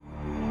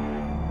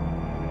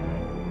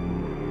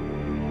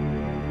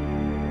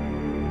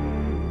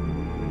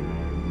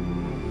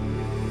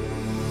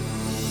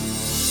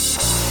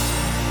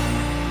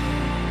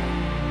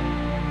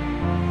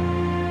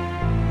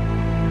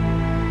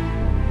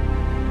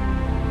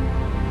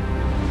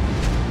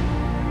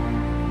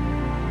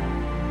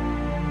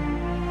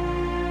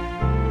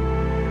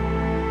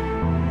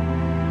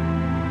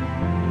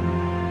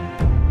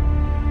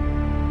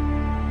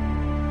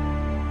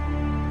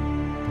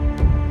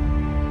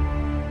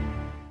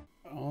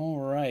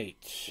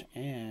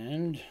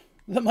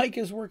The mic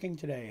is working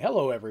today.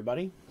 Hello,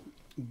 everybody.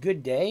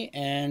 Good day,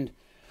 and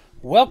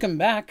welcome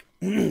back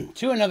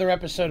to another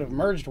episode of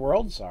Merged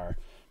Worlds, our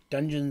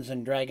Dungeons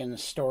and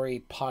Dragons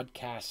story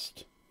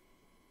podcast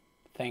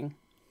thing.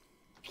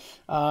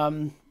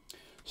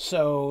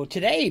 So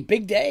today,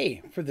 big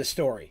day for the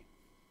story.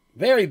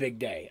 Very big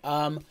day.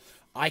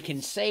 I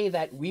can say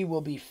that we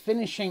will be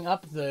finishing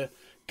up the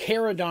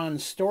Caradon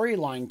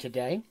storyline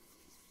today.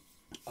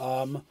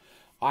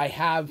 I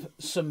have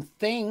some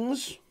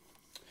things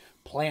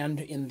planned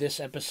in this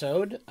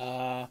episode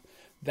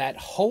that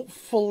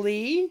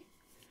hopefully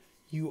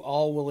you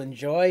all will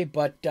enjoy,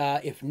 but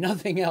if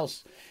nothing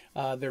else,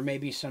 there may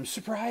be some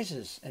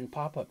surprises and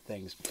pop-up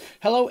things.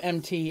 Hello,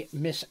 MT,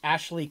 Miss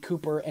Ashley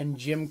Cooper and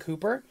Jim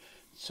Cooper.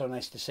 So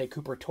nice to say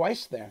Cooper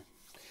twice there.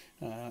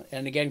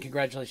 And again,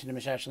 congratulations to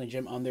Miss Ashley and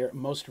Jim on their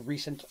most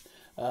recent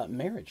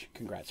marriage.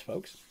 Congrats,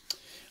 folks.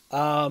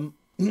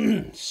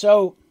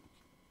 So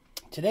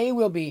today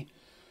we'll be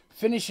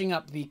finishing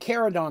up the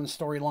Caradon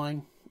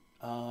storyline.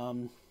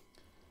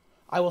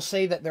 I will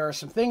say that there are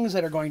some things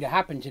that are going to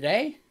happen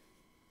today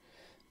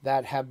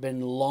that have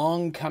been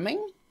long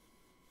coming,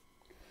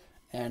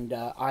 and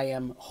I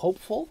am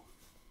hopeful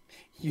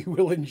you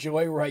will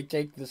enjoy where I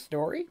take the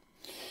story.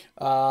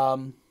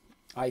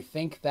 I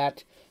think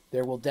that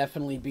there will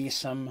definitely be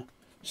some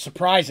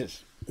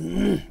surprises,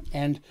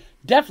 and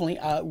definitely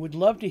would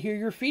love to hear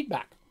your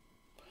feedback.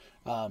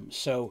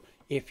 So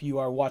if you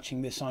are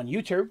watching this on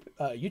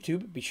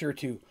YouTube, be sure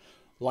to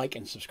like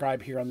and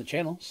subscribe here on the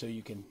channel so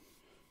you can,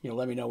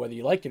 let me know whether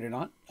you liked it or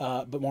not.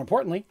 But more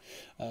importantly,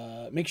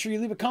 make sure you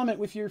leave a comment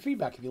with your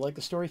feedback. If you like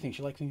the story, things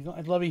you like, things you don't,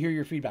 I'd love to hear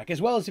your feedback. As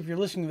well as if you're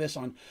listening to this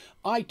on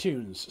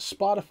iTunes,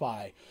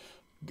 Spotify,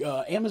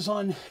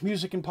 Amazon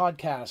Music and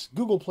Podcasts,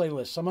 Google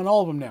Playlists. I'm on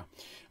all of them now.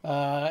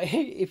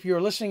 If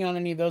you're listening on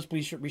any of those,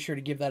 please be sure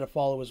to give that a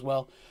follow as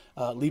well.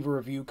 Leave a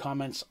review,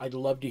 comments. I'd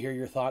love to hear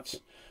your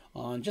thoughts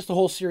on just the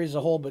whole series as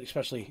a whole, but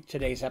especially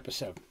today's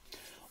episode.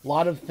 A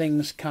lot of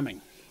things coming.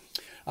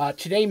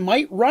 Today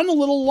might run a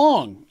little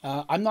long.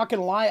 I'm not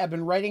going to lie. I've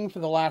been writing for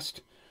the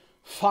last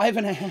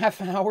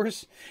 5.5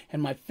 hours,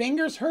 and my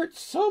fingers hurt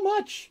so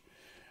much.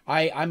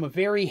 I'm a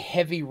very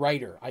heavy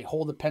writer. I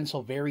hold the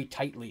pencil very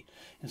tightly,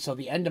 and so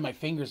the end of my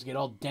fingers get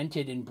all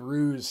dented and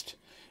bruised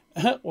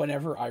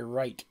whenever I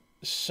write.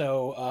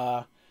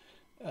 So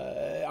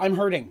I'm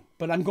hurting,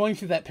 but I'm going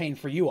through that pain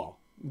for you all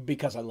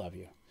because I love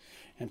you.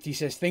 MT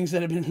says, things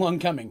that have been long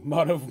coming.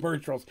 Motto of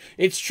Merged Worlds.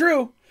 It's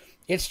true.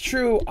 It's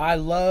true. I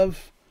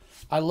love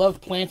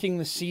planting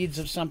the seeds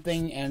of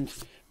something and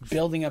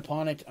building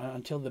upon it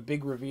until the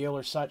big reveal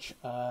or such.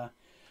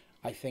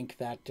 I think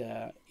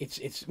that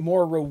it's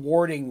more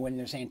rewarding when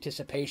there's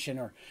anticipation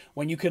or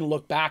when you can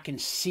look back and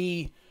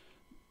see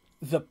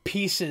the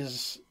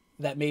pieces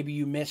that maybe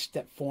you missed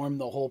that form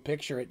the whole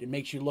picture. It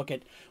makes you look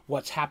at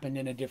what's happened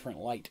in a different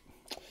light.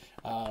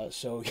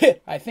 So yeah,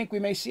 I think we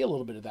may see a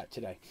little bit of that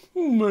today.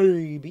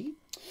 Maybe.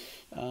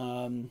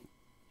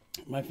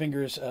 My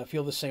fingers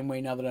feel the same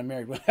way now that I'm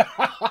married.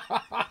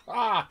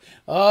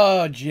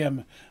 Oh,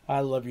 Jim, I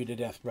love you to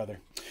death, brother.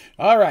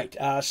 All right,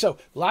 so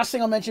last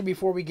thing I'll mention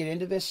before we get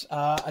into this,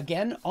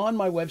 again, on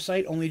my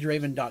website,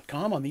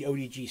 onlydraven.com, on the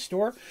ODG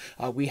store,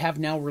 we have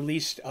now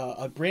released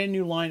a brand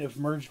new line of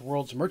Merged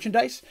Worlds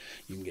merchandise.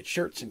 You can get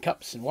shirts and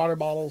cups and water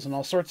bottles and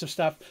all sorts of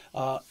stuff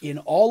in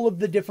all of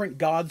the different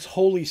gods'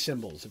 holy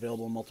symbols,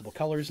 available in multiple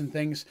colors and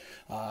things.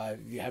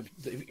 You have,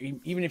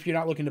 even if you're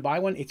not looking to buy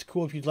one, it's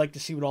cool if you'd like to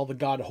see what all the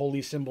god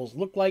holy symbols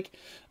look like.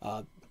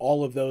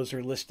 All of those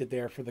are listed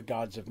there for the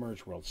gods of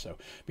Merged Worlds. So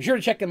be sure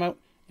to check them out.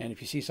 And if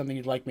you see something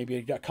you'd like, maybe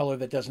a color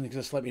that doesn't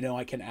exist, let me know.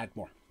 I can add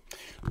more.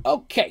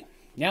 Okay,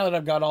 now that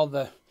I've got all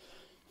the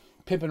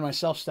pimping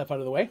myself stuff out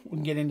of the way, we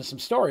can get into some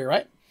story,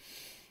 right?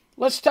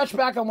 Let's touch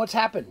back on what's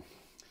happened.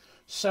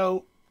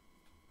 So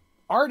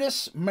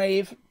Artis,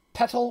 Maeve,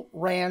 Petal,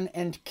 Ran,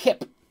 and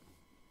Kip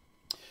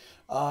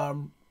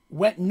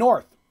went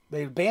north.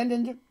 They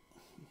abandoned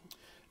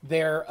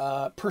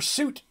their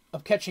pursuit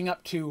of catching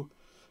up to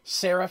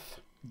Seraph,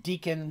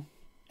 Deacon,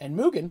 and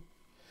Mugen,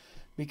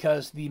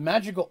 because the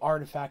magical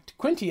artifact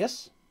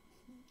Quintius,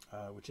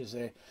 which is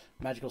a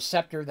magical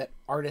scepter that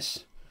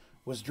Artis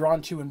was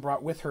drawn to and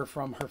brought with her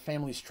from her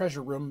family's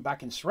treasure room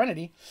back in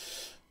Serenity,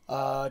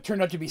 turned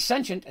out to be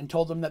sentient and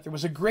told them that there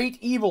was a great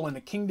evil in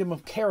the kingdom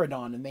of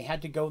Caradon, and they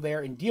had to go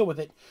there and deal with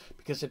it,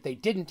 because if they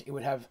didn't, it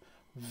would have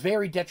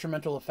very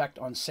detrimental effect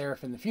on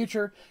Seraph in the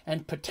future,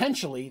 and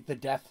potentially the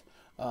death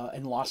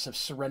and loss of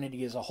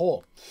Serenity as a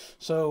whole.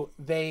 So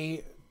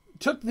they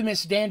took the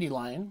Miss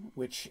Dandelion,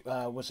 which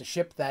was a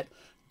ship that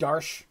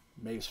Darsh,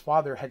 Maeve's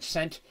father, had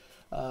sent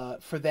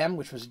for them,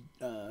 which was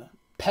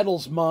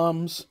Petal's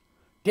mom's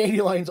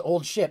Dandelion's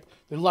old ship.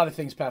 There's a lot of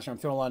things passing around.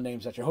 I'm throwing a lot of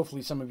names at you.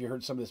 Hopefully some of you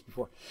heard some of this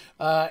before.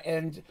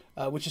 And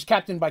which is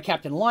captained by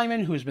Captain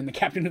Lyman, who has been the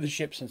captain of the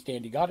ship since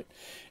Dandy got it.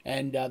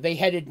 And they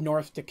headed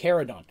north to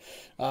Caradon.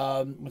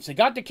 Once they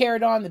got to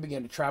Caradon, they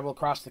began to travel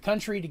across the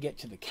country to get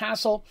to the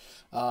castle.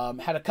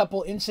 Had a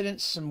couple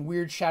incidents, some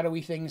weird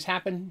shadowy things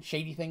happen,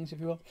 shady things,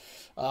 if you will.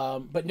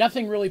 But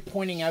nothing really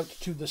pointing out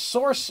to the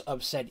source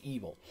of said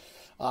evil.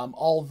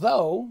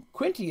 Although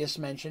Quintius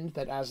mentioned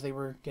that as they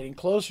were getting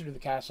closer to the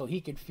castle,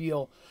 he could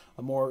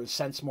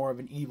sense more of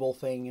an evil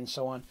thing and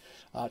so on,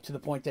 to the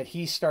point that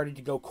he started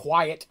to go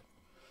quiet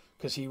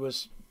because he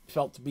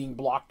felt being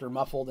blocked or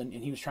muffled, and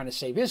he was trying to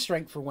save his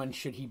strength for when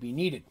should he be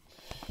needed.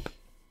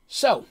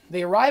 So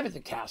they arrive at the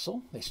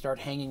castle. They start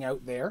hanging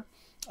out there.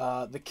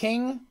 The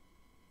king,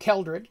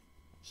 Keldred,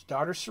 his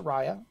daughter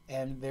Soraya,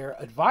 and their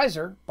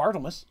advisor,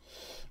 Barthelmess,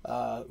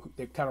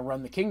 they kind of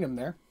run the kingdom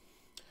there.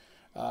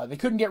 They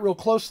couldn't get real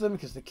close to them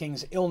because the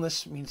king's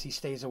illness means he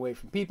stays away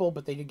from people,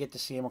 but they did get to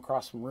see him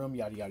across from the room,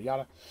 yada, yada,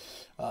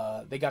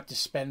 yada. They got to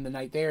spend the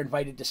night there,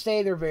 invited to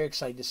stay. They're very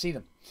excited to see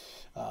them.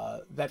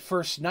 That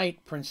first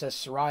night,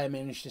 Princess Soraya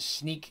managed to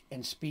sneak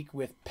and speak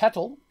with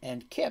Petal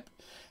and Kip,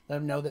 let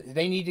them know that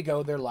they need to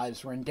go, their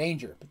lives were in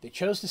danger. But they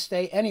chose to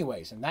stay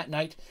anyways, and that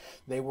night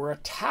they were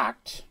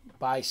attacked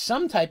by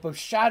some type of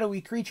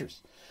shadowy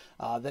creatures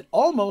that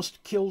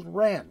almost killed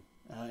Ran,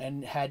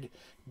 and had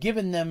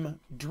given them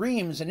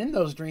dreams, and in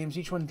those dreams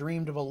each one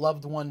dreamed of a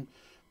loved one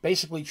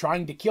basically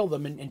trying to kill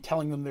them and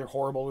telling them they're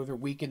horrible or they're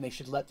weak and they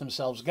should let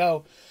themselves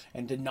go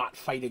and to not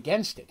fight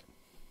against it.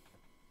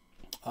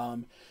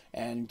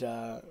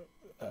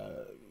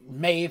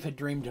 Maeve had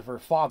dreamed of her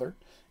father,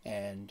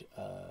 and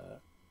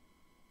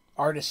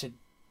Artis had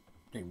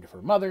dreamed of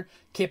her mother.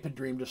 Kip had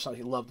dreamed of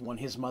somebody, loved one,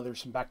 his mother,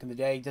 from back in the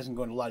day. He doesn't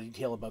go into a lot of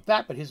detail about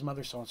that, but his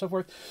mother, so on and so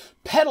forth.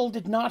 Petal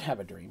did not have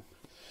a dream.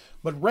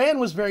 But Ran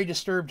was very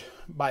disturbed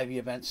by the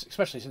events,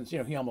 especially since,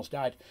 he almost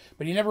died.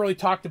 But he never really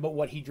talked about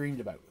what he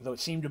dreamed about, though it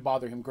seemed to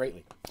bother him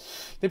greatly.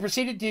 They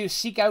proceeded to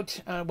seek out,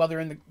 while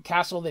they're in the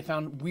castle, they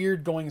found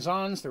weird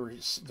goings-ons. There were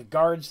the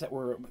guards that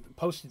were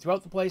posted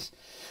throughout the place.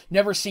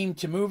 Never seemed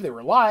to move. They were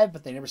alive,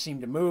 but they never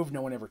seemed to move.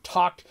 No one ever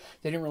talked.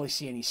 They didn't really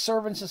see any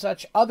servants and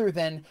such, other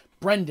than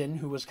Brendan,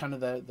 who was kind of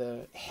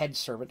the head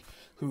servant,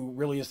 who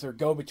really is their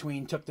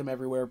go-between, took them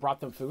everywhere,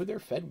 brought them food, they're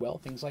fed well,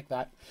 things like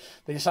that.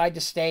 They decided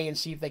to stay and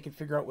see if they could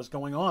figure out what's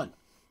going on.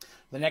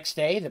 The next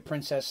day, the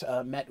princess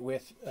met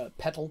with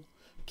Petal,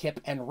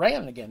 Kip, and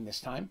Ran again this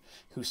time,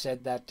 who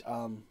said that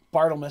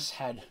Barthelmess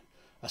had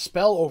a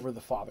spell over the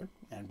father,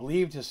 and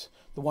believed is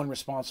the one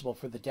responsible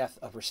for the death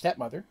of her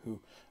stepmother, who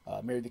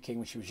married the king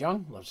when she was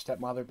young, loved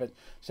stepmother, but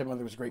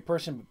stepmother was a great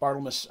person, but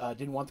Barthelmess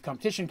didn't want the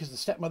competition because the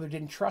stepmother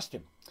didn't trust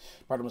him,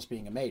 Barthelmess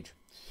being a mage.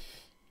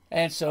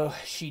 And so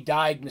she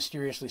died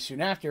mysteriously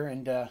soon after,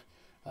 and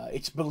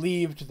it's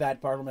believed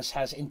that Barthelmess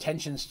has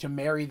intentions to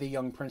marry the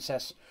young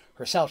princess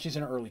herself. She's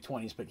in her early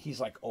 20s, but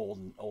he's like old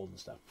and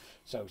stuff,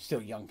 so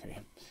still young to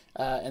him,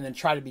 and then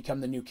try to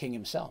become the new king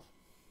himself.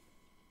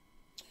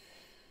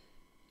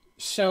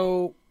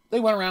 So they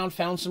went around,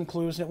 found some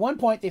clues, and at one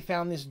point they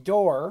found this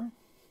door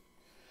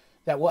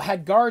that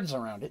had guards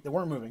around it. They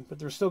weren't moving, but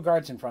there were still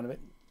guards in front of it.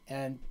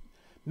 And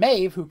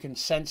Maeve, who can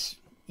sense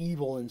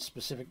evil in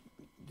specific,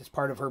 as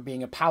part of her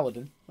being a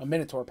paladin, a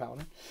Minotaur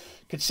paladin,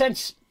 could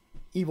sense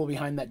evil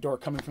behind that door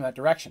coming from that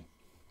direction.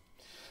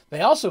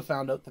 They also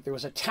found out that there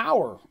was a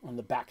tower on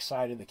the back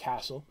side of the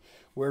castle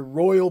where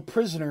royal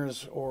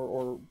prisoners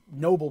or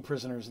noble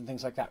prisoners and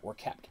things like that were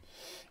kept.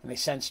 And they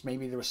sensed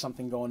maybe there was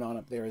something going on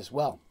up there as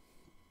well.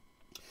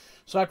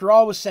 So after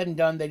all was said and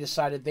done, they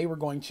decided they were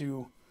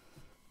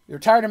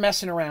tired of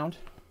messing around.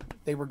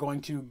 They were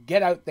going to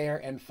get out there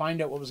and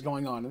find out what was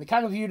going on. And they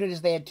kind of viewed it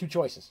as they had two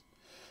choices.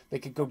 They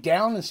could go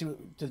down and see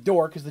the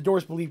door, because the door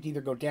is believed to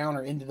either go down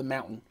or into the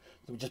mountain,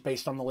 just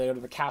based on the layout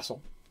of the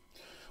castle.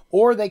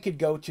 Or they could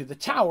go to the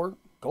tower,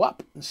 go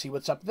up, and see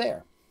what's up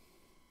there.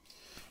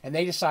 And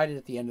they decided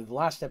at the end of the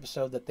last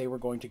episode that they were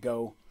going to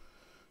go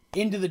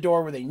into the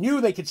door where they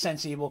knew they could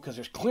sense evil, because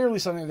there's clearly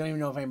something. They don't even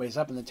know if anybody's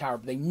up in the tower,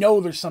 but they know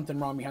there's something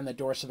wrong behind that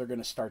door, so they're going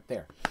to start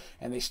there.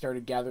 And they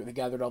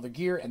gathered all their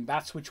gear, and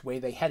that's which way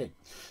they headed.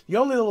 The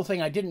only little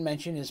thing I didn't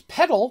mention is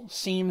Petal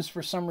seems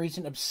for some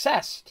reason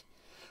obsessed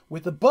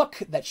with a book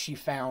that she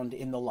found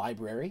in the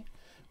library,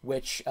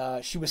 which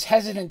she was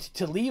hesitant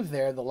to leave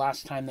there the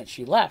last time that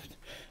she left.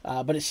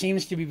 But it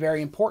seems to be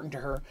very important to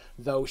her,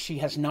 though she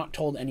has not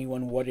told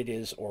anyone what it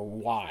is or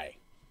why.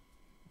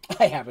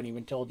 I haven't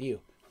even told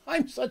you.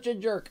 I'm such a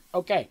jerk.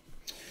 Okay.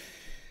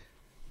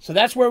 So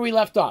that's where we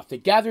left off. They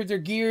gathered their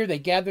gear. They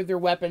gathered their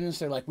weapons.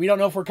 They're like, we don't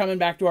know if we're coming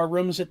back to our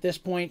rooms at this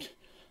point.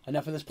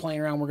 Enough of this playing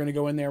around. We're going to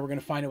go in there. We're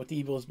going to find out what the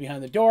evil is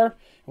behind the door. And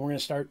we're going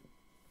to start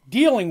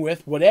dealing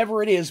with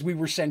whatever it is we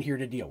were sent here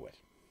to deal with.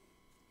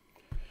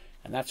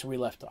 And that's where we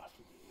left off.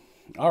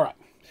 All right.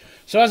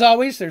 So as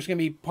always, there's going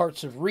to be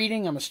parts of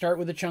reading. I'm going to start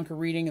with a chunk of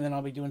reading, and then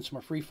I'll be doing some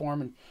more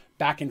freeform and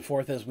back and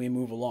forth as we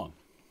move along.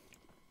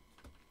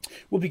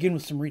 We'll begin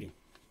with some reading.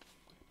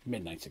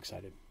 Midnight's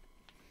excited.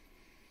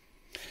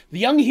 The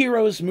young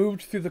heroes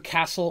moved through the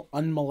castle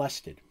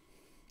unmolested.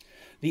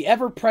 The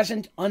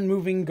ever-present,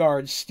 unmoving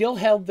guards still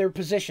held their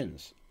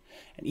positions,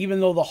 and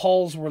even though the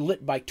halls were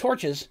lit by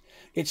torches,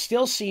 it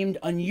still seemed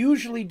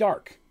unusually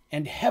dark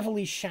and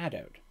heavily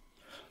shadowed.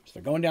 So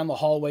they're going down the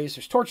hallways.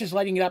 There's torches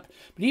lighting it up,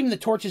 but even the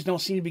torches don't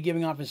seem to be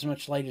giving off as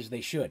much light as they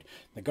should.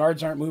 The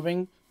guards aren't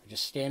moving. They're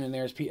just standing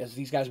there as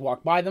these guys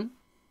walk by them.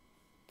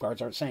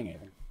 Guards aren't saying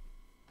anything.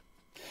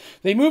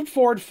 They moved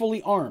forward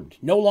fully armed,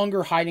 no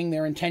longer hiding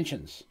their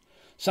intentions.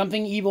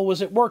 Something evil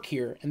was at work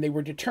here, and they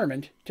were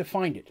determined to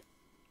find it.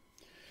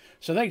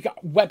 So they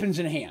got weapons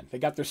in hand. They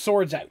got their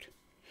swords out.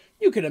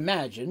 You could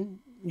imagine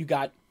you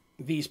got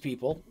these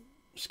people,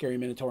 Scary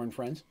Minotaur and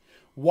friends,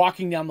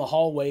 walking down the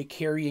hallway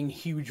carrying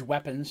huge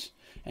weapons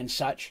and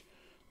such.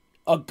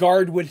 A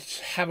guard would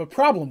have a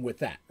problem with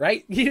that,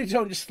 right? You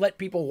don't just let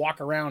people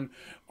walk around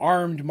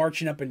armed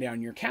marching up and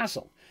down your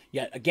castle.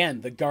 Yet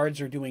again, the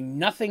guards are doing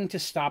nothing to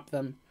stop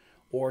them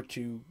or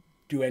to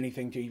do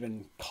anything to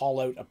even call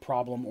out a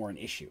problem or an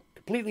issue.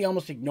 Completely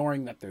almost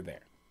ignoring that they're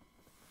there.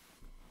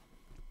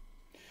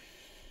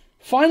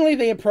 Finally,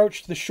 they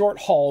approached the short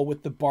hall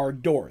with the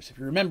barred doors. If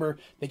you remember,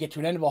 they get to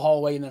an end of a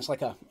hallway and then it's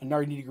like a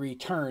 90-degree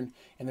turn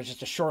and there's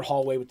just a short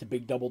hallway with the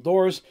big double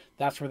doors.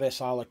 That's where they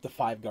saw like the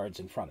 5 guards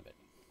in front of it.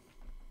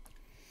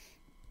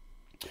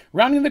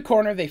 Rounding the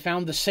corner, they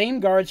found the same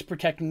guards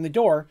protecting the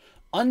door,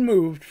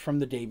 unmoved from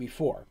the day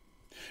before.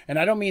 And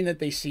I don't mean that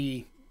they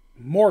see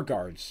more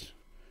guards.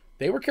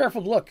 They were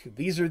careful to look.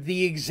 These are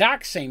the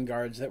exact same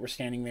guards that were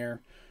standing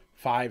there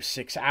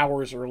 5-6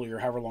 hours earlier,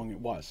 however long it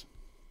was.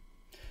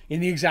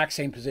 In the exact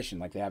same position,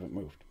 like they haven't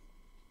moved.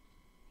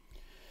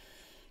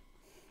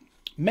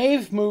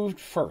 Maeve moved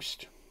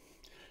first,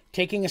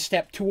 taking a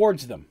step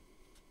towards them.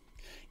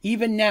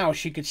 Even now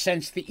she could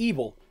sense the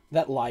evil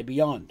that lie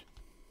beyond.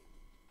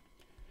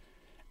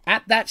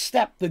 At that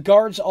step, the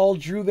guards all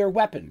drew their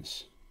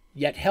weapons,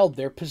 yet held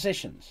their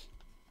positions.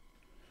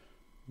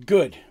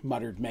 "Good,"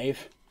 muttered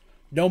Maeve.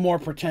 "No more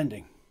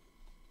pretending."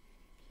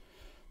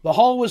 The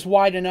hall was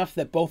wide enough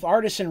that both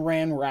Artis and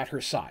Ran were at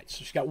her sides.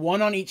 So she's got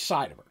one on each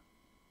side of her,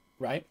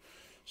 right?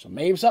 So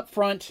Maeve's up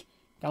front,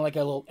 kind of like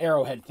a little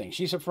arrowhead thing.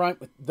 She's up front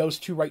with those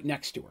two right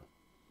next to her,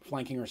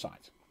 flanking her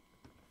sides.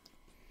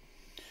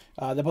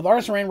 Both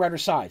Artis and Ran were at her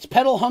sides.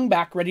 Petal hung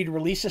back, ready to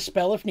release a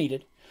spell if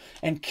needed,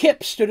 and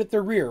Kip stood at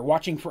the rear,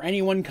 watching for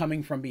anyone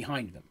coming from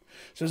behind them.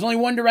 So there's only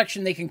one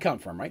direction they can come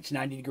from, right? It's a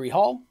 90-degree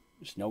hall.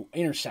 There's no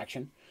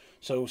intersection.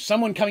 So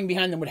someone coming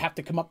behind them would have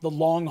to come up the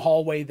long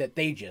hallway that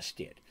they just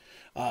did.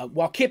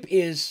 While Kip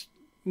is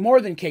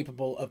more than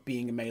capable of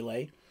being a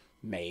melee,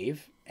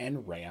 Maeve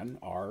and Ran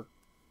are...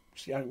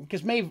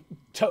 Because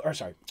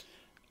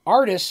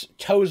Artis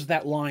toes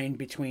that line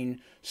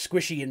between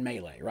squishy and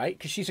melee, right?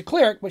 Because she's a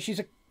cleric, but she's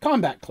a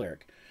combat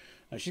cleric.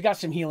 She's got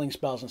some healing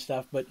spells and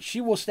stuff, but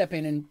she will step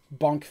in and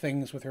bonk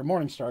things with her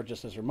Morningstar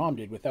just as her mom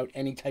did without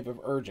any type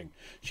of urging.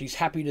 She's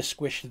happy to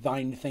squish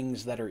thine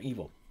things that are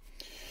evil.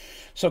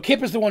 So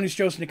Kip is the one who's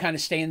chosen to kind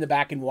of stay in the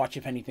back and watch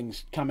if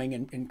anything's coming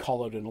and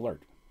call out an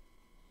alert.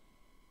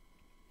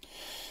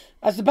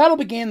 As the battle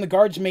began, the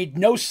guards made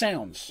no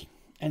sounds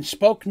and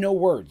spoke no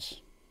words.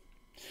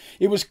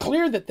 It was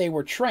clear that they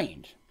were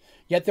trained,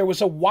 yet there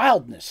was a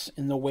wildness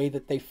in the way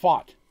that they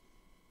fought.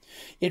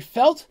 It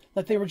felt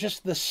that they were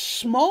just the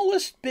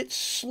smallest bit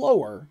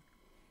slower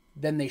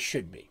than they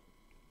should be.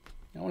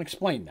 I want to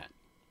explain that,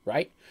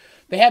 right?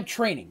 They have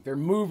training. They're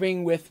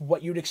moving with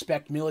what you'd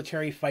expect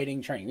military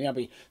fighting training. They may not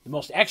be the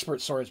most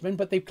expert swordsmen,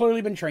 but they've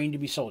clearly been trained to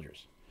be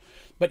soldiers.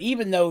 But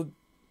even though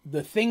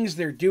the things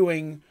they're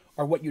doing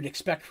are what you'd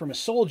expect from a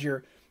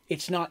soldier,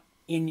 it's not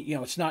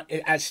it's not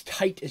as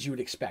tight as you would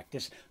expect.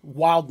 This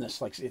wildness,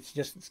 like they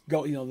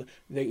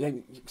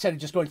instead of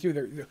just going through,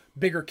 they're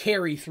bigger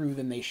carry through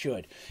than they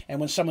should. And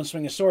when someone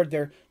swings a sword,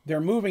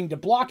 they're moving to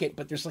block it,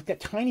 but there's like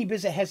that tiny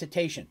bit of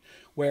hesitation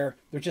where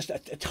they're just a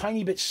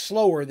tiny bit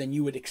slower than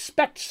you would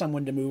expect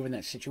someone to move in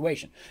that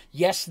situation.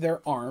 Yes,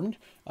 they're armed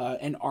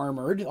and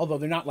armored, although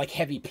they're not like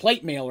heavy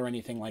plate mail or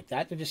anything like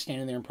that. They're just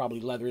standing there in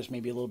probably leathers,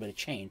 maybe a little bit of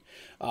chain.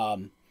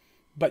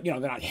 But, they're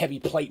not heavy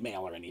plate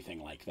mail or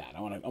anything like that. I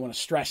want to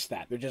stress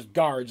that. They're just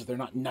guards. They're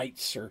not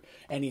knights or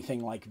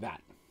anything like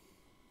that.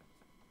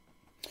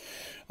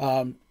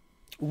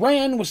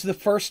 Ran was the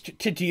first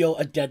to deal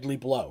a deadly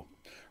blow,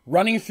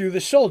 running through the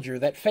soldier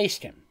that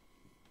faced him.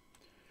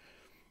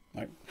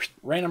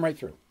 Ran him right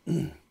through.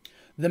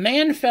 The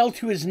man fell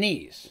to his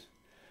knees,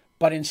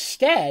 but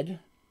instead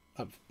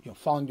of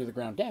falling to the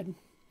ground dead,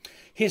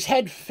 his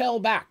head fell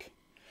back,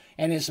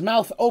 and his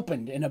mouth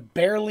opened in a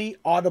barely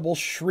audible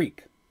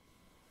shriek.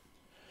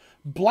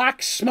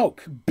 Black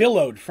smoke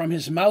billowed from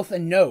his mouth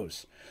and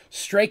nose,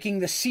 striking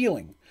the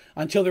ceiling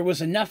until there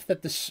was enough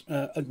of the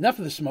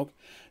smoke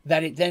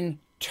that it then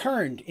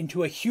turned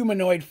into a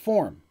humanoid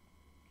form.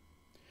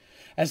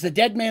 As the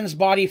dead man's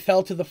body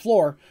fell to the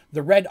floor,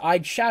 the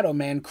red-eyed shadow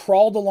man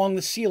crawled along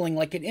the ceiling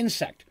like an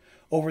insect,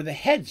 over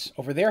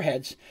their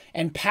heads,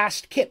 and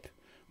past Kip,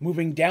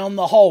 moving down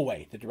the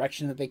hallway, the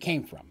direction that they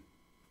came from.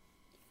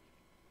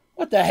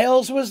 "What the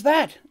hells was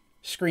that?"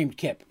 screamed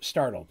Kip,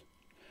 startled.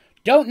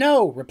 "Don't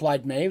know,"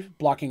 replied Maeve,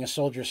 blocking a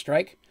soldier's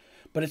strike.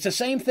 "But it's the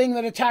same thing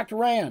that attacked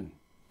Ran."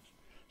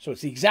 So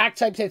it's the exact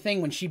type of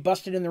thing when she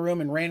busted in the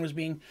room and Ran was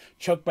being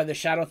choked by the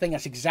shadow thing.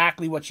 That's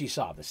exactly what she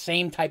saw. The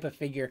same type of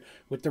figure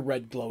with the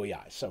red glowy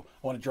eyes. So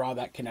I want to draw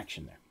that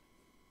connection there.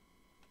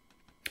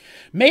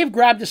 Maeve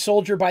grabbed a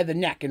soldier by the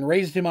neck and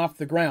raised him off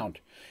the ground,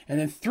 and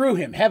then threw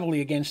him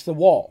heavily against the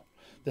wall.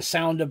 The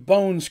sound of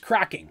bones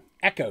cracking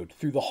echoed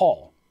through the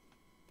hall.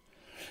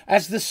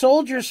 As the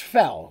soldiers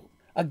fell,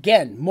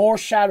 again, more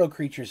shadow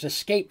creatures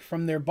escaped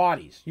from their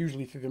bodies,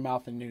 usually through their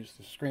mouth and nose,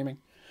 screaming.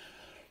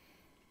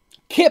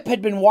 Kip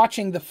had been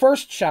watching the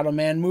first Shadow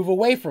Man move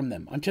away from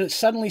them until it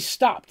suddenly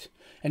stopped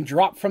and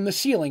dropped from the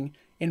ceiling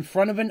in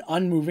front of an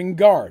unmoving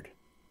guard.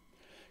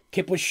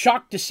 Kip was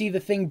shocked to see the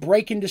thing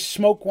break into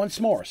smoke once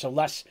more, so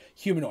less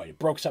humanoid. It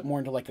broke up more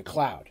into like a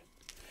cloud.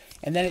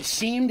 And then it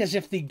seemed as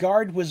if the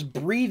guard was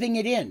breathing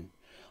it in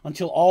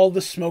until all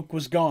the smoke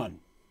was gone.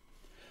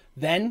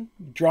 Then,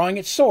 drawing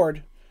its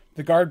sword,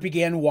 the guard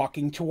began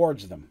walking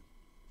towards them.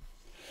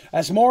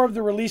 As more of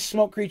the released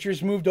smoke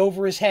creatures moved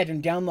over his head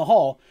and down the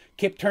hall,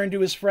 Kip turned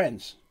to his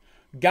friends.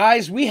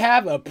 "Guys, we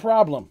have a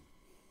problem."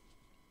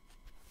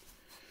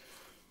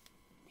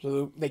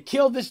 So they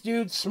killed this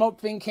dude, smoke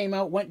thing came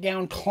out, went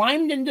down,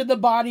 climbed into the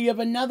body of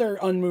another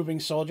unmoving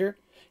soldier,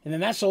 and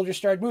then that soldier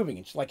started moving.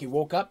 It's like he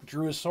woke up,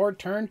 drew his sword,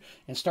 turned,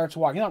 and starts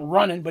walking. Not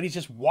running, but he's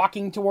just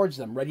walking towards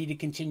them, ready to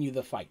continue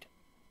the fight.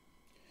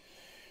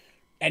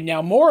 And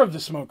now more of the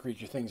smoke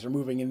creature things are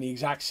moving in the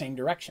exact same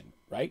direction,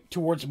 right?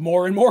 Towards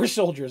more and more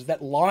soldiers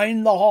that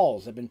line the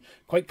halls. It's been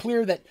quite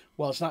clear that,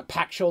 well, it's not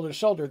packed shoulder to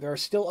shoulder. There are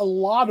still a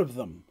lot of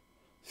them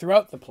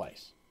throughout the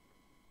place.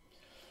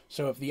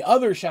 So if the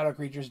other shadow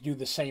creatures do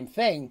the same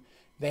thing,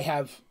 they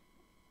have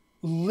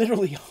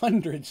literally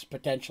hundreds,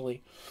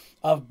 potentially,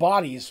 of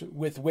bodies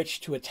with which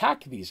to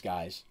attack these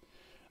guys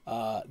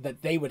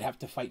that they would have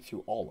to fight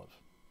through all of.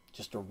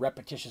 Just a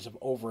repetition of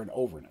over and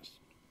overness.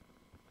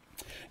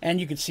 And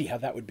you can see how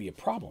that would be a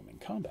problem in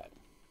combat.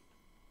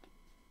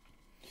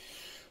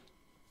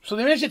 So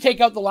they managed to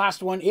take out the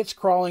last one. It's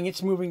crawling.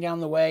 It's moving down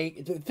the way.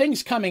 The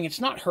thing's coming.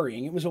 It's not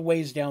hurrying. It was a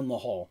ways down the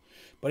hall.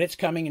 But it's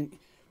coming, and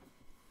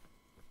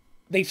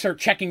they start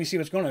checking to see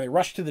what's going on. They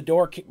rush to the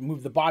door,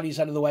 move the bodies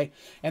out of the way,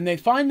 and they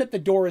find that the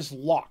door is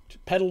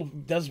locked. Petal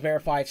does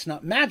verify it's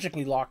not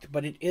magically locked,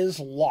 but it is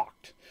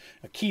locked.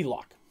 A key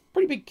lock.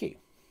 Pretty big key.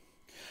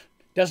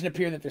 Doesn't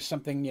appear that there's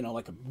something,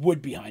 like a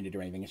wood behind it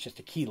or anything. It's just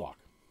a key lock.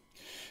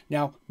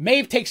 Now,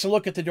 Maeve takes a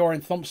look at the door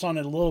and thumps on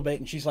it a little bit,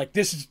 and she's like,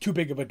 "This is too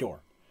big of a door.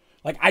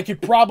 Like, I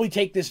could probably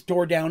take this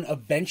door down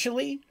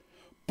eventually,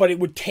 but it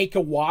would take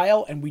a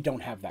while, and we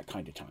don't have that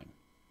kind of time."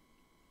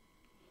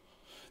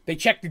 They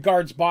check the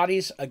guards'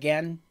 bodies.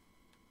 Again,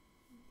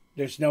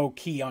 there's no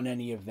key on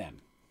any of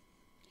them.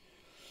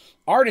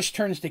 Artist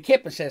turns to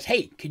Kip and says,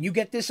 "Hey, can you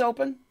get this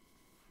open?"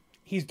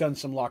 He's done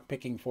some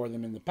lockpicking for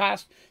them in the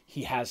past.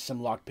 He has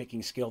some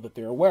lockpicking skill that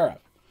they're aware of.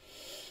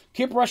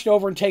 Kip rushed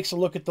over and takes a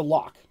look at the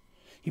lock.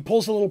 He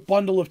pulls a little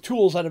bundle of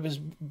tools out of his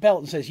belt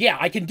and says, "Yeah,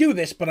 I can do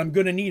this, but I'm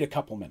going to need a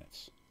couple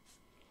minutes."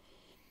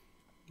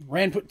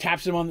 Rand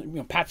pats him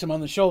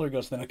on the shoulder,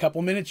 goes, "Then a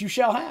couple minutes you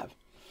shall have."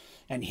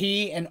 And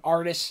he and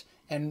Artis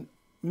and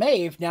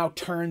Maeve now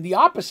turn the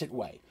opposite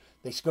way.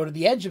 They go to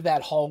the edge of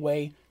that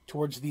hallway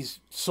towards these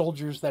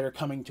soldiers that are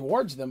coming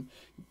towards them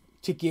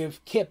to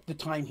give Kip the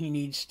time he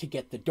needs to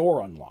get the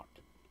door unlocked.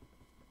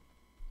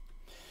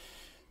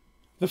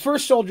 The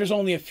first soldier's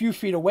only a few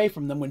feet away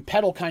from them when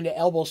Petal kind of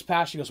elbows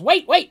past. She goes,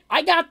 wait,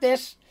 I got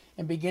this,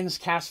 and begins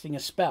casting a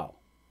spell.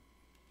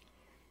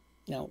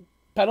 Now,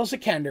 Petal's a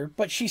Kender,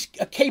 but she's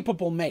a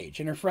capable mage,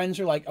 and her friends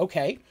are like,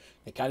 okay,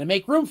 they kind of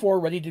make room for her,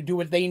 ready to do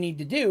what they need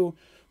to do,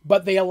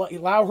 but they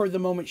allow her the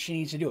moment she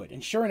needs to do it.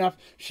 And sure enough,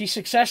 she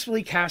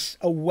successfully casts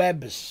a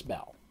web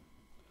spell.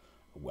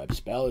 A web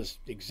spell is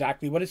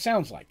exactly what it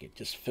sounds like. It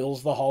just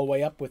fills the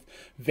hallway up with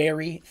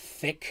very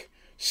thick,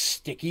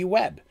 sticky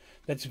web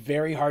that's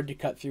very hard to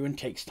cut through and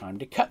takes time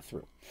to cut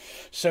through.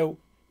 So,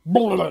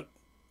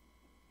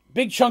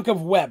 big chunk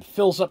of web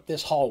fills up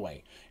this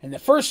hallway. And the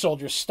first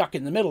soldier's stuck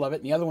in the middle of it,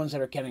 and the other ones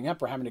that are getting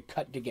up are having to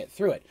cut to get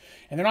through it.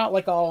 And they're not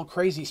like all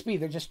crazy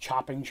speed. They're just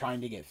chopping, trying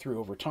to get through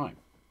over time.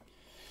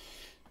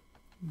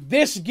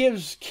 This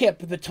gives Kip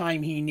the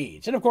time he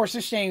needs. And of course,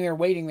 they're staying there,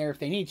 waiting there if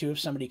they need to, if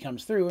somebody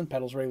comes through, and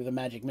Petal's ready with a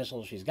magic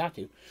missile if she's got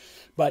to.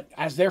 But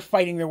as they're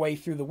fighting their way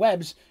through the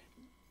webs,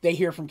 they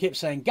hear from Kip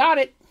saying, "Got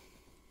it!"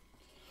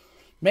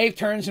 Maeve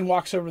turns and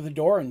walks over to the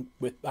door, and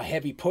with a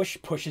heavy push,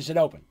 pushes it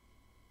open.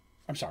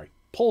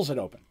 Pulls it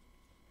open.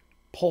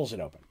 Pulls it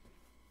open.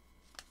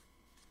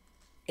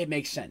 It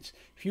makes sense.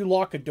 If you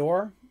lock a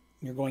door,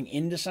 you're going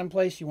into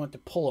someplace, you want to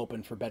pull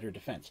open for better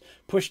defense.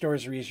 Push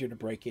doors are easier to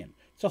break in.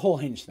 It's a whole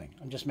hinge thing.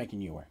 I'm just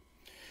making you aware.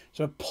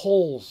 So it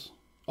pulls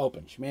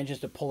open. She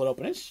manages to pull it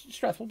open. It's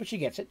stressful, but she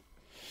gets it.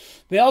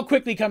 They all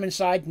quickly come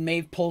inside, and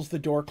Maeve pulls the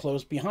door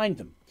closed behind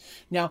them.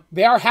 Now,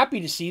 they are happy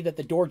to see that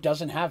the door does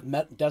in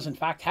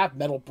fact have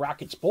metal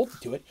brackets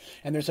bolted to it,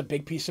 and there's a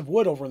big piece of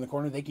wood over in the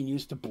corner they can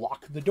use to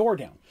block the door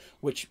down,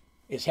 which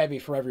is heavy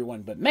for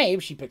everyone but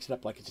Maeve. She picks it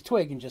up like it's a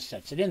twig and just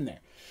sets it in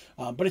there.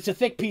 But it's a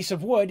thick piece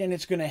of wood, and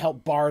it's going to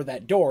help bar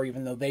that door,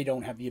 even though they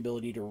don't have the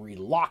ability to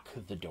relock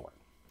the door.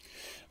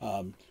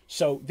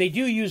 So they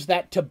do use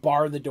that to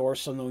bar the door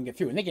so no one can get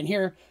through. And they can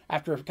hear,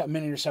 after a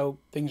minute or so,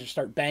 things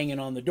start banging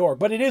on the door.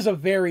 But it is a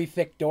very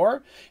thick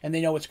door, and they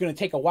know it's going to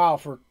take a while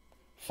for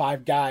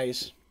 5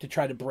 guys to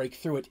try to break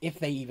through it, if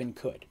they even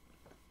could.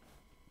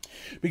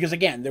 Because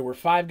again, there were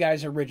 5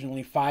 guys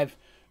originally, 5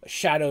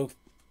 shadow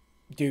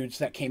dudes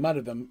that came out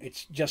of them,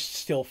 it's just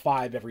still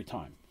 5 every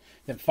time.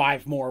 Then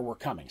 5 more were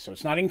coming. So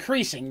it's not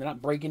increasing. They're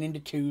not breaking into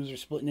 2s or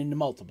splitting into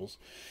multiples.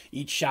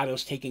 Each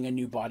shadow's taking a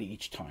new body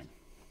each time.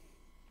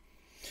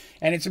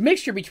 And it's a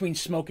mixture between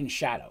smoke and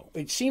shadow.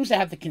 It seems to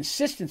have the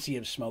consistency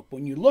of smoke.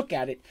 When you look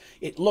at it,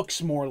 it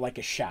looks more like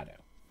a shadow.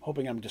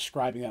 Hoping I'm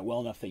describing that well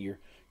enough that you're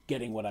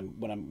getting what I'm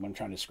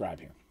trying to describe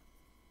here.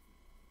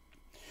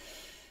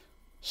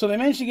 So they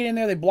manage to get in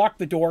there, they block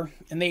the door,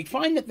 and they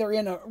find that they're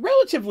in a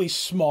relatively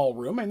small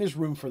room, and there's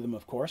room for them,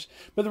 of course,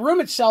 but the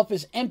room itself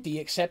is empty,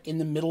 except in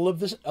the middle of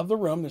the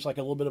room, there's like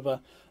a little bit of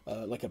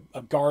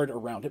a guard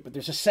around it, but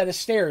there's a set of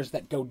stairs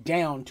that go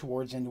down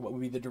towards into what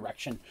would be the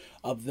direction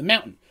of the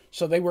mountain.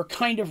 So they were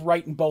kind of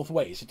right in both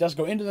ways. It does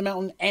go into the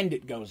mountain, and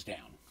it goes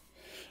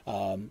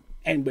down.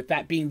 And with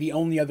that being the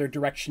only other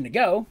direction to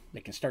go,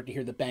 they can start to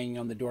hear the banging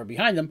on the door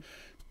behind them.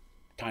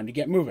 Time to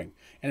get moving.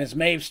 And as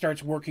Maeve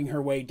starts working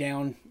her way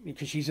down,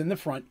 because she's in the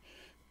front,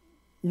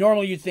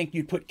 normally you'd think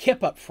you'd put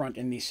Kip up front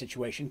in these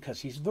situations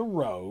because he's the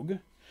rogue.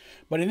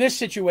 But in this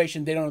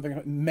situation, they don't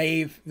know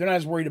Maeve, they're not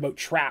as worried about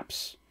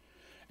traps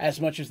as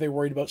much as they're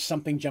worried about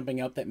something jumping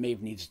out that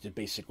Maeve needs to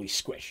basically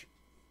squish.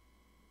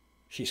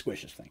 She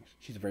squishes things.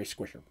 She's a very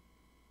squisher.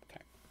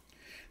 Okay.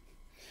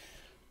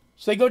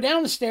 So they go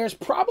down the stairs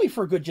probably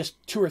for a good just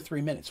 2 or 3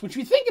 minutes, which, if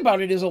you think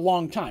about it, is a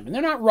long time. And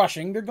they're not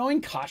rushing. They're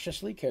going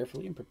cautiously,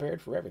 carefully, and prepared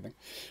for everything.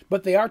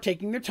 But they are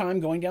taking their time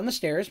going down the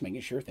stairs,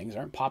 making sure things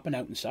aren't popping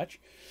out and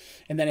such.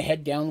 And then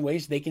ahead down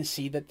ways, they can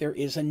see that there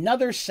is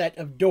another set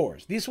of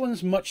doors. This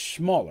one's much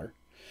smaller.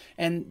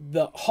 And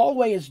the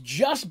hallway is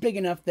just big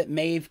enough that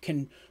Maeve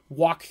can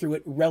walk through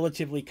it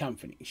relatively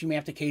comfortably. She may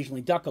have to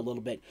occasionally duck a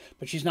little bit,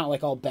 but she's not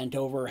like all bent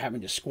over or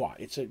having to squat.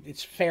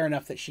 It's fair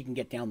enough that she can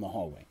get down the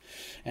hallway.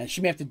 And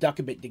she may have to duck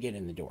a bit to get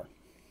in the door.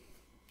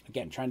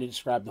 Again, trying to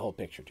describe the whole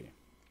picture to you.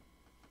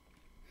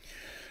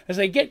 As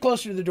they get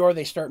closer to the door,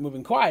 they start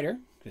moving quieter.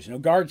 There's no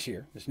guards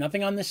here. There's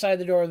nothing on this side of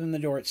the door than the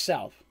door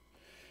itself.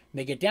 And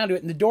they get down to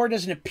it, and the door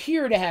doesn't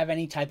appear to have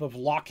any type of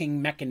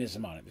locking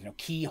mechanism on it. There's no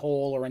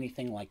keyhole or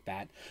anything like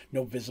that.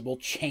 No visible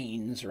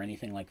chains or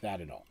anything like that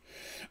at all.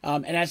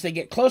 And as they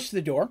get close to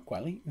the door,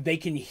 quietly, they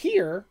can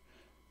hear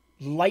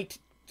light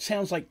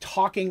sounds like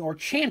talking or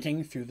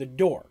chanting through the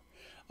door.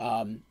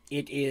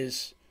 It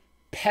is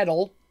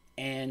Petal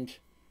and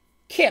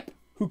Kip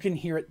who can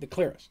hear it the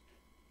clearest.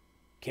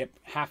 Kip,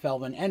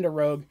 half-elven and a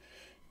rogue.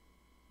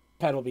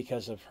 Petal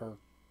because of her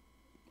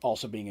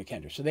also being a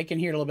Kender. So they can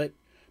hear it a little bit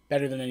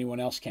better than anyone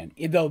else can.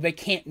 Though they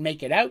can't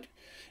make it out,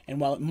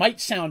 and while it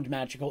might sound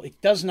magical, it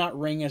does not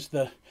ring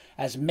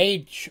as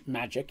mage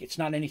magic. It's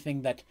not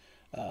anything that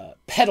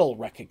Petal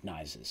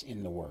recognizes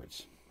in the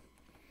words.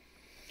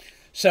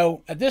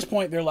 So at this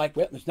point, they're like,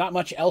 well, there's not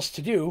much else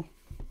to do.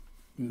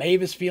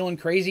 Maeve is feeling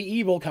crazy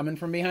evil coming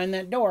from behind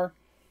that door.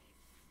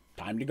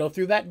 Time to go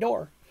through that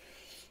door.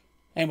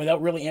 And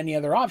without really any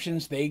other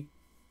options, they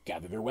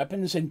gather their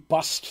weapons and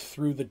bust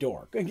through the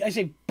door. I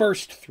say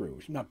burst through,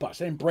 not bust.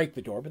 They didn't break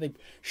the door, but they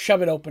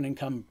shove it open and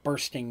come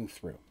bursting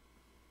through.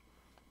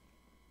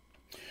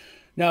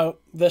 Now,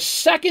 the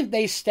second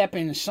they step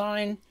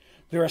inside,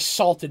 they're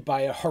assaulted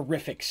by a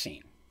horrific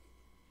scene.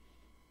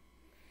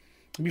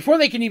 Before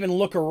they can even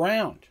look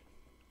around,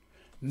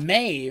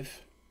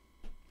 Maeve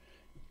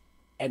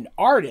and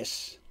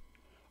Artis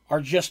are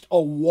just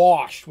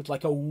awash with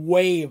like a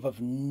wave of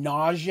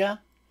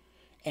nausea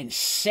and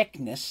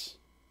sickness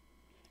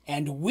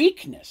and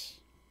weakness.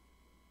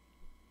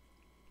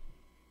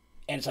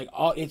 And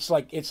it's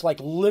like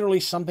literally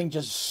something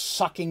just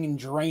sucking and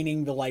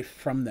draining the life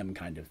from them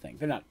kind of thing.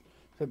 They're not,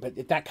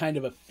 but that kind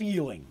of a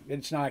feeling.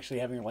 It's not actually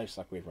having their life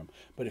sucked away from them,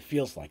 but it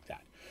feels like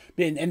that.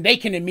 And they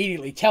can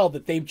immediately tell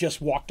that they've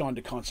just walked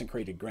onto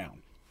consecrated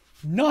ground,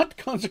 not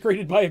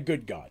consecrated by a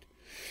good god.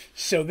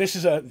 So this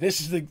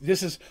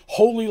is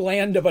holy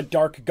land of a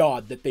dark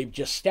god that they've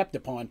just stepped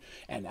upon.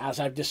 And as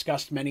I've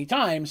discussed many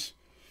times,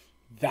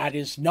 that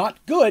is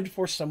not good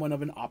for someone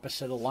of an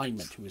opposite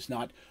alignment who is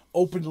not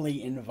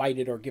openly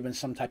invited or given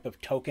some type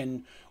of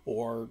token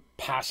or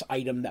pass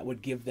item that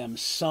would give them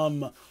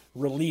some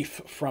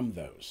relief from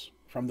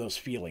those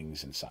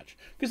feelings and such.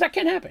 Because that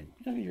can happen.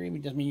 It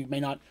doesn't mean you may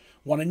not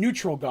want a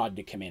neutral god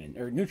to come in,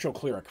 or a neutral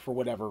cleric for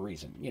whatever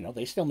reason.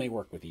 They still may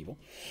work with evil.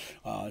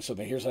 So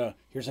here's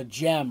a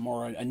gem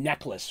or a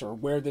necklace, or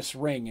wear this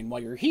ring, and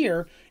while you're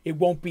here, it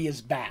won't be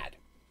as bad.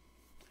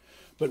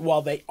 But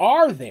while they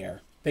are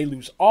there, they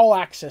lose all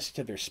access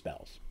to their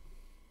spells.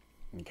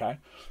 Okay?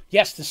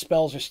 Yes, the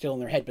spells are still in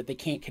their head, but they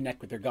can't connect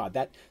with their god.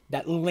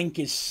 That link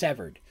is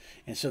severed,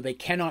 and so they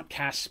cannot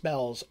cast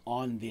spells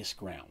on these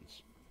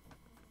grounds.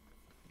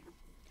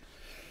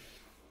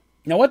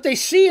 Now, what they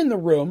see in the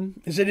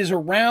room is it is a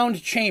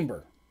round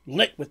chamber,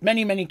 lit with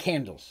many, many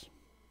candles.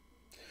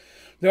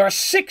 There are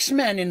 6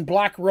 men in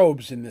black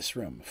robes in this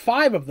room,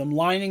 5 of them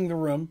lining the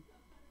room,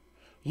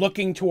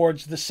 looking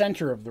towards the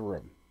center of the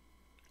room.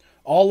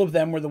 All of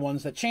them were the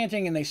ones that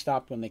chanting, and they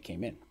stopped when they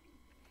came in.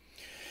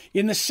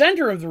 In the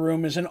center of the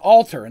room is an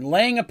altar, and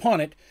laying upon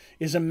it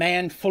is a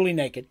man fully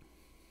naked.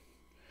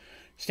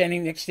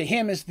 Standing next to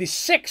him is the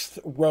 6th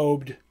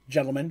robed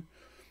gentleman,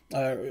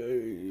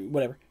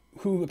 whatever,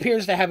 who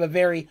appears to have a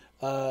very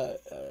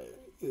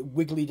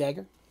wiggly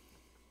dagger,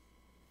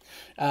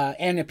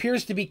 and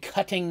appears to be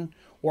cutting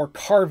or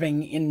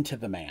carving into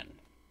the man.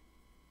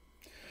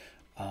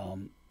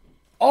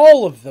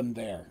 All of them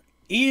there,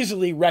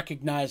 easily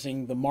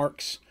recognizing the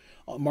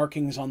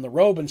markings on the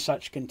robe and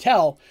such, can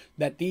tell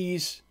that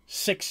these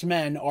 6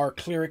 men are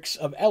clerics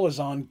of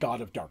Elazon,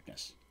 god of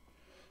darkness.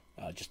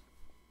 Just,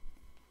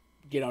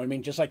 you know what I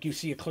mean? Just like you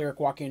see a cleric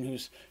walk in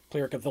who's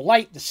cleric of the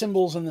light, the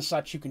symbols and the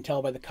such, you can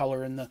tell by the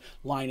color and the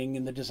lining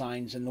and the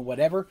designs and the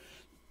whatever.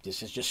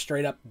 This is just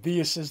straight up,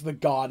 this is the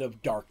god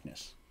of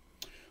darkness.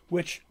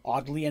 Which,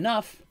 oddly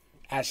enough,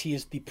 as he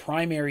is the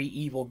primary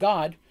evil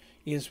god,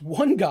 is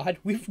one god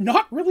we've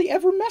not really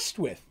ever messed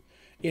with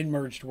in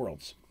Merged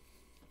Worlds.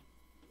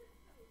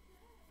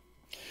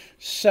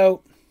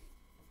 So,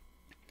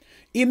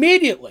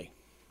 immediately,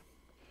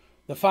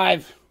 the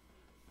 5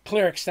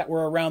 clerics that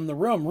were around the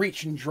room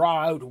reach and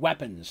draw out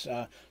weapons.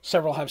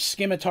 Several have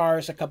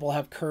scimitars, a couple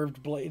have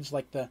curved blades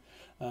like the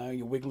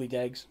wiggly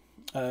daggers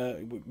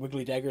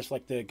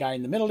like the guy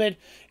in the middle did,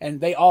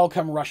 and they all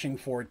come rushing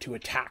forward to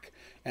attack,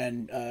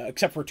 and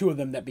except for 2 of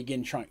them that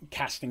begin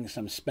casting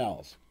some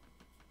spells.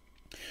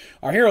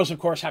 Our heroes, of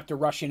course, have to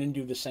rush in and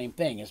do the same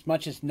thing. As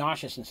much as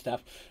nauseous and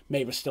stuff,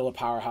 Maeve is still a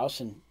powerhouse,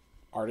 and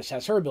Artis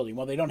has her ability.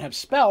 While they don't have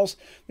spells,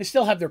 they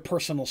still have their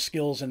personal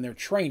skills and their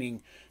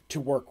training to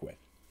work with.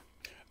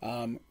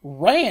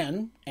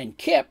 Ran and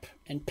Kip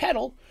and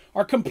Petal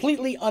are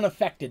completely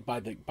unaffected by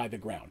the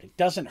ground. It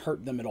doesn't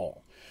hurt them at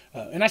all.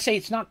 And I say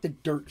it's not the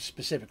dirt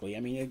specifically.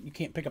 I mean, you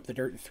can't pick up the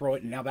dirt and throw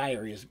it, and now that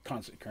area is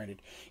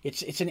consecrated.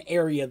 It's an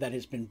area that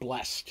has been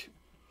blessed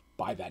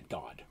by that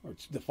god, or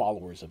it's the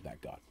followers of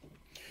that god.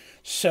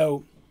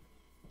 So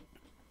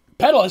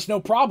Petal has no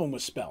problem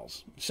with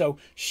spells. So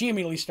she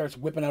immediately starts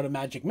whipping out a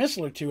magic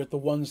missile or 2 at the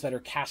ones that are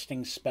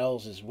casting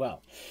spells as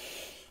well.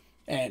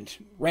 And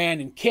Ran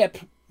and Kip,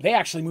 they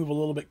actually move a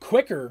little bit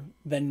quicker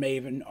than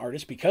Maeve and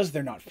Artis because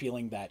they're not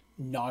feeling that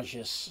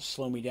nauseous,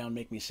 slow me down,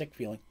 make me sick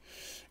feeling.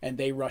 And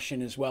they rush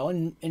in as well.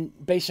 And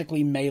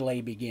basically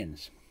melee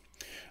begins.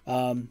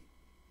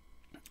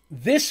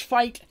 This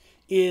fight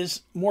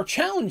is more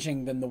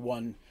challenging than the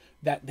one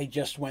that they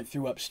just went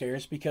through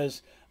upstairs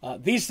because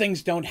these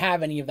things don't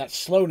have any of that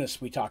slowness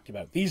we talked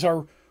about. These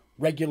are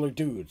regular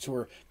dudes who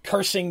are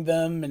cursing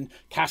them and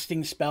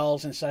casting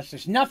spells and such.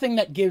 There's nothing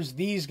that gives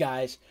these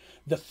guys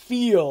the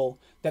feel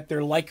that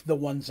they're like the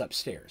ones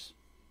upstairs,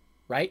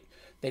 right?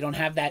 They don't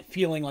have that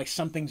feeling like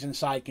something's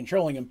inside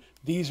controlling them.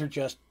 These are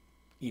just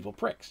evil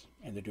pricks,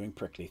 and they're doing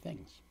prickly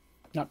things.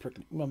 Not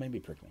prickly, well,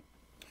 maybe prickly.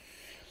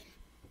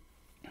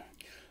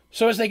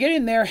 So as they get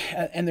in there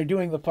and they're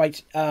doing the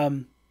fights,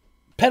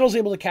 Petal's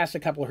able to cast a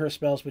couple of her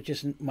spells, which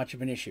isn't much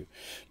of an issue.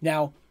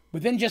 Now,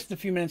 within just a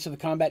few minutes of the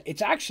combat,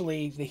 it's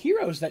actually the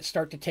heroes that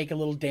start to take a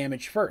little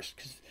damage first,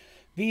 because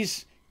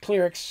these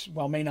clerics,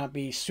 while may not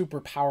be super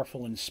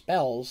powerful in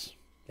spells,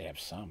 they have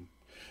some.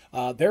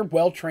 They're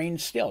well trained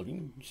still. You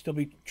can still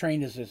be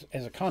trained as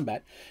a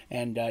combat,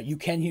 and you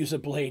can use a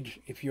blade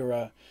if you're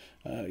a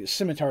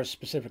scimitars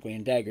specifically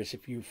and daggers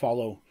if you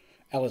follow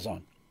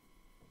Elazon.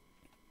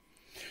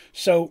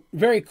 So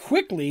very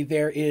quickly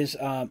there is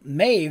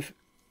Maeve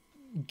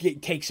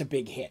takes a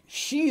big hit.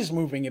 She's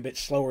moving a bit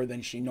slower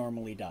than she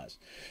normally does,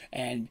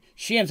 and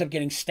she ends up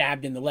getting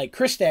stabbed in the leg.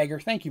 Chris dagger.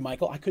 Thank you,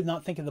 Michael. I could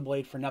not think of the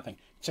blade for nothing.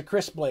 It's a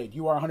Chris blade.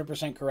 You are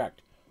 100%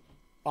 correct.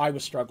 I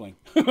was struggling.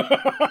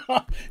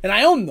 And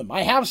I own them.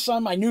 I have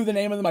some. I knew the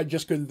name of them. I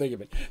just couldn't think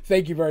of it.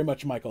 Thank you very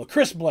much, Michael. A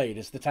Chris blade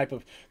is the type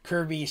of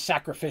curvy,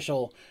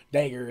 sacrificial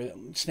dagger,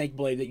 snake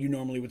blade that you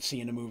normally would see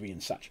in a movie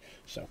and such.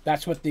 So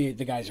that's what the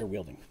guys are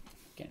wielding.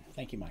 Again,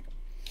 thank you, Michael.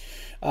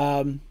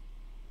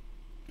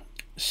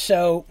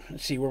 So,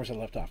 let's see, where was I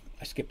left off?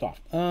 I skipped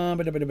off. There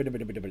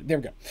we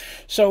go.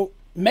 So,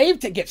 Maeve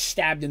gets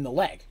stabbed in the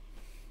leg.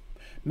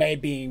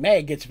 Maeve, being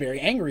Meg, gets very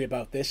angry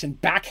about this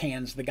and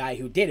backhands the guy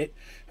who did it,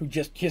 who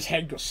just, his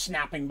head goes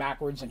snapping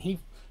backwards and he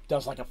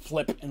does like a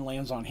flip and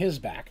lands on his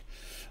back.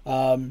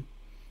 Ran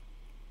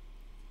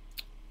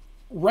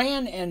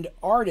and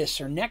Artis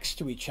are next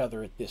to each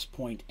other at this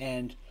point,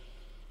 and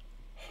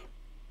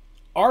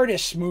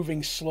Artis,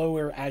 moving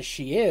slower as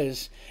she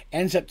is,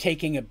 ends up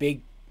taking a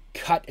big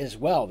cut as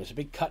well. There's a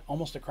big cut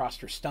almost across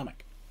her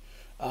stomach.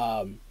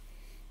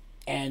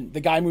 And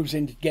the guy moves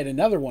in to get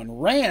another one.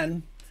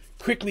 Ran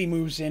quickly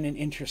moves in and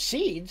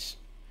intercedes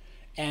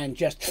and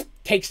just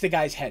takes the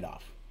guy's head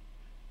off.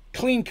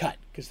 Clean cut,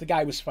 because the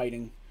guy was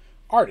fighting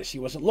Artis. He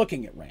wasn't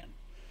looking at Ran.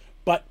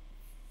 But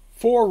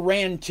for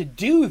Ran to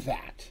do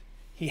that,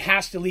 he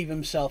has to leave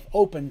himself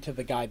open to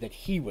the guy that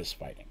he was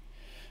fighting.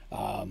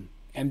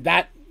 And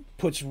that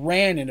puts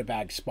Ran in a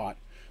bad spot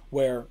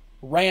where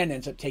Ran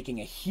ends up taking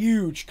a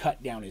huge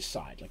cut down his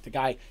side. Like the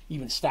guy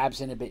even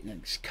stabs in a bit and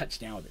then cuts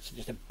down with it. So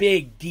just a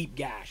big, deep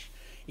gash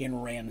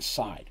in Ran's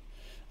side.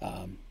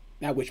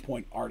 At which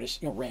point Artis,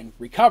 Ran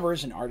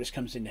recovers and Artis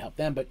comes in to help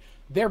them. But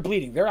they're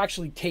bleeding. They're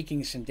actually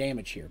taking some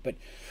damage here. But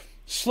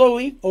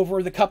slowly,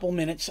 over the couple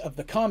minutes of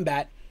the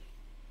combat,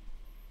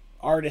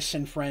 Artis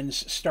and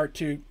friends start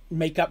to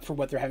make up for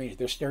what they're having.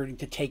 They're starting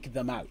to take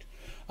them out.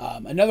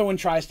 Another one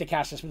tries to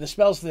cast this, but the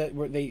spells that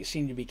they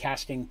seem to be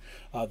casting,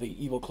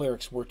 the evil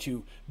clerics, were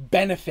to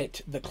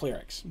benefit the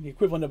clerics. The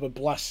equivalent of a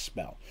bless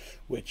spell,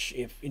 which,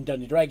 if in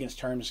Dungeons & Dragons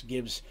terms,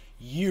 gives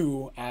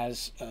you,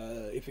 as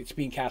if it's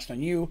being cast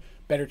on you,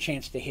 better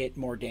chance to hit,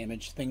 more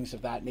damage, things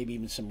of that, maybe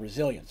even some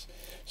resilience.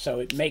 So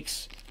it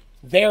makes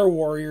their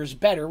warriors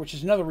better, which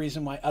is another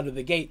reason why out of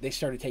the gate they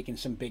started taking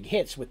some big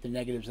hits with the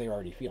negatives they were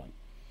already feeling.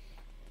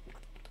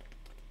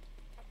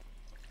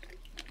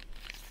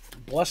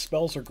 Bless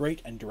spells are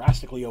great and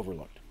drastically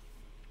overlooked.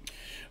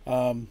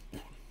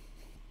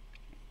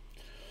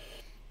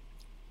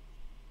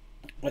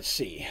 Let's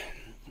see.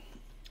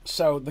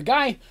 So the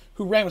guy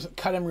who ran was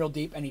cut him real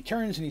deep, and he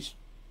turns and he's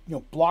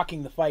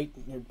blocking the fight,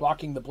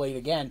 blocking the blade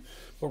again,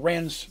 but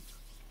Rand's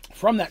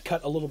from that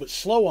cut a little bit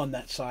slow on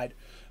that side,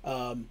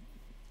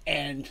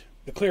 and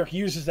the cleric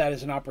uses that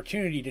as an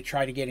opportunity to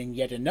try to get in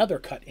yet another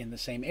cut in the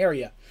same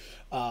area.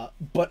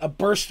 But a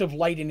burst of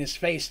light in his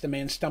face, the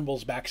man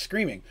stumbles back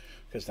screaming,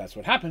 because that's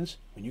what happens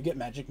when you get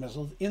magic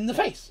missiles in the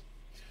face.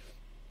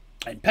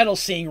 And Petal,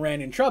 seeing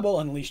Rand in trouble,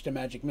 unleashed a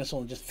magic missile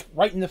and just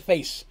right in the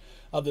face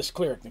of this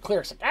cleric. And the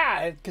cleric's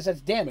like, because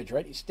that's damage,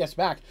 right? He steps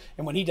back,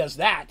 and when he does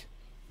that,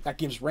 that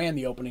gives Rand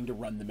the opening to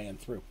run the man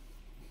through.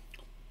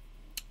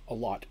 A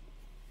lot.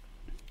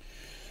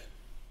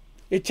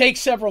 It takes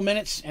several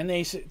minutes, and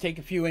they take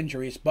a few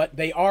injuries, but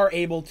they are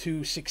able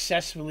to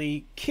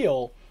successfully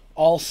kill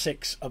all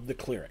 6 of the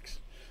clerics.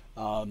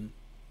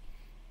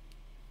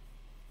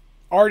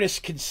 Artis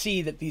can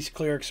see that these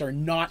clerics are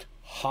not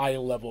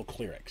high-level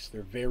clerics.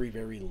 They're very,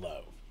 very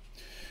low.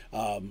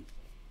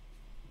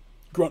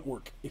 Grunt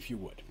work, if you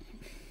would.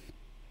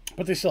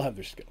 But they still have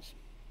their skills.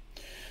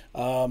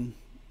 Of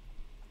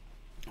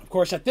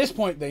course, at this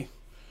point, they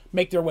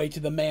make their way to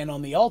the man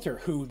on the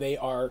altar, who they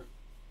are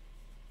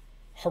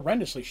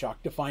horrendously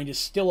shocked to find is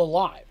still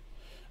alive.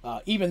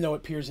 Even though it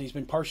appears he's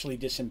been partially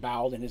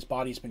disemboweled and his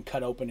body's been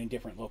cut open in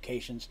different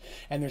locations,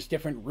 and there's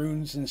different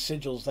runes and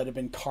sigils that have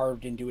been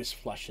carved into his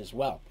flesh as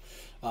well.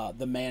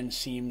 The man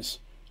seems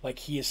like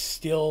he is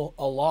still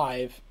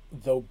alive,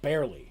 though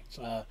barely. It's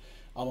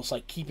almost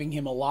like keeping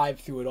him alive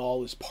through it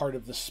all is part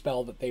of the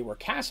spell that they were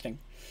casting,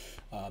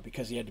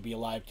 because he had to be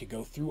alive to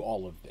go through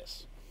all of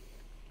this.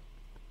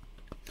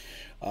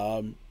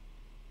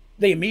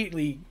 They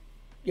immediately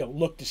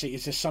look to see,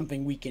 is this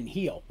something we can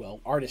heal?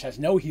 Well, Artis has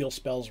no heal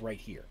spells right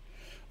here.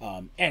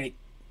 And it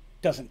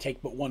doesn't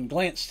take but one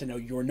glance to know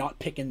you're not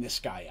picking this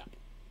guy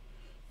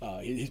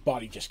up. His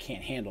body just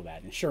can't handle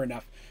that. And sure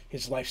enough,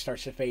 his life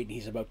starts to fade and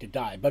he's about to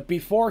die. But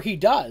before he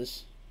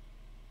does,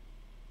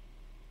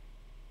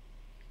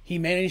 he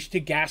managed to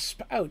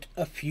gasp out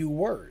a few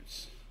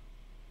words.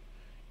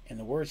 And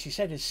the words he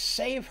said is,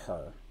 "Save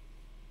her,"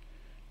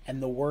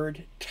 and the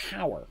word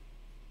 "tower."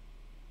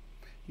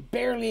 He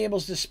barely able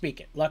to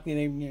speak it.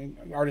 Luckily,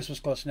 the artist was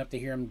close enough to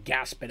hear him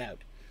gasp it out.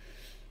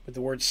 But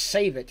the words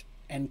 "save it"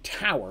 and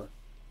 "tower,"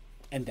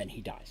 and then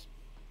he dies.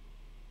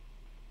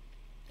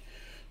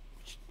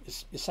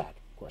 It's sad,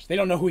 of course. They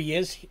don't know who he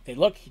is.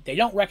 They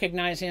don't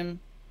recognize him.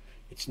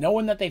 It's no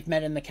one that they've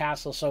met in the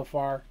castle so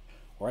far,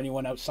 or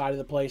anyone outside of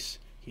the place.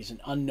 He's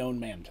an unknown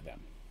man to them.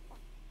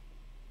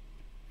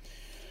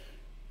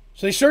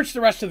 So they search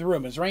the rest of the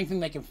room. Is there anything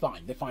they can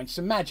find? They find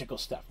some magical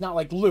stuff. Not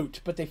like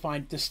loot, but they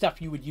find the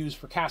stuff you would use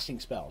for casting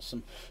spells.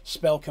 Some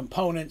spell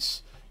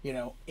components,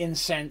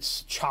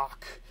 incense,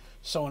 chalk,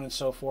 so on and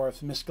so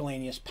forth,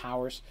 miscellaneous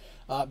powers.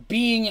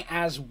 Being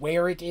as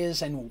where it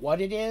is and what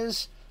it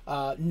is,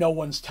 no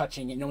one's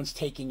touching it. No one's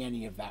taking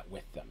any of that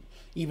with them.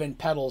 Even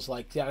Petal's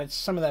like, yeah,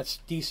 some of that's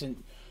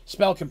decent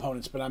spell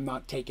components, but I'm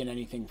not taking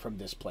anything from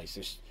this place.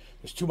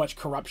 There's too much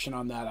corruption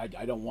on that.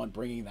 I don't want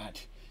bringing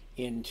that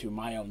into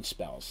my own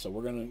spells. So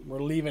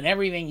we're leaving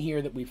everything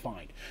here that we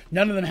find.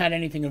 None of them had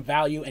anything of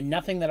value, and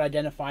nothing that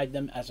identified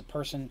them as a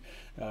person,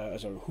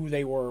 who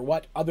they were or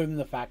what, other than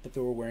the fact that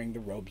they were wearing the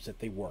robes that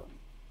they were.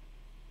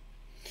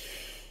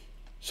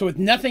 So with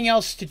nothing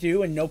else to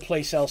do and no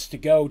place else to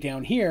go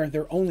down here,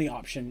 their only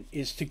option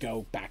is to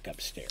go back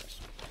upstairs.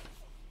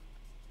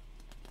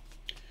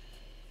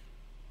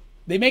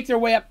 They make their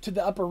way up to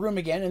the upper room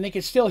again, and they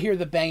can still hear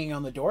the banging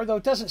on the door, though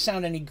it doesn't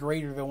sound any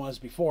greater than it was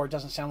before. It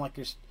doesn't sound like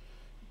there's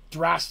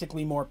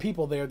drastically more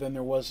people there than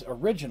there was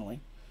originally.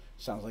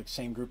 Sounds like the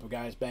same group of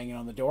guys banging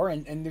on the door,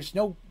 and there's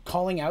no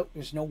calling out,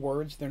 there's no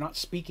words, they're not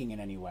speaking in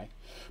any way.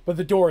 But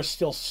the door is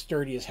still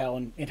sturdy as hell,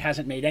 and it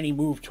hasn't made any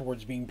move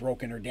towards being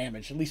broken or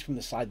damaged, at least from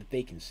the side that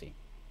they can see.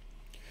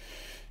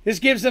 This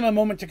gives them a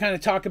moment to kind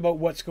of talk about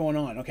what's going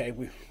on. Okay,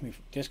 we've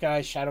this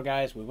guys, shadow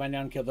guys, we went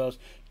down and killed those.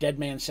 Dead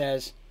man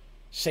says,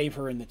 save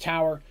her in the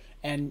tower,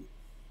 and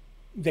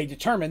they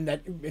determine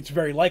that it's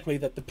very likely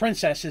that the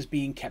princess is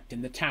being kept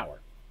in the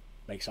tower.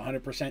 Makes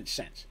 100%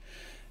 sense.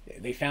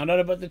 They found out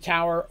about the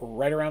tower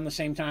right around the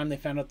same time they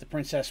found out the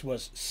princess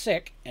was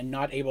sick and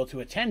not able to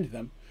attend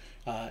them.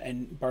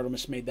 And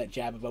Bartlemus made that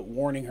jab about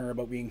warning her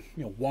about being,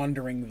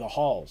 wandering the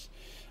halls.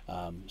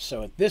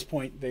 So at this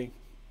point, they're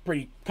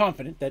pretty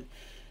confident that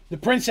the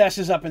princess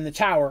is up in the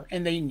tower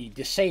and they need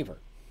to save her.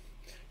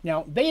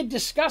 Now, they had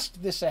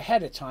discussed this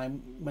ahead of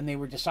time when they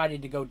were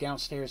decided to go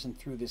downstairs and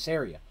through this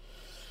area.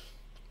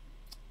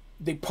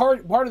 The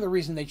part of the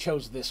reason they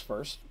chose this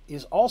first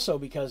is also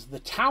because the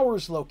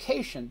tower's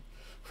location,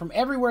 from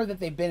everywhere that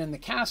they've been in the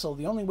castle,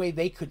 the only way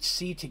they could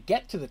see to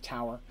get to the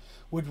tower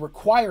would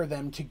require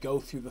them to go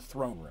through the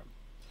throne room.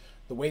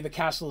 The way the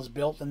castle is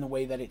built and the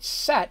way that it's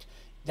set,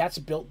 that's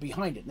built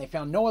behind it. And they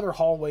found no other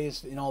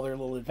hallways in all their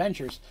little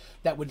adventures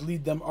that would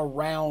lead them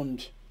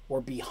around or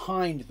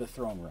behind the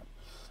throne room.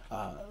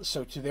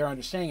 So to their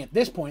understanding at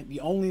this point, the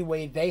only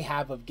way they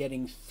have of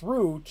getting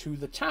through to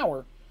the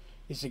tower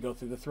is to go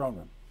through the throne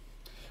room.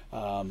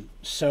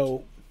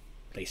 So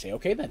they say,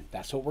 okay, then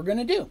that's what we're going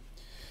to do.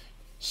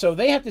 So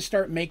they have to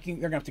start making,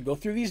 they're going to have to go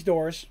through these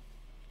doors,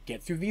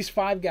 get through these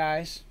 5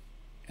 guys,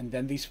 and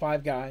then these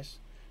 5 guys,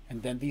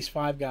 and then these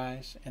 5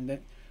 guys, and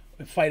then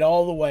fight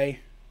all the way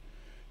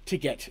to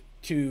get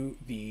to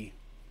the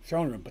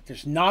throne room. But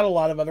there's not a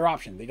lot of other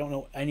options. They don't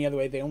know any other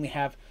way. They only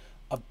have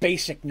a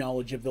basic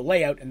knowledge of the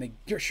layout, and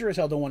they sure as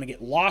hell don't want to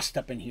get lost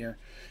up in here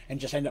and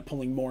just end up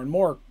pulling more and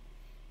more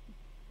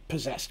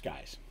possessed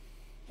guys.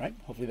 Right?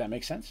 Hopefully that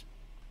makes sense.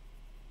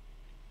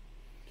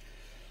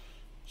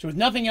 So with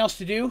nothing else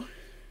to do,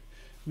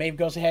 Maeve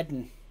goes ahead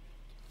and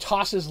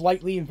tosses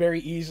lightly and very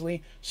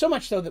easily, so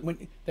much so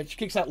that she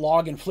kicks that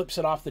log and flips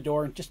it off the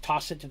door and just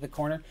tosses it to the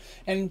corner.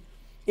 And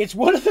it's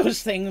one of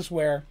those things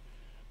where,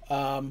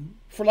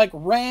 for like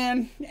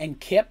Ran and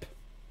Kip,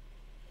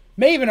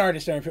 Maeve and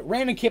Artis don't fit.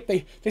 Ran and Kip,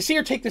 they see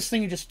her take this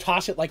thing and just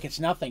toss it like it's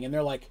nothing, and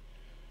they're like,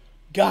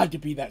 God, to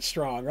be that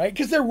strong, right?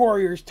 Because they're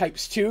warriors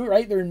types too,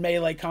 right? They're in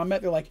melee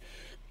combat. They're like,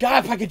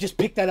 God, if I could just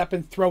pick that up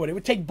and throw it. It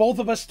would take both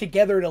of us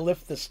together to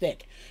lift the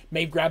stick.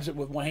 Maeve grabs it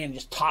with one hand and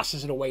just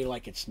tosses it away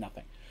like it's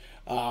nothing.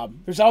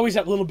 There's always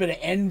that little bit of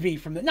envy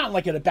from not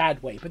like in a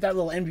bad way, but that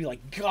little envy like,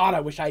 God, I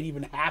wish I had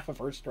even half of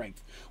her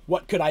strength.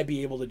 What could I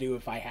be able to do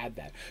if I had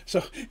that?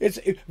 So it's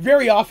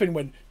very often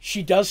when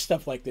she does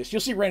stuff like this,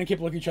 you'll see Ran and Kip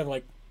look at each other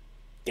like,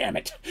 damn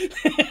it.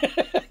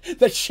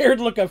 That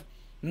shared look of,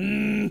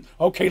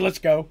 okay, let's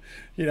go.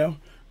 You know,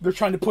 they're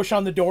trying to push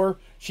on the door.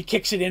 She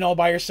kicks it in all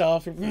by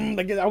herself.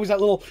 Like always that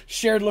little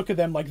shared look of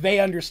them, like they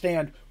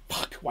understand.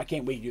 Fuck, why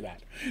can't we do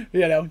that?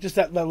 You know, just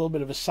that little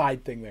bit of a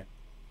side thing there.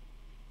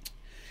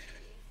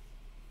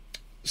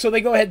 So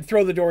they go ahead and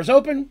throw the doors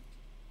open.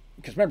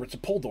 Because remember, it's a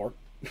pull door.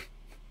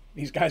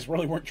 These guys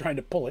really weren't trying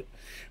to pull it.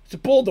 It's a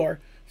pull door.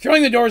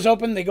 Throwing the doors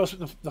open, they go.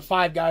 The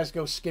 5 guys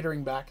go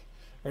skittering back.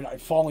 Or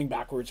not, falling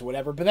backwards or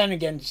whatever. But then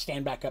again,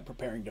 stand back up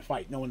preparing to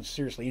fight. No one's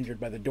seriously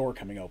injured by the door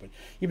coming open.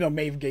 Even though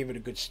Maeve gave it a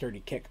good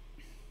sturdy kick.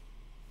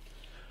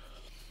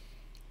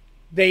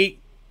 They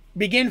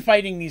begin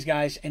fighting these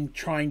guys and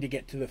trying to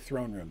get to the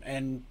throne room.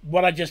 And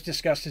what I just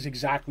discussed is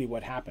exactly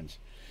what happens.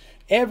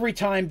 Every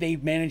time they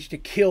manage to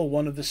kill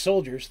one of the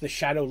soldiers, the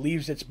shadow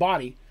leaves its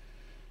body.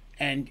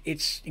 And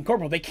it's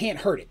incorporeal. They can't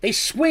hurt it. They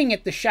swing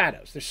at the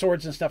shadows. Their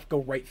swords and stuff go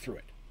right through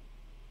it.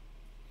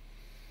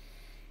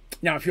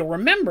 Now, if you'll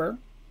remember,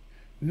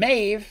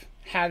 Maeve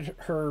had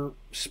her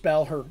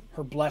spell, her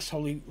Bless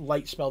Holy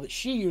Light spell that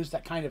she used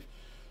that kind of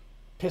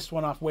pissed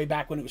one off way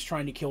back when it was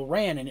trying to kill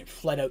Ran and it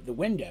fled out the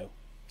window.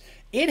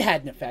 It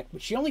had an effect,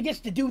 but she only gets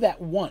to do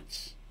that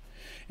once.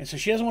 And so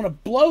she doesn't want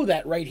to blow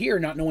that right here,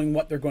 not knowing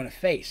what they're going to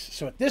face.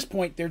 So at this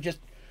point, they're just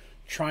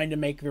trying to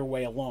make their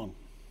way along.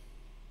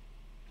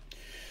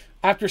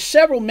 After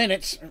several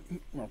minutes,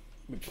 well,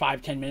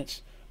 5-10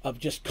 minutes, of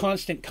just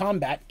constant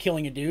combat,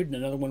 killing a dude and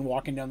another one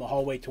walking down the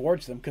hallway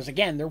towards them. Because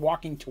again, they're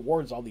walking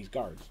towards all these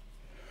guards.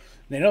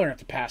 And they know they're going to have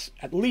to pass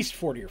at least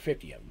 40 or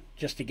 50 of them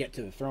just to get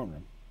to the throne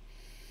room.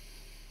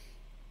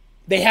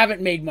 They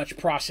haven't made much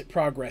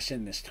progress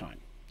in this time.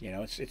 You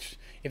know, it's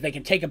if they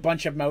can take a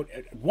bunch of them out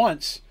at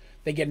once,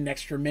 they get an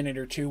extra minute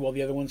or two while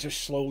the other ones are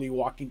slowly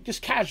walking,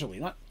 just casually,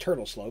 not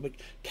turtle slow, but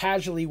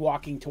casually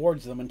walking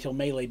towards them until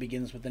melee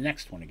begins with the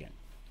next one again.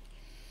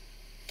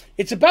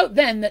 It's about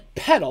then that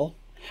Petal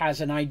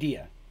has an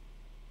idea.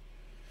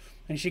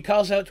 And she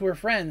calls out to her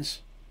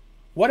friends,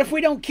 what if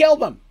we don't kill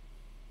them?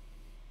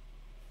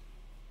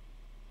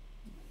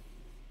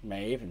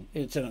 Maeve, and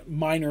it's a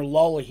minor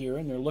lull here,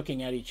 and they're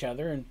looking at each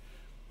other, and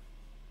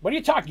what are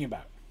you talking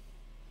about?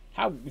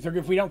 How,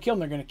 if we don't kill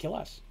them, they're going to kill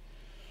us.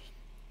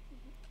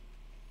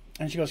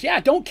 And she goes, yeah,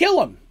 don't kill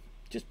them.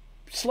 Just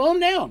slow them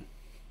down.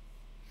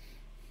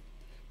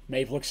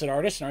 Maeve looks at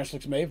Artis, and Artis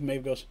looks at Maeve, and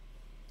Maeve goes,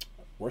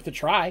 worth a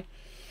try.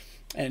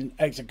 And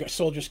as the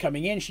soldier's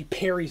coming in, she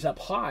parries up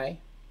high.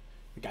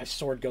 The guy's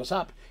sword goes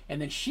up,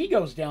 and then she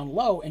goes down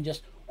low and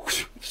just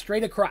whoosh,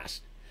 straight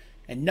across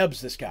and nubs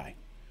this guy.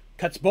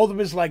 Cuts both of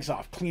his legs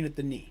off, clean at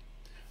the knee.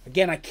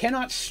 Again, I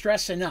cannot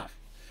stress enough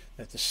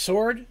that the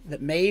sword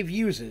that Maeve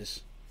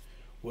uses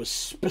was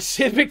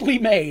specifically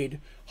made,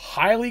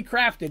 highly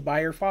crafted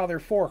by her father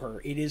for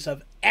her. It is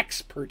of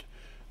expert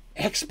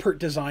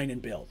design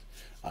and build.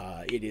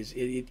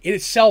 It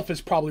itself is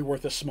probably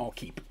worth a small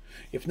keep,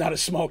 if not a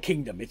small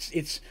kingdom.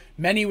 It's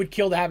many would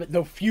kill to have it,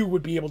 though few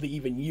would be able to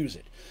even use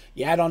it.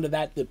 You add onto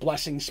that the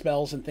blessing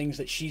spells and things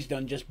that she's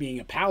done just being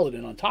a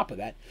paladin on top of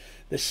that,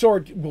 the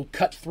sword will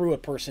cut through a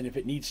person if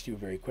it needs to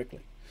very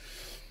quickly.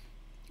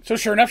 So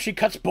sure enough, she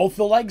cuts both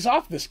the legs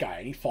off this guy,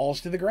 and he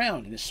falls to the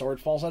ground, and his sword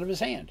falls out of his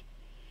hand.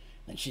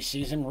 Then she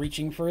sees him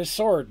reaching for his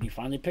sword, and he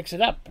finally picks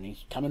it up, and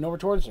he's coming over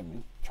towards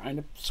him, trying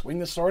to swing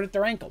the sword at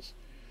their ankles.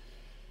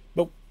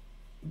 But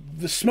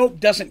the smoke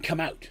doesn't come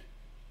out.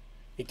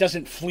 It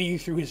doesn't flee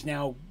through his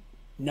now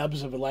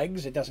nubs of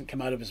legs. It doesn't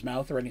come out of his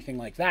mouth or anything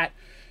like that.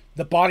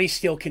 The body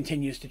still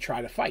continues to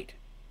try to fight.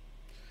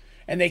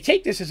 And they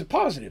take this as a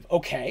positive.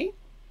 Okay,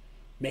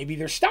 maybe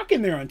they're stuck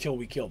in there until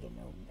we kill them.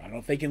 Or I don't know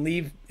if they can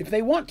leave if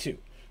they want to.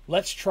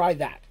 Let's try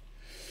that.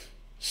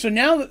 So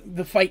now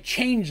the fight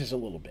changes a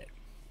little bit.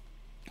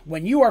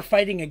 When you are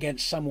fighting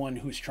against someone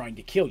who's trying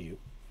to kill you,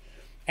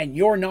 and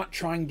you're not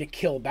trying to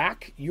kill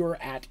back, you're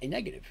at a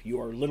negative.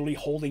 You are literally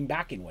holding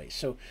back in ways.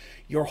 So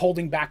you're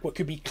holding back what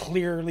could be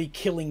clearly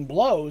killing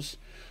blows,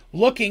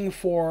 looking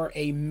for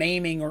a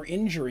maiming or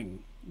injuring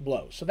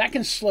blow. So that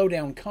can slow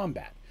down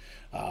combat.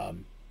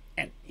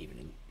 And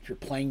even if you're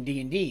playing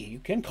D&D, you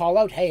can call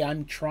out, hey,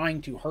 I'm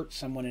trying to hurt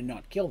someone and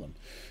not kill them.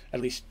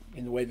 At least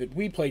in the way that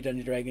we play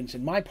Dungeons & Dragons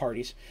in my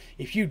parties.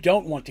 If you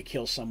don't want to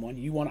kill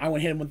someone, I want to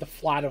hit him with the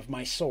flat of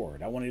my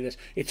sword. I want to do this.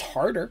 It's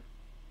harder.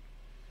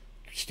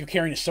 You're still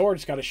carrying a sword.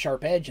 It's got a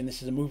sharp edge, and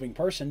this is a moving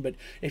person. But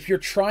if you're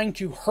trying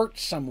to hurt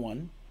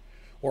someone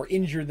or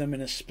injure them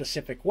in a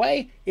specific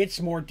way,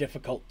 it's more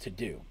difficult to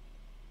do.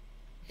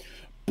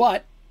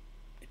 But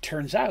it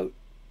turns out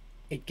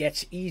it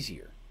gets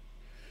easier.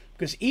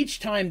 Because each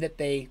time that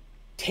they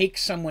take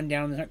someone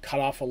down and cut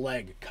off a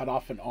leg, cut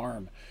off an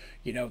arm,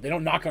 they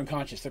don't knock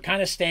unconscious. They're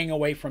kind of staying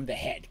away from the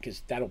head,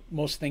 because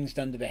most things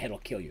done to the head will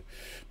kill you.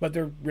 But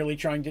they're really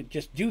trying to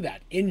just do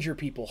that, injure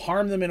people,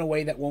 harm them in a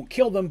way that won't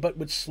kill them, but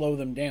would slow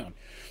them down.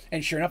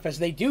 And sure enough, as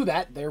they do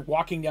that, they're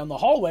walking down the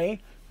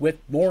hallway with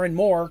more and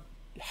more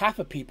half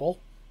of people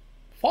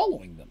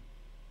following them.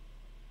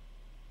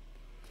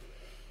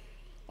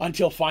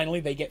 Until finally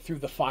they get through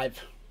the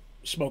 5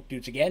 smoke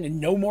dudes again,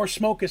 and no more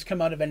smoke has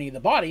come out of any of the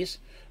bodies,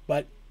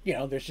 but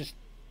there's just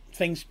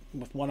things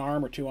with 1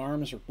 arm or 2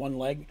 arms or 1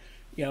 leg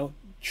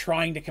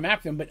trying to come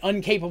after them, but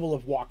incapable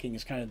of walking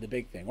is kind of the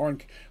big thing, or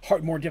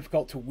more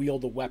difficult to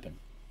wield a weapon.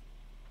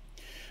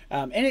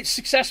 And it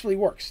successfully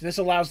works. This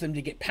allows them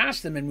to get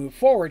past them and move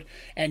forward,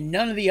 and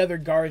none of the other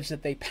guards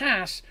that they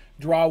pass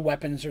draw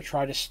weapons or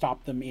try to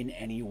stop them in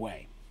any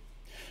way.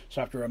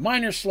 So after a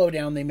minor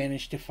slowdown, they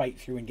manage to fight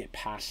through and get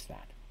past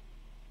that.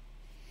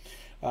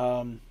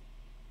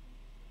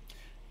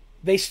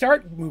 They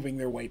start moving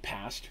their way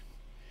past,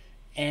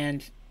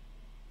 and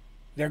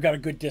they've got a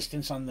good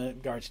distance on the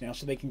guards now,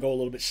 so they can go a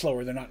little bit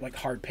slower. They're not like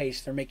hard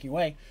paced. They're making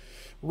way.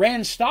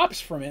 Rand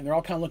stops for a minute, and they're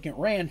all kind of looking at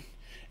Rand,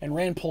 and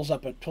Rand pulls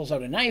out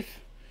a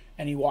knife,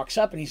 and he walks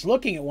up, and he's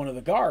looking at one of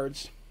the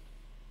guards,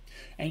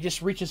 and he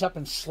just reaches up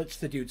and slits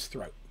the dude's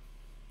throat.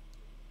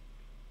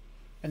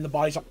 And the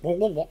body's like, whoa,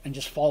 whoa, whoa, and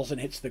just falls and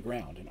hits the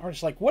ground. And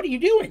Art's like, what are you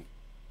doing?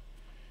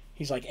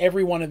 He's like,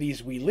 every one of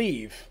these we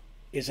leave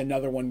is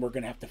another one we're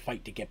going to have to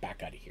fight to get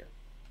back out of here.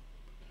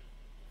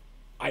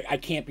 I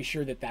can't be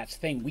sure that that's the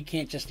thing. We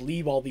can't just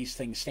leave all these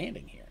things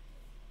standing here.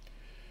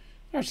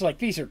 Art's like,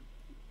 these are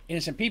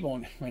innocent people.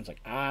 And Rand's like,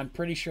 I'm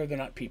pretty sure they're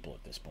not people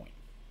at this point.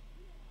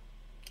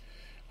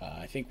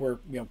 I think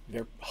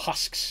they're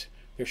husks.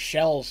 They're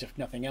shells, if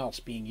nothing else,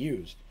 being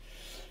used.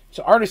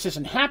 So Artis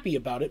isn't happy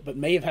about it, but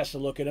Maeve has to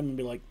look at him and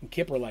be like, and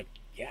Kip are like,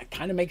 yeah, it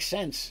kind of makes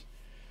sense.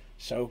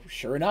 So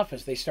sure enough,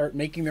 as they start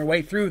making their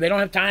way through, they don't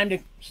have time to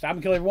stop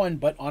and kill everyone,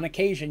 but on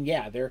occasion,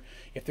 yeah,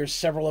 if there's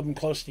several of them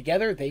close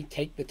together, they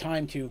take the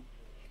time to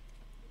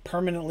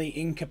permanently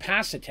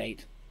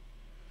incapacitate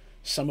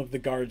some of the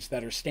guards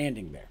that are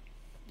standing there.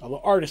 Although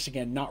Artis,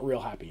 again, not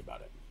real happy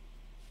about it.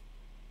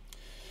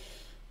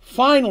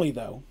 Finally,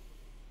 though,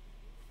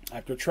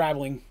 after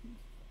traveling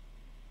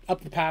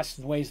up the pass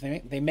the ways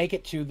they make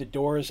it to the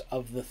doors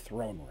of the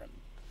throne room.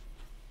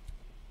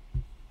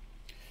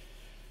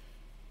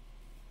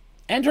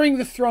 Entering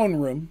the throne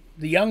room,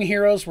 the young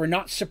heroes were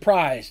not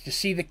surprised to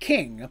see the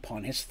king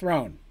upon his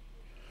throne,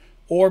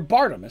 or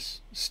Bartimaeus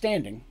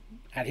standing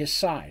at his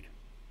side.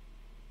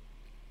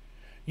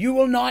 You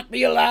will not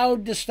be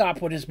allowed to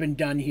stop what has been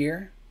done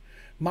here.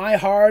 My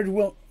hard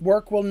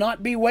work will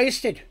not be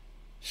wasted,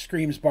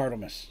 screams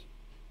Bartimaeus.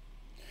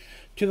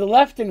 To the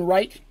left and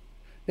right,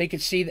 they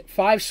could see that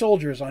 5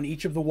 soldiers on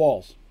each of the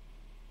walls.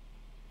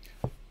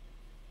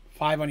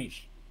 5 on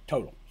each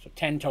total, so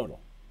 10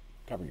 total,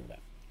 covering you with that.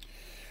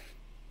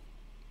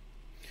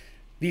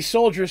 These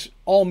soldiers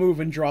all move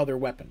and draw their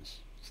weapons.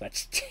 So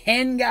that's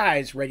 10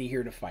 guys ready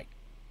here to fight.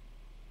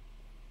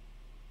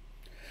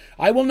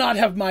 I will not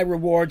have my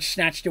reward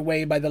snatched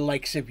away by the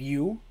likes of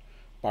you,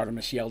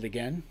 Bartimaeus yelled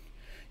again.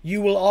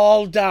 You will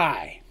all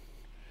die.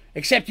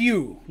 Except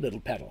you, little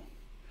Petal.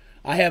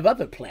 I have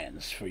other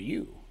plans for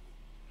you.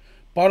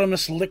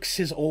 Bartimaeus licks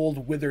his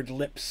old withered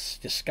lips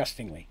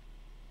disgustingly.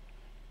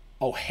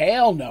 Oh,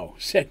 hell no,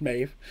 said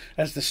Maeve,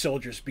 as the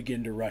soldiers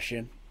begin to rush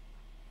in.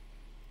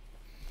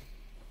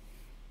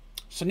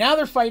 So now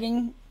they're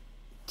fighting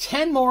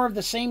 10 more of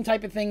the same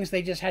type of things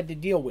they just had to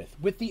deal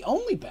with the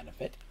only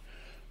benefit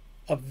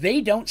of they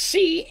don't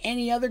see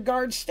any other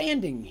guards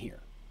standing here.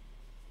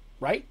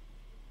 Right?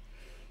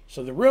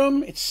 So the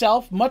room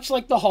itself, much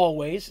like the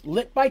hallways,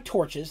 lit by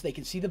torches. They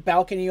can see the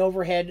balcony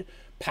overhead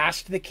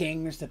past the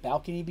king. There's the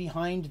balcony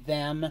behind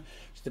them.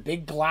 There's the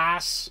big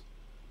glass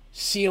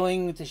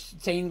ceiling, the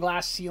stained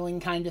glass ceiling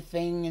kind of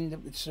thing,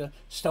 and it's a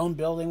stone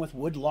building with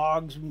wood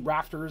logs and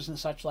rafters and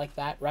such like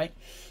that, right?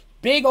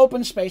 Big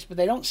open space, but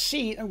they don't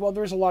see, well,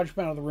 there's a large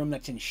amount of the room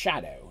that's in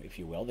shadow, if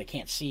you will. They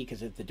can't see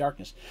because of the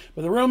darkness.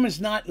 But the room is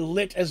not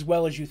lit as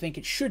well as you think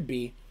it should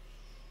be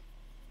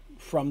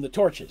from the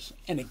torches.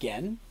 And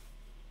again,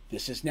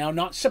 this is now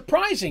not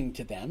surprising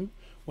to them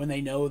when they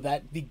know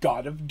that the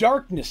god of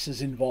darkness is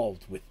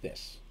involved with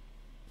this.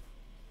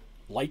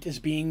 Light is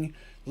being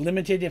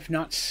limited, if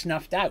not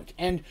snuffed out.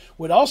 And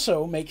would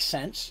also make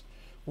sense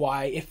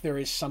why, if there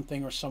is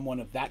something or someone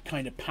of that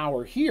kind of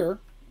power here,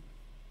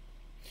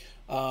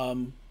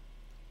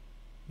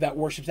 that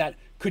worships that,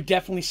 could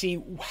definitely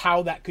see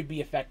how that could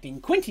be affecting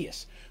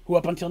Quintius, who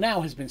up until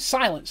now has been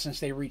silent since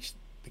they reached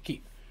the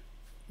keep.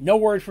 No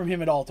word from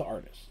him at all to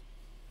Artus.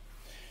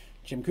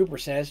 Jim Cooper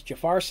says,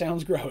 Jafar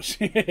sounds gross.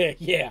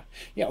 Yeah,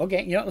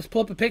 okay. Let's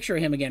pull up a picture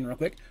of him again real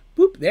quick.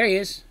 Boop, there he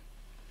is.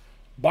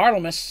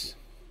 Bartlemus.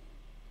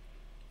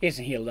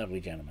 Isn't he a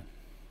lovely gentleman?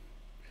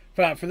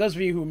 For those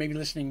of you who may be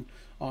listening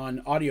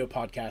on audio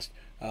podcast,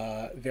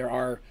 there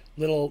are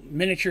little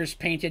miniatures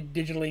painted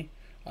digitally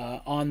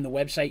on the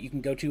website. You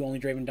can go to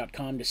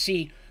onlydraven.com to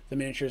see the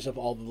miniatures of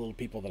all the little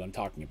people that I'm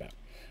talking about.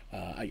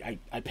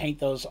 I paint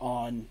those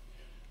on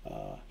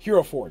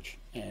Hero Forge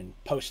and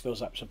post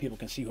those up so people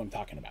can see who I'm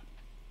talking about.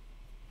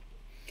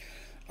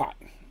 All right.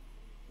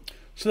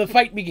 So the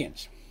fight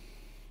begins.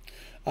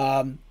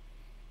 10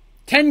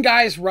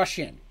 guys rush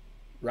in,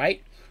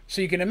 right?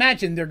 So you can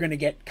imagine they're going to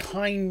get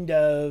kind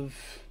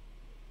of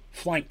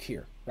flanked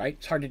here, right?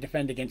 It's hard to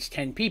defend against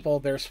 10 people.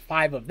 There's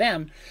 5 of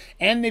them,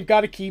 and they've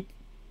got to keep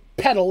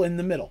Petal in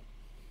the middle.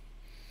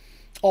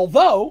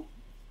 Although,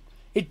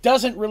 it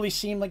doesn't really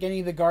seem like any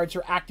of the guards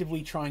are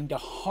actively trying to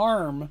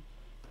harm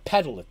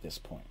Petal at this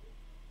point.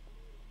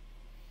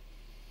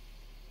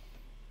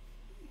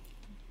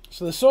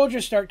 So the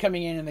soldiers start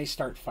coming in and they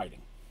start fighting.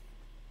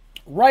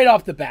 Right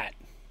off the bat,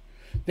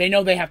 they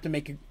know they have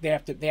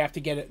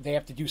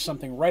to do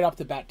something right off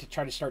the bat to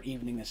try to start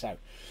evening this out.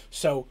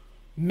 So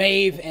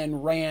Maeve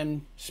and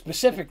Ran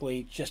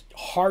specifically just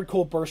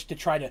hardcore burst to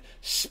try to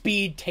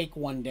speed take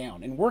one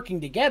down, and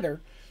working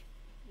together,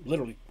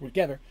 literally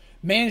together,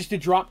 managed to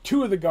drop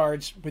 2 of the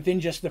guards within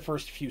just the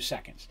first few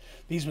seconds.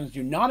 These ones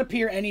do not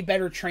appear any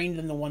better trained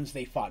than the ones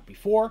they fought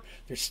before.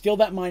 There's still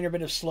that minor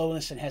bit of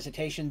slowness and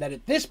hesitation that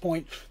at this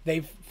point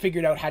they've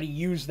figured out how to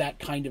use that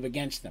kind of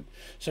against them.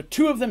 So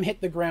 2 of them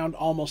hit the ground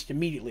almost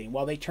immediately.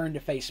 While they turn to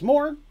face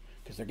more,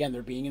 because again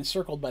they're being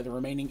encircled by the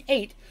remaining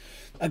 8,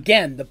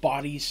 again the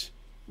bodies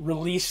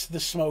release the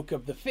smoke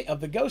of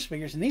the ghost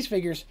figures, and these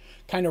figures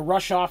kind of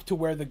rush off to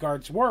where the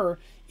guards were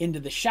into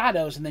the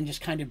shadows and then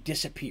just kind of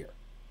disappear.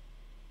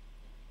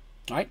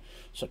 All right,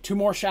 so 2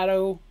 more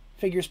shadow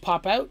figures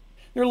pop out.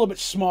 They're a little bit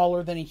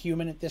smaller than a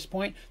human at this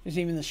point. There's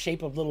even the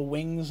shape of little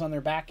wings on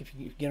their back, if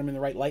you get them in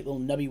the right light, little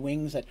nubby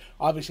wings that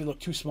obviously look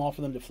too small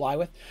for them to fly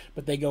with,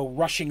 but they go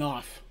rushing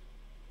off,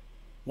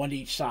 one to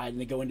each side, and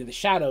they go into the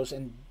shadows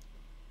and,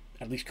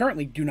 at least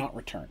currently, do not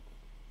return.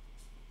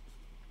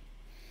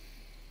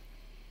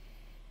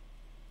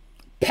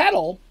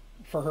 Petal,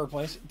 for her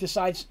place,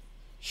 decides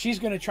she's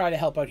going to try to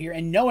help out here,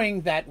 and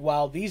knowing that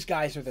while these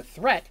guys are the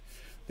threat,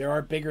 there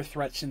are bigger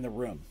threats in the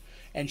room.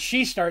 And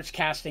she starts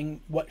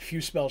casting what few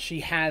spells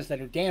she has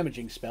that are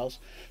damaging spells.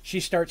 She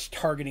starts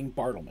targeting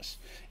Bartlemus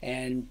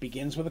and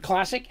begins with a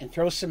classic and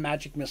throws some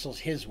magic missiles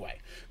his way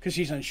because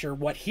she's unsure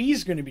what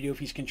he's going to do. If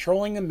he's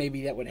controlling them,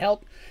 maybe that would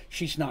help.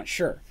 She's not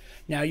sure.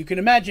 Now, you can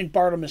imagine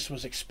Bartlemus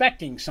was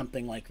expecting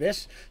something like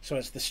this. So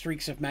as the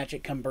streaks of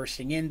magic come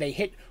bursting in, they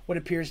hit what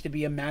appears to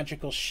be a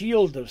magical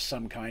shield of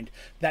some kind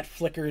that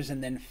flickers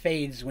and then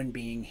fades when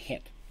being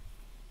hit.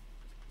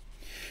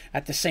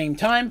 At the same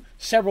time,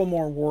 several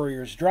more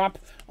warriors drop,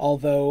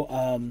 although,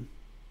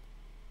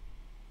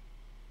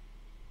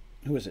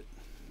 who is it?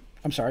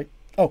 I'm sorry.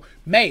 Oh,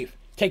 Maeve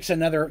takes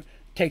another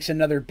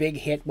big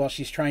hit while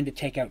she's trying to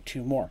take out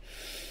 2 more.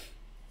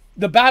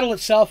 The battle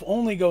itself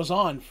only goes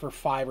on for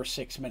 5 or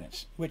 6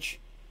 minutes, which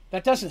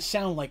that doesn't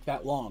sound like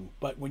that long,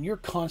 but when you're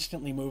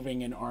constantly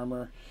moving in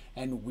armor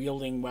and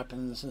wielding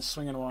weapons and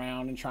swinging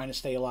around and trying to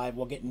stay alive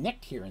while getting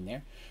nicked here and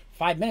there,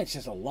 5 minutes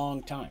is a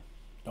long time.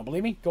 Don't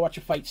believe me? Go watch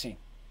a fight scene.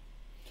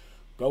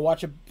 Go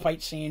watch a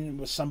fight scene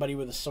with somebody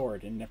with a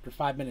sword, and after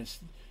 5 minutes,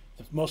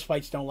 most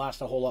fights don't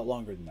last a whole lot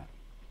longer than that.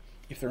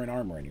 If they're in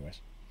armor, anyways.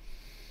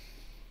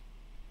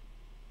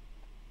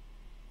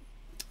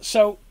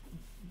 So,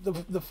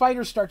 the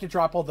fighters start to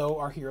drop, although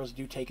our heroes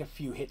do take a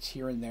few hits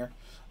here and there.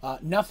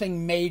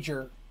 Nothing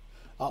major,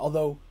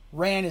 although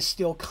Ran is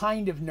still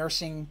kind of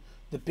nursing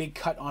the big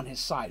cut on his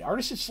side.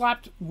 Artus had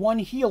slapped 1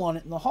 heal on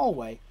it in the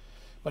hallway,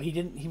 but he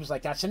didn't. He was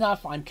like, that's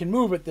enough. I can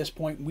move at this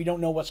point. We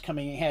don't know what's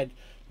coming ahead.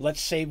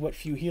 Let's save what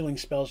few healing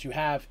spells you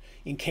have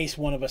in case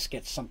one of us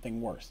gets something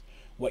worse.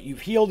 What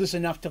you've healed is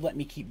enough to let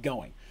me keep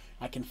going.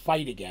 I can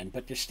fight again,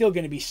 but there's still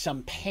going to be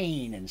some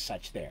pain and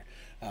such there.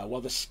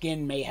 While the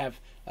skin may have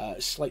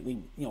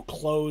slightly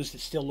closed, it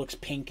still looks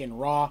pink and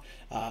raw,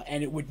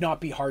 and it would not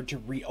be hard to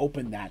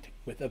reopen that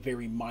with a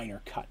very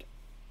minor cut.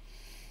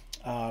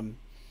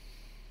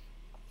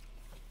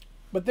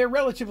 But they're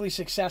relatively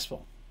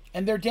successful,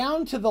 and they're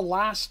down to the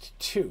last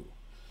two.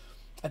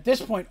 At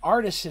this point,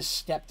 Artis has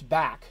stepped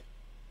back,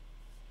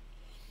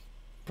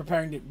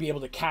 preparing to be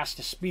able to cast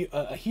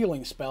a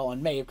healing spell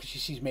on Maeve, because she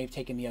sees Maeve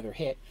taking the other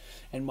hit.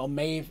 And while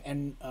Maeve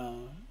and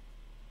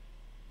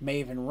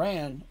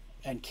Ran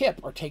and Kip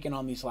are taking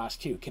on these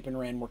last two, Kip and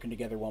Ran working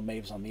together while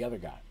Maeve's on the other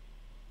guy.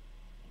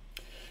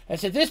 And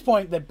it's at this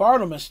point that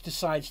Bartlemus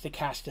decides to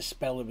cast a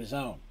spell of his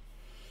own.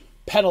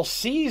 Petal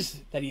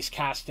sees that he's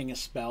casting a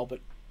spell, but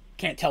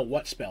can't tell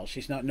what spell.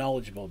 She's not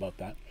knowledgeable about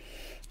that.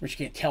 Or she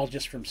can't tell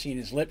just from seeing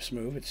his lips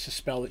move. It's a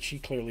spell that she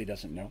clearly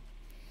doesn't know.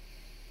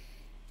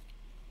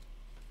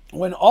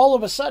 When all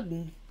of a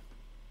sudden,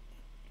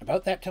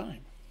 about that time,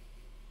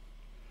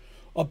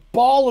 a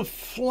ball of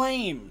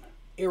flame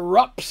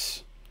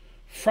erupts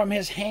from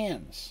his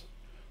hands,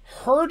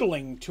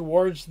 hurtling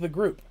towards the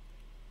group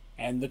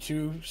and the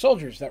two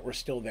soldiers that were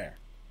still there.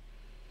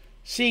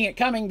 Seeing it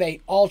coming,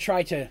 they all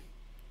try to,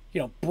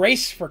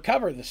 brace for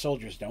cover. The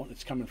soldiers don't.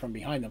 It's coming from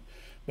behind them.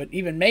 But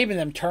even Maeve and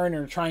them turn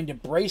and are trying to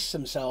brace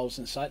themselves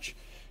and such,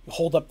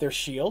 hold up their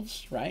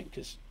shields, right?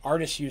 Because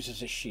Artis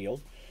uses a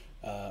shield.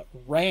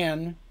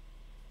 Ran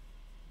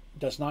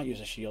does not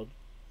use a shield.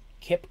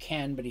 Kip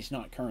can, but he's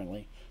not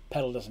currently.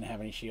 Petal doesn't have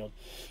any shield.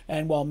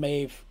 And while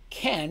Maeve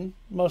can,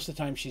 most of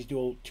the time she's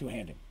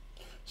two-handing.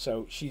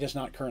 So she does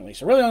not currently.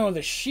 So really only with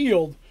the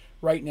shield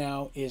right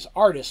now is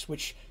Artis,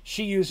 which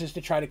she uses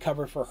to try to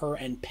cover for her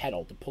and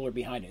Petal, to pull her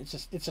behind it.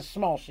 It's a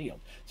small shield.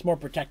 It's more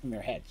protecting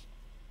their heads.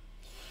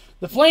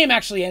 The flame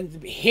actually ends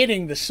up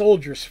hitting the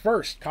soldiers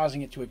first,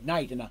 causing it to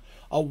ignite, and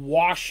a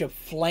wash of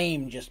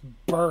flame just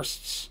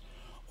bursts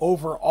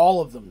over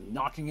all of them,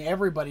 knocking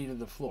everybody to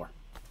the floor.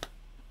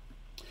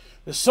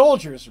 The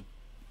soldiers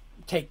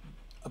take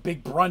a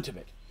big brunt of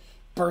it,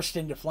 burst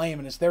into flame,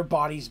 and as their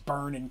bodies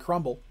burn and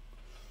crumble,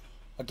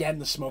 again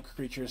the smoke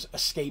creatures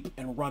escape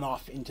and run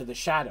off into the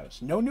shadows.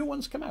 No new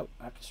ones come out,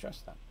 I have to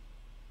stress that.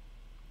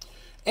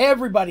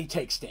 Everybody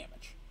takes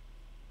damage.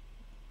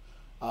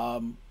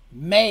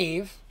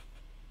 Maeve,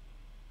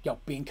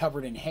 being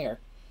covered in hair,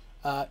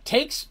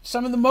 takes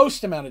some of the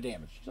most amount of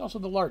damage. She's also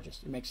the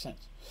largest, it makes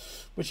sense.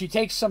 But she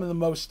takes some of the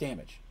most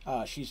damage.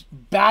 She's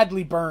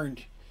badly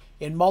burned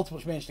in multiple.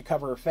 She managed to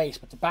cover her face,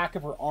 but the back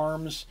of her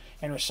arms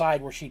and her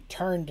side, where she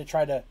turned to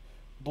try to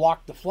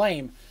block the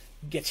flame,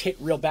 gets hit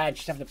real bad.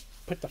 She's having to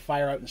put the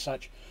fire out and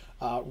such.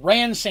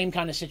 Rand, same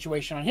kind of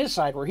situation on his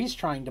side, where he's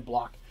trying to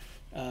block.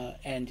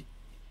 And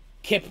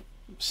Kip,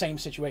 same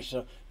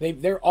situation. So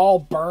they're all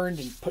burned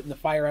and putting the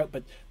fire out,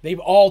 but they've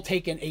all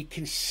taken a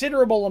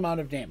considerable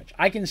amount of damage.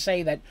 I can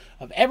say that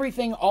of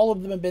everything all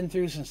of them have been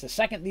through since the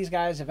second these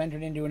guys have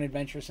entered into an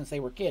adventure since they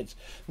were kids,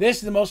 this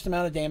is the most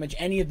amount of damage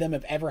any of them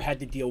have ever had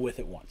to deal with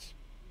at once.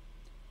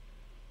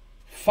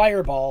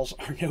 Fireballs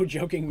are no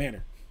joking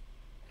matter.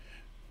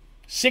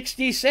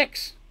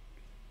 66.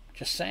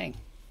 Just saying.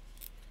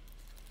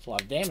 It's a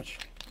lot of damage.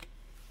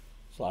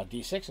 It's a lot of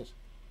D6s.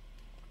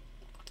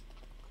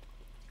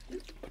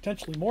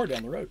 Potentially more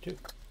down the road, too.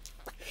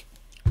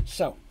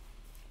 So.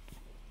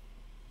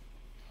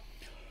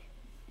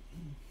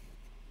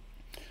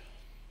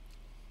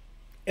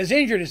 As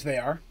injured as they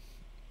are,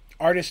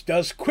 Artis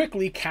does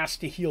quickly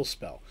cast a heal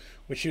spell,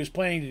 which she was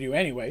planning to do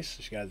anyways,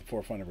 so she got at the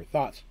forefront of her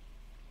thoughts.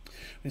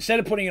 Instead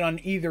of putting it on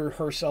either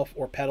herself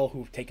or Petal,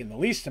 who've taken the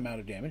least amount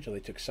of damage, or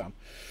they took some,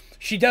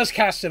 she does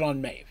cast it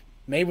on Maeve.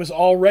 Maeve was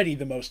already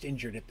the most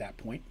injured at that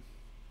point.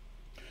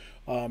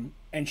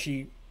 And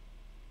she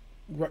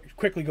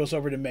quickly goes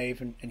over to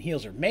Maeve and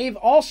heals her. Maeve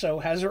also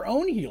has her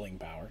own healing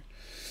power,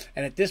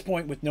 and at this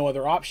point, with no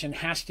other option,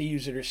 has to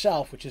use it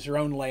herself, which is her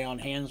own lay on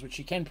hands, which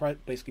she can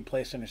basically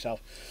place on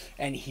herself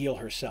and heal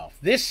herself.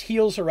 This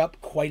heals her up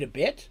quite a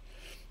bit,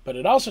 but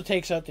it also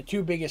takes out the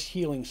two biggest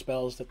healing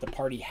spells that the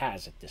party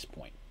has at this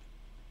point.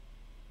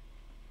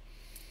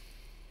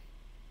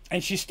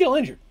 And she's still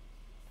injured.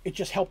 It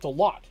just helped a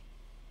lot.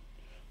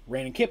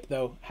 Ran and Kip,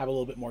 though, have a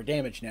little bit more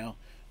damage now,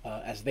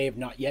 as they have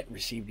not yet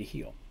received a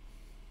heal.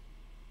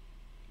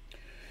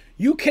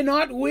 "You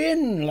cannot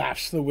win,"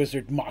 laughs the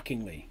wizard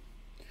mockingly.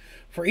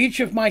 "For each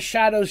of my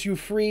shadows you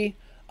free,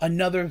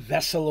 another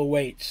vessel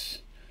awaits.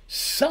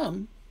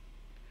 Some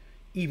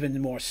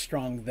even more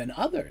strong than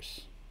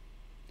others.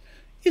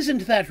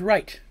 Isn't that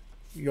right,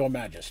 your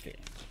majesty?"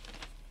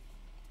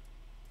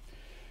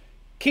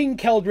 King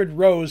Keldred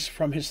rose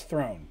from his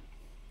throne.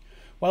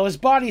 While his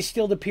body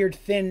still appeared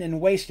thin and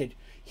wasted,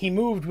 he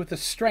moved with a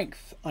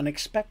strength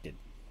unexpected.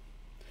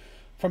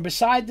 From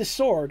beside the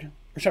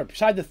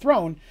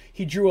throne,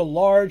 he drew a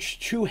large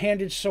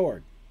two-handed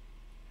sword.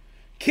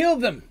 "Kill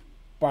them,"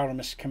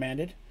 Bartlemus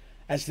commanded,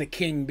 as the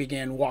king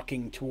began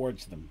walking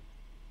towards them.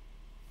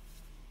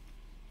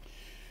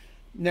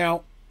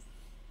 Now,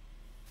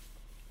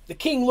 the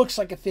king looks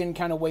like a thin,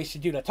 kind of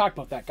wasted dude. I talked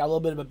about that. Got a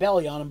little bit of a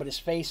belly on him, but his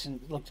face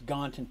looked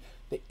gaunt and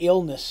the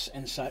illness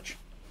and such.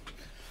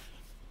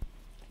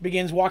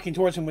 begins walking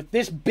towards him with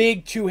this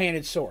big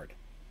two-handed sword.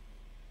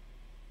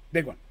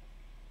 Big one.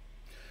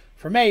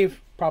 For Maeve,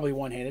 probably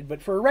one-handed,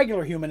 but for a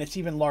regular human, it's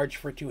even large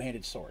for a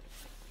two-handed sword.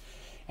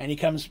 And he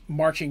comes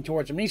marching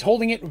towards him. And he's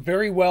holding it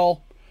very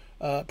well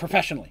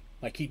professionally.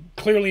 Like he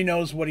clearly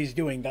knows what he's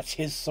doing. That's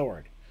his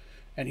sword.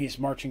 And he's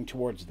marching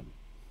towards them.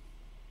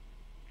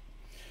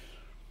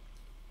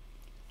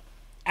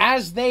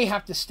 As they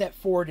have to step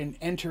forward and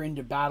enter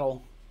into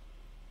battle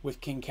with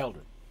King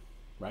Keldred,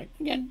 right?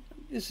 Again,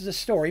 this is a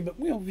story, but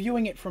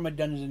viewing it from a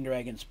Dungeons and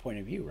Dragons point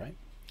of view, right?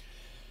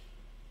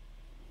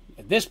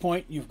 At this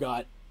point, you've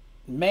got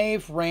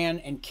Maeve, Ran,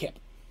 and Kip.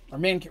 Or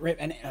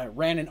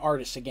Ran and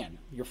Artis again.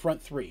 Your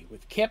front three.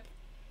 With Kip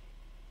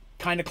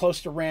kind of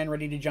close to Ran,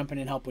 ready to jump in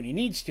and help when he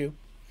needs to.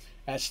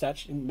 As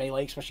such, in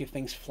melee, especially if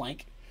things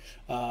flank.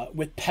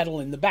 With Petal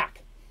in the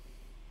back.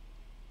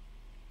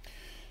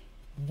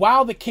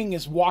 While the king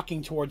is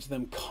walking towards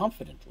them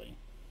confidently,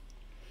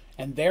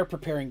 and they're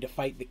preparing to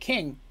fight the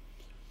king,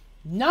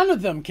 none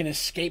of them can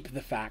escape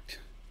the fact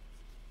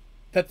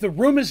that the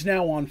room is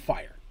now on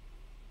fire.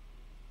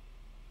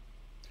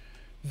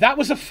 That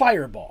was a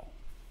fireball.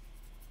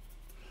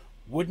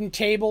 Wooden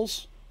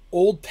tables,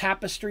 old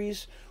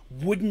tapestries,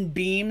 wooden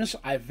beams.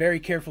 I've very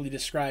carefully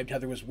described how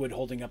there was wood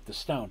holding up the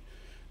stone.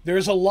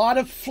 There's a lot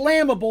of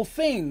flammable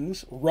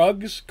things,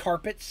 rugs,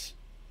 carpets.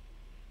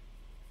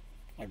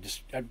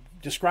 I've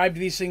described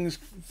these things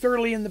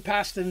thoroughly in the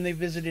past and they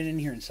visited in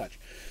here and such.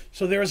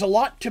 So there is a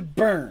lot to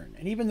burn.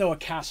 And even though a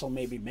castle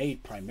may be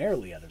made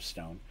primarily out of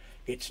stone,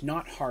 it's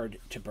not hard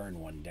to burn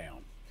one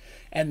down.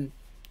 And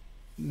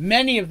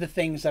many of the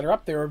things that are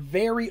up there are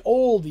very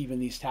old, even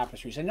these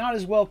tapestries, and not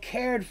as well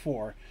cared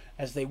for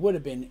as they would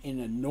have been in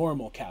a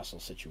normal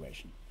castle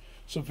situation.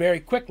 So very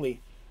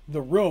quickly,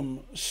 the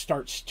room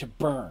starts to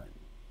burn.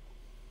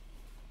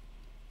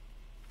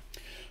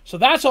 So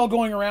that's all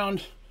going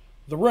around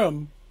the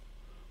room.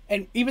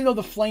 And even though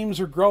the flames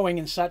are growing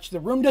and such, the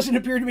room doesn't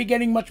appear to be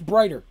getting much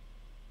brighter.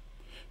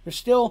 There's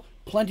still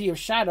plenty of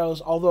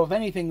shadows, although if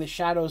anything, the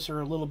shadows are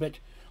a little bit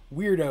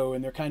weirdo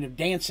and they're kind of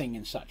dancing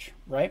and such,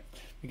 right?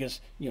 Because,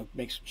 it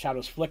makes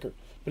shadows flicker.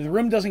 But the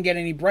room doesn't get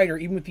any brighter,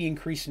 even with the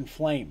increase in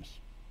flames.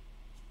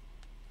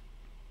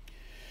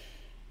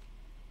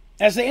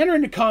 As they enter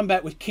into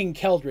combat with King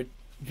Keldred,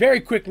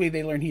 very quickly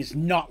they learn he's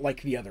not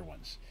like the other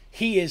ones.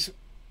 He is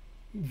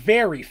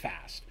very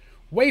fast.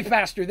 Way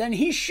faster than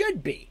he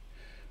should be,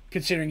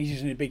 considering he's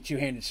using a big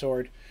two-handed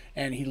sword,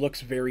 and he looks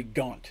very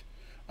gaunt.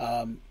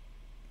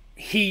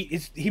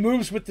 He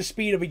moves with the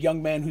speed of a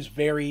young man who's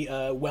very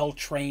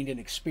well-trained and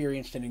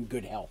experienced and in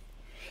good health.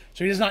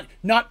 So he's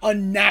not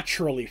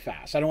unnaturally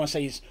fast. I don't want to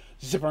say he's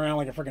zipping around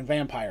like a freaking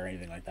vampire or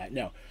anything like that.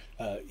 No.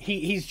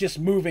 He's just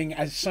moving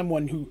as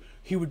someone who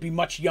he would be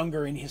much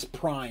younger in his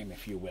prime,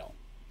 if you will.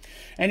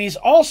 And he's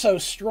also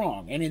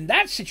strong. And in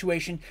that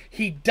situation,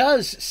 he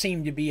does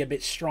seem to be a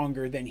bit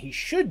stronger than he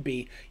should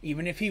be,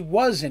 even if he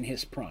was in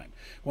his prime.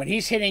 When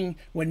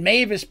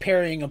Maeve is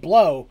parrying a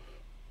blow,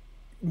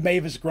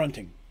 Maeve is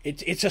grunting.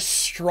 It's a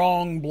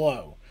strong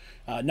blow.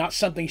 Not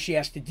something she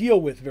has to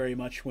deal with very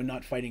much when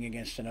not fighting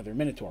against another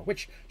Minotaur,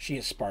 which she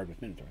has sparred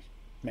with Minotaurs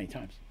many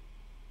times.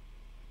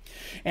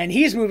 And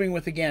he's moving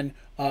with, again,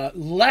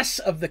 less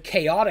of the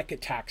chaotic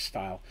attack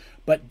style,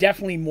 but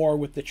definitely more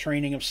with the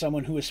training of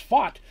someone who has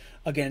fought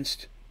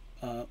against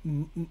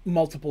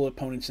multiple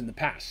opponents in the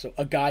past. So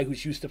a guy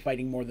who's used to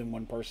fighting more than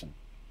one person.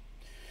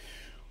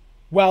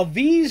 While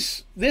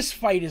this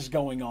fight is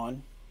going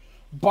on,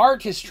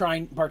 Barthelmess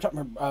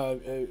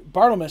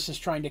is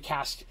trying to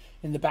cast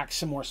in the back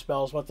some more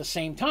spells, while at the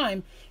same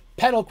time,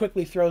 Petal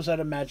quickly throws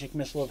out a magic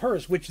missile of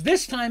hers, which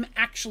this time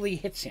actually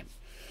hits him.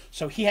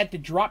 So he had to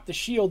drop the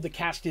shield to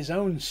cast his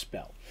own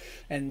spell.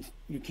 And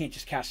you can't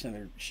just cast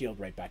another shield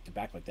right back to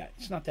back like that.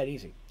 It's not that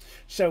easy.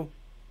 So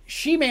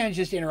she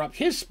manages to interrupt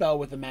his spell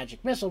with a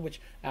magic missile, which,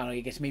 I don't know,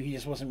 I guess maybe he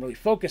just wasn't really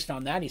focused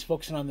on that. He's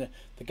focusing on the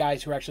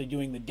guys who are actually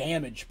doing the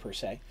damage, per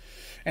se.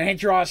 And it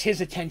draws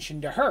his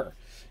attention to her.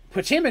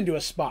 Puts him into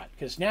a spot,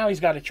 because now he's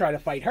got to try to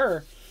fight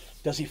her.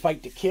 Does he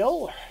fight to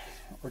kill,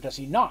 or does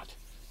he not?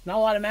 Not a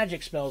lot of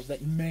magic spells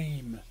that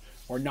maim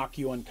or knock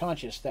you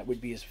unconscious that would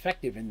be as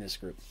effective in this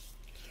group.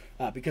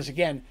 Because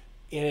again,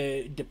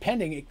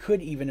 depending, it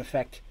could even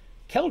affect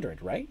Keldred,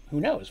 right? Who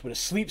knows? Would a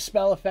sleep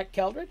spell affect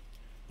Keldred?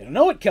 They don't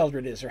know what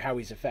Keldred is or how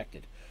he's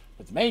affected.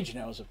 But the mage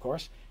knows, of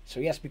course, so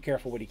he has to be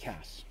careful what he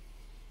casts.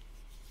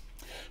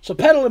 So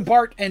Petal and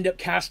Bart end up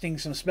casting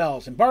some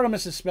spells. And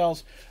Barthelmess'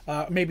 spells,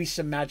 maybe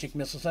some magic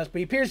missiles, but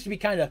he appears to be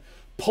kind of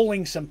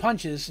pulling some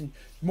punches, and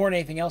more than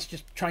anything else,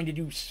 just trying to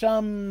do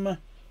some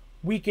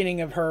weakening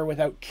of her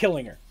without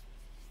killing her.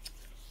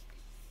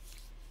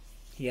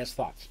 He has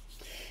thoughts.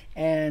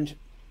 And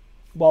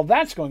while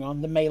that's going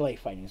on, the melee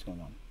fighting is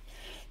going on.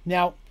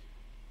 Now,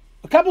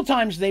 a couple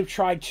times they've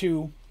tried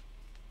to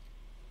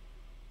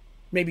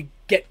maybe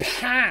get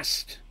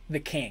past the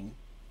king.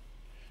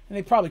 And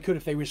they probably could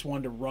if they just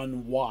wanted to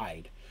run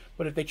wide.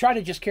 But if they try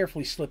to just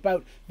carefully slip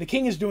out, the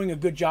king is doing a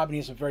good job, and he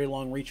has a very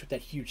long reach with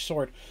that huge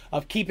sword,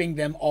 of keeping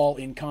them all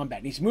in combat.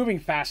 And he's moving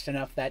fast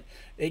enough that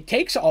it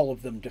takes all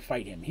of them to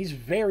fight him. He's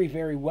very,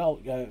 very well,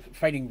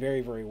 fighting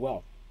very, very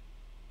well.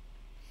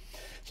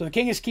 So the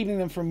king is keeping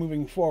them from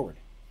moving forward.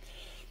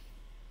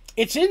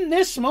 It's in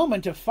this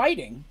moment of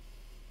fighting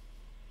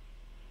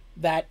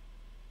that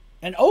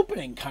an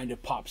opening kind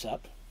of pops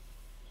up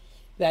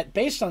that,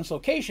 based on its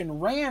location,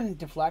 Rand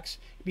deflects.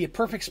 It'd be a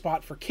perfect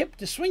spot for Kip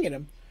to swing at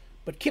him,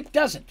 but Kip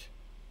doesn't.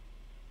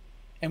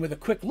 And with a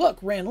quick look,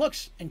 Rand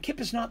looks, and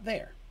Kip is not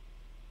there.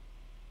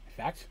 In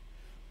fact,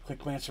 quick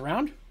glance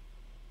around,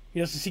 he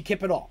doesn't see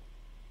Kip at all.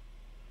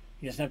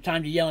 He doesn't have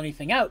time to yell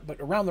anything out, but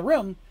around the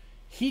room,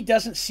 he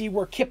doesn't see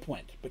where Kip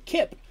went. But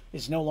Kip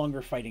is no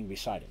longer fighting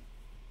beside him.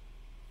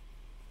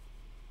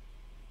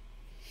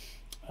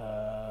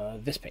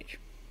 This page.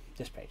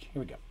 Here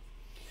we go.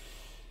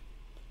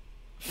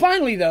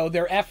 Finally, though,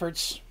 their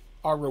efforts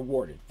are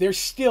rewarded. There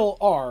still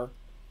are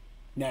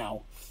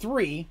now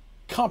 3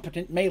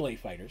 competent melee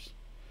fighters,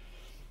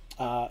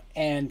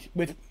 and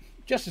with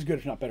just as good,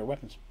 if not better,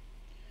 weapons.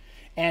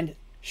 And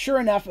sure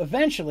enough,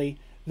 eventually,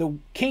 the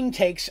king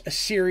takes a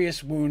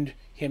serious wound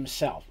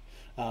himself.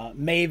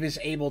 Maeve is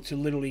able to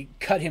literally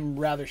cut him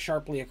rather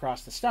sharply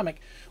across the stomach,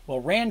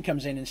 while Rand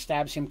comes in and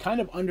stabs him kind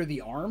of under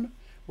the arm,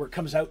 where it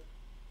comes out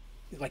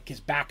like his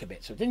back a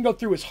bit. So it didn't go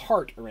through his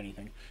heart or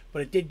anything,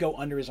 but it did go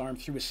under his arm,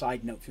 through his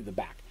side, note through the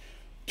back.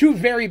 2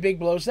 very big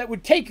blows that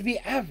would take the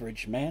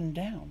average man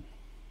down.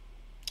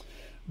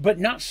 But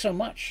not so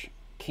much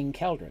King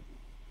Keldred.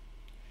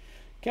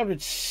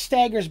 Keldred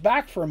staggers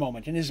back for a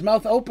moment, and his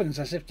mouth opens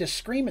as if to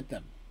scream at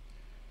them.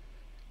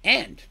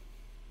 And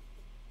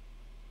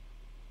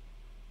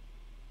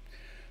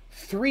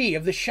 3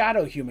 of the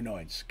shadow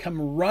humanoids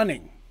come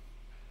running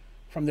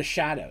from the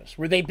shadows,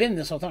 where they've been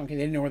this whole time, because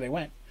they didn't know where they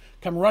went.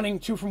 Come running,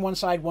 2 from one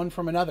side, 1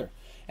 from another.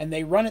 And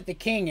they run at the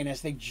king, and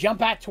as they jump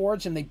back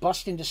towards him, they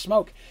bust into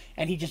smoke,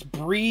 and he just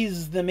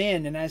breathes them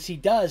in, and as he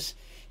does,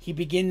 he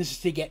begins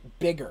to get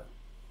bigger.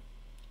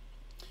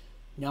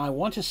 Now, I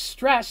want to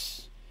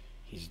stress,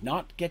 he's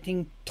not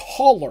getting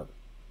taller.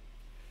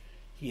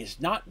 He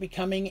is not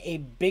becoming a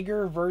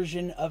bigger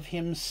version of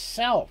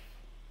himself.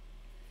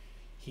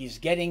 He's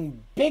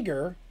getting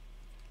bigger,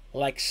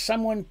 like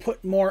someone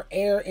put more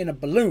air in a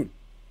balloon.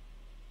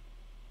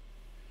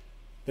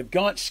 The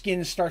gaunt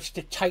skin starts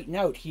to tighten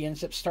out. He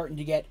ends up starting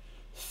to get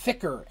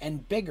thicker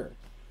and bigger.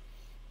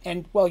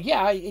 And, well,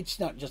 yeah, it's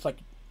not just like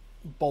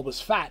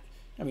bulbous fat.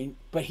 I mean,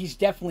 but he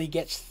definitely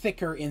gets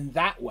thicker in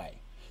that way.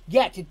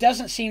 Yet, it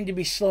doesn't seem to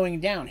be slowing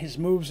down. His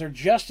moves are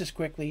just as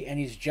quickly, and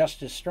he's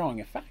just as strong.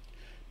 In fact,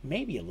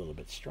 maybe a little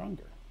bit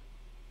stronger.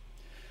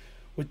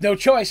 With no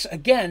choice,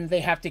 again,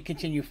 they have to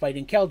continue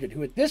fighting Keldred,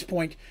 who at this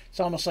point,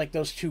 it's almost like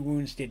those 2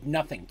 wounds did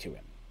nothing to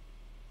him.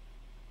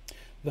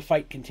 The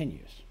fight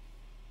continues.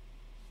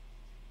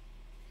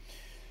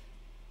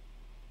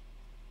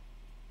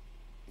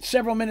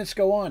 Several minutes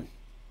go on.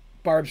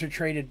 Barbs are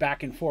traded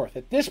back and forth.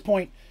 At this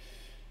point,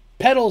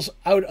 Petals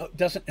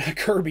doesn't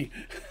Kirby.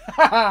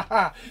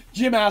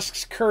 Jim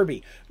asks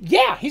Kirby.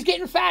 Yeah, he's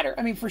getting fatter.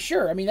 I mean, for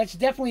sure. I mean, that's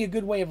definitely a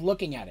good way of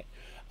looking at it.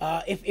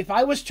 If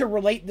I was to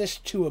relate this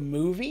to a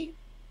movie,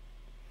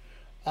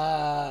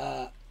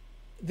 when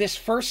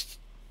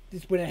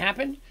it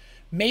happened,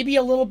 maybe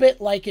a little bit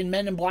like in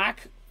Men in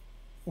Black,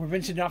 where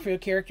Vincent D'Onofrio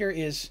character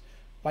is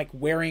like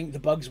the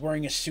bug's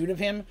wearing a suit of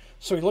him,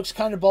 so he looks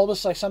kind of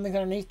bulbous, like something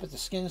underneath, but the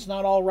skin's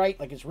not all right,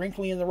 like it's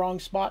wrinkly in the wrong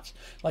spots,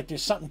 like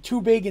there's something too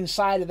big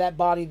inside of that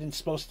body than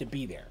supposed to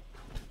be there.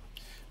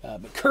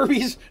 But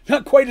Kirby's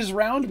not quite as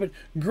round, but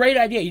great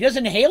idea. He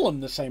doesn't inhale him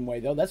the same way,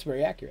 though. That's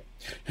very accurate.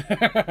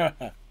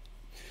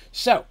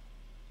 So,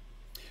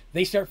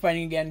 they start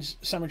fighting again.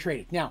 Some are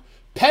traded. Now,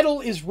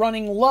 Petal is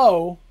running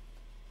low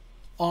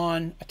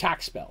on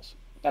attack spells.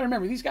 Gotta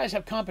remember, these guys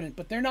have competent,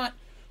 but they're not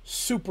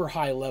super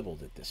high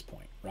leveled at this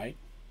point, right?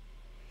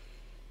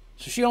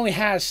 So she only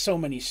has so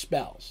many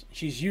spells.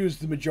 She's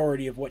used the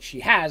majority of what she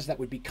has that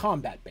would be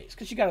combat based,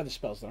 because she got other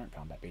spells that aren't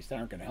combat based that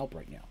aren't going to help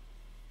right now.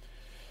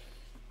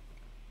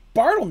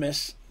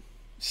 Bartlemus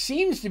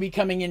seems to be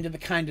coming into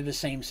the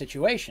same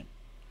situation,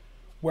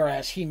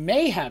 whereas he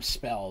may have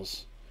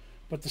spells,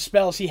 but the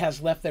spells he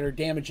has left that are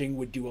damaging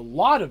would do a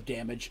lot of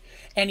damage,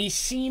 and he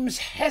seems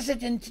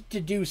hesitant to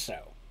do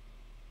so.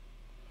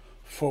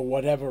 For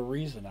whatever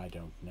reason, I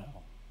don't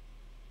know.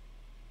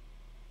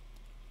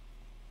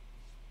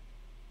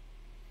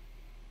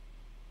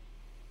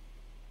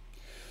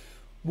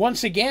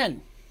 Once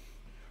again,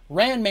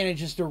 Rand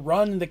manages to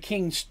run the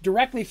king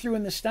directly through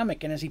in the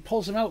stomach, and as he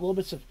pulls him out, little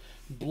bits of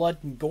blood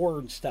and gore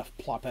and stuff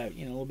plop out.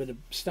 You know, a little bit of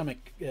stomach,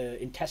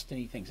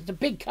 intestine-y things. It's a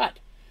big cut.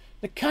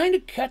 The kind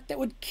of cut that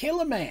would kill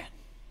a man.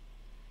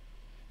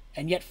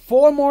 And yet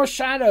 4 more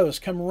shadows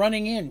come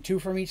running in, 2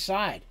 from each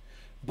side,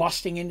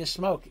 busting into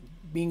smoke,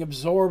 being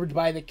absorbed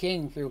by the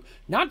king through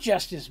not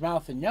just his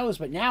mouth and nose,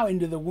 but now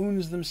into the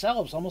wounds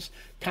themselves, almost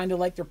kind of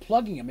like they're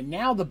plugging him. And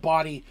now the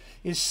body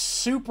is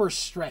super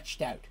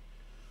stretched out.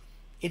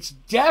 it's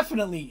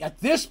definitely, at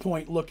this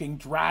point, looking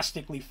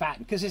drastically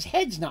fattened because his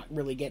head's not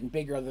really getting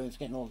bigger other than it's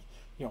getting a little,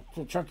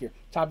 little chunkier.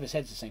 Top of his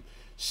head's the same.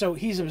 So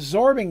he's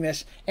absorbing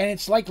this, and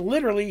it's like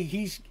literally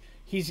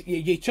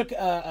you took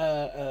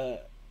a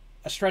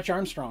Stretch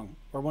Armstrong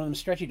or one of them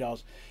stretchy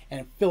dolls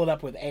and fill it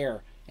up with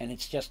air, and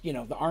it's just,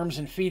 the arms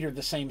and feet are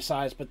the same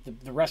size, but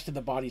the rest of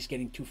the body's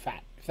getting too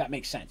fat, if that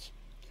makes sense.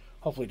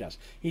 Hopefully it does.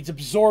 He's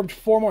absorbed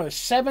 4 more. There's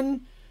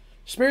 7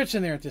 spirits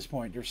in there at this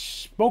point. There's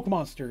smoke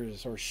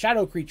monsters or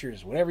shadow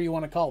creatures, whatever you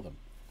want to call them.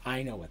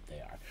 I know what they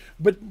are.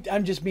 But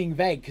I'm just being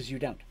vague because you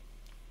don't.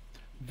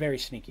 Very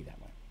sneaky that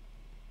way.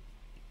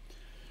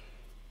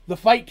 The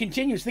fight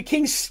continues. The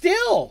king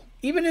still,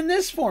 even in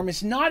this form,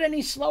 is not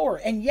any slower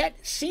and yet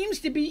seems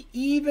to be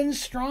even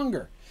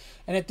stronger.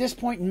 And at this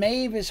point,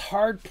 Maeve is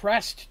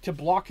hard-pressed to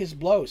block his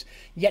blows.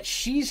 Yet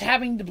she's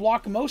having to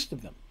block most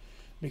of them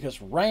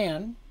because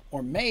Ran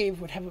or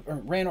Maeve would have, or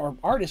Ran or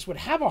Artis would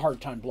have a hard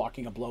time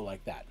blocking a blow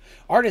like that.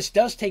 Artis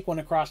does take one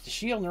across the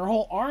shield, and her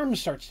whole arm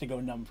starts to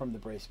go numb from the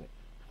bracement.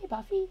 Hey,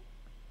 Buffy.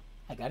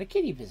 I got a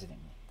kitty visiting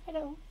me.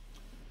 Hello.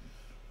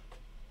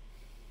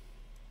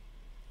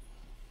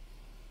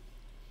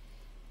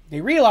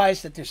 They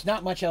realize that there's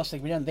not much else that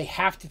can be done. They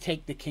have to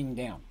take the king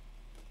down.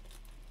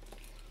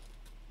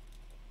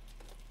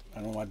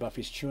 I don't know why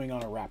Buffy's chewing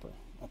on a wrapper.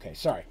 Okay,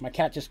 sorry. My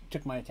cat just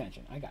took my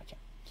attention. I gotcha.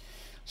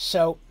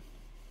 So,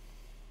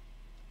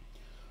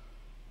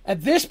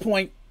 at this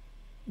point,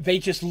 they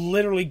just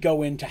literally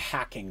go into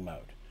hacking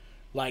mode.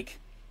 Like,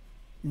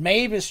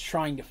 Maeve is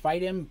trying to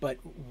fight him, but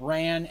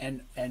Ran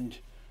and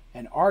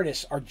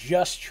Artis are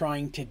just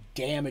trying to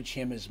damage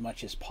him as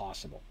much as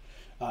possible.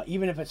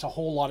 Even if it's a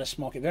whole lot of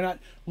smoke. They're not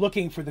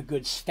looking for the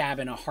good stab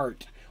in a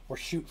heart or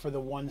shoot for the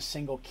one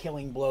single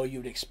killing blow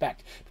you'd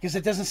expect, because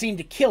it doesn't seem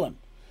to kill him.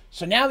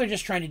 So now they're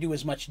just trying to do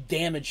as much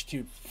damage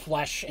to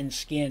flesh and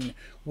skin,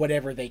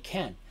 whatever they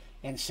can.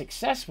 And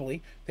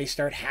successfully, they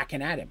start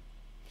hacking at him.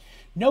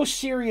 No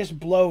serious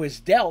blow is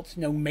dealt,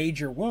 no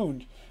major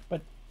wound,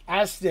 but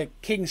as the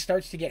king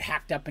starts to get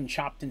hacked up and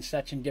chopped and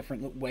such in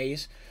different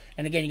ways,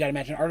 and again, you got to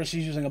imagine, Artis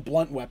is using a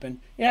blunt weapon.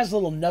 It has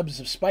little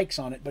nubs of spikes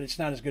on it, but it's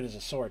not as good as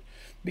a sword.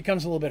 It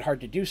becomes a little bit hard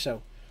to do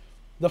so.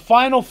 The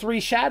final 3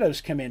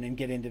 shadows come in and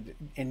get into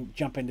and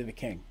jump into the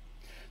king.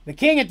 The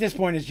king at this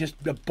point is just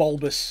a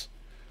bulbous,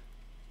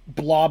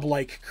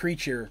 blob-like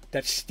creature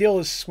that still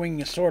is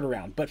swinging a sword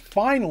around. But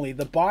finally,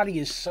 the body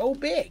is so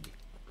big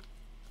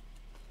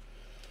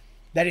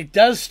that it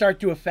does start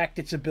to affect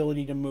its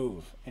ability to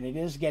move, and it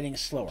is getting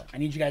slower. I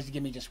need you guys to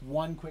give me just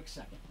one quick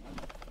second.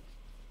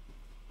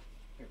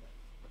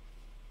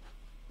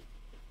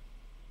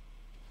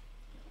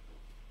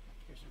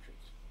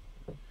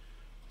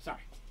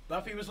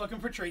 Buffy was looking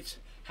for treats.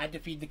 Had to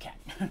feed the cat.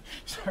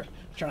 Sorry.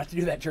 Try not to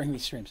do that during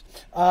these streams.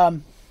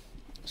 Fat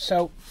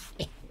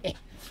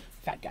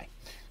guy.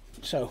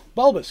 So,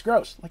 bulbous,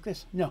 gross, like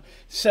this. No.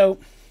 So,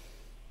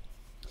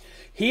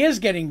 he is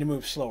getting to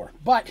move slower.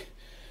 But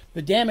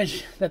the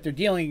damage that they're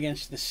dealing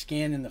against the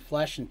skin and the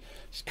flesh and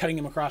cutting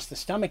him across the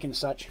stomach and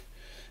such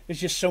is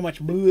just so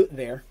much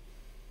there.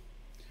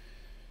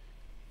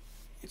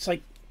 It's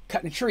like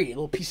cutting a tree.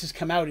 Little pieces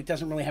come out. It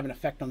doesn't really have an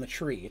effect on the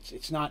tree.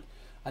 It's not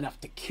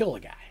enough to kill a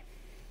guy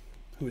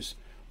who's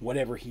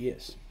whatever he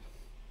is.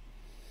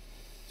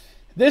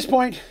 At this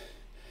point,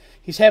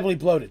 he's heavily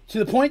bloated, to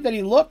the point that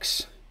he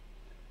looks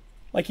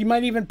like he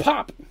might even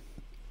pop.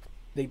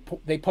 They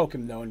poke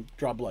him, though, and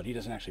draw blood. He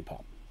doesn't actually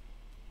pop.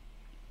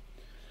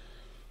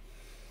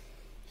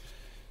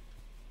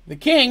 The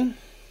king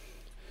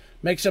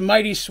makes a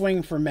mighty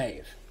swing for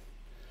Maeve.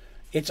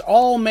 It's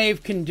all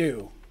Maeve can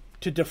do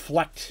to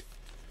deflect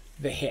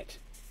the hit.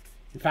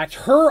 In fact,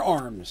 her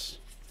arms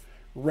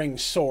ring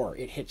sore.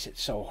 It hits it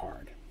so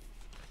hard.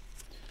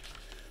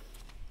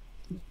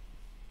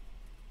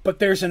 But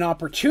there's an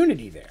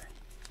opportunity there.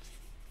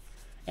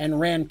 And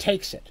Ran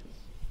takes it.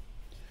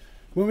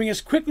 Moving as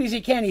quickly as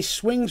he can, he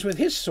swings with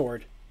his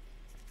sword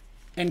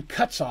and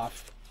cuts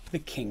off the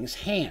king's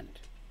hand.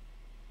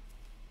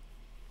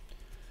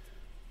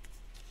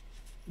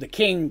 The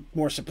king,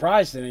 more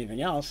surprised than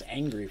anything else,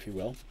 angry if you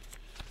will,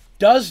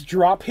 does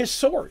drop his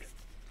sword.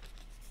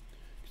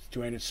 It's a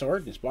two-handed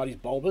sword, and his body's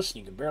bulbous, and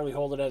you can barely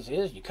hold it as it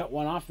is. You cut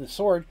one off, and the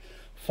sword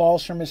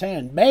falls from his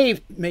hand.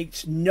 Maeve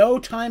makes no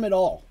time at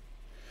all,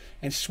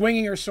 and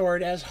swinging her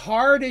sword as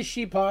hard as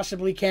she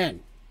possibly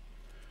can,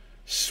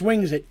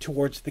 swings it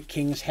towards the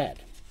king's head.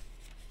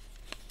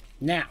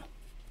 Now,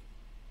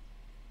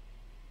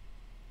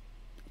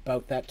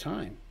 about that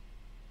time,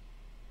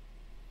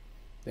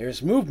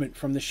 there's movement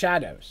from the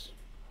shadows,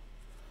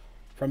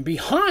 from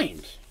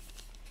behind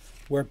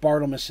where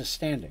Bartlemus is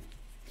standing.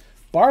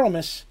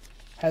 Bartlemus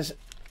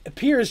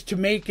appears to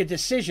make a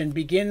decision,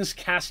 begins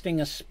casting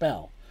a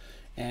spell,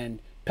 and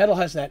Petal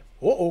has that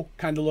uh-oh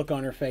kind of look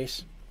on her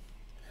face.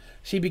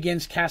 She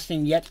begins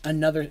casting yet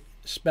another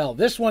spell.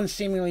 This one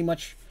seemingly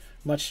much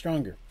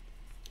stronger.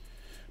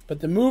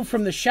 But the move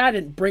from the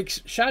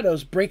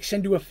shadows breaks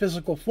into a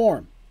physical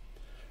form.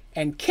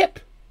 And Kip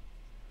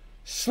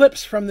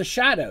slips from the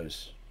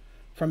shadows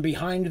from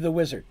behind the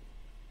wizard.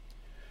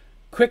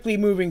 Quickly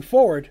moving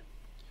forward,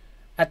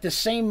 At the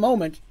same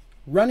moment,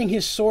 running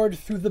his sword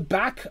through the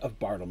back of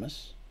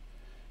Bartlemus,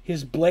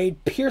 his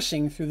blade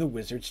piercing through the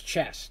wizard's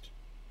chest.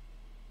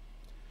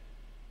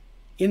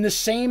 In the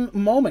same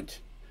moment,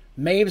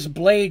 Maeve's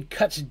blade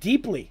cuts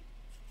deeply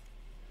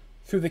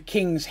through the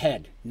king's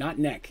head, not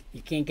neck.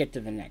 You can't get to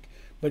the neck,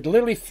 but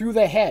literally through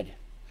the head,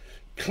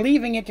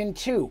 cleaving it in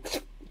two,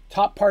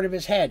 top part of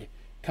his head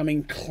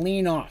coming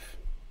clean off.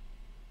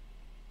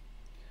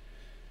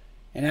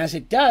 And as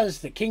it does,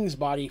 the king's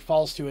body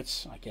falls to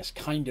its, I guess,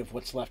 kind of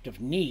what's left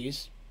of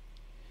knees,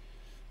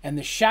 and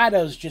the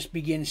shadows just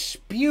begin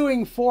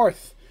spewing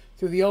forth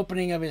through the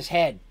opening of his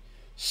head,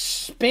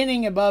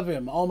 spinning above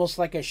him almost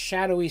like a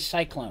shadowy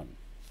cyclone.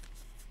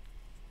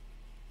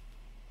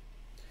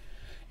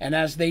 And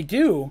as they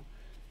do,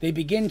 they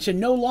begin to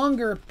no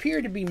longer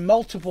appear to be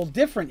multiple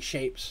different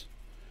shapes,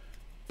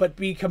 but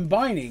be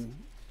combining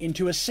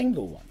into a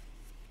single one.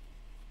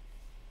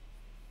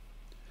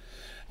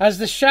 As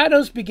the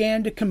shadows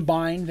began to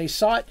combine, they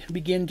saw it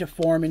begin to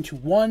form into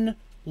one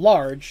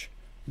large,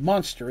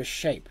 monstrous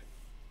shape.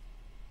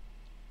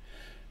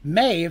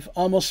 Maeve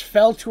almost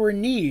fell to her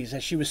knees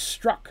as she was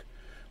struck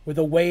with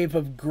a wave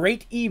of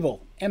great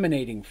evil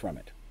emanating from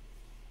it.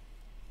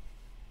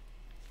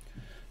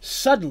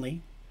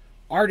 Suddenly,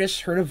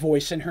 Artus heard a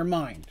voice in her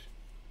mind.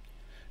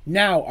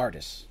 "Now,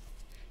 Artus,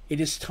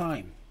 it is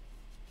time."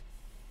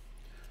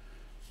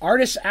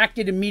 Artus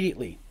acted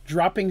immediately,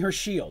 dropping her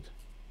shield.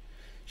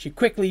 She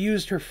quickly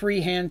used her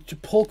free hand to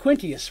pull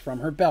Quintius from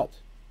her belt.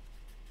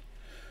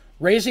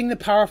 Raising the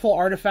powerful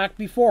artifact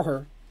before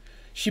her,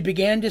 she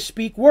began to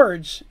speak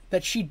words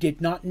that she did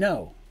not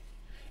know,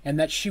 and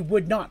that she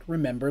would not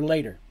remember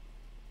later.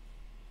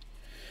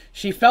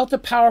 She felt a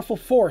powerful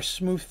force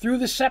move through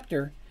the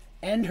scepter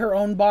and her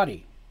own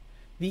body,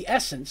 the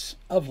essence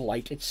of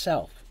light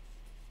itself.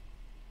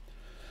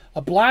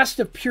 A blast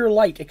of pure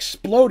light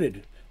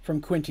exploded from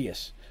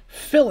Quintius,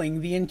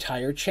 filling the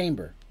entire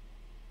chamber.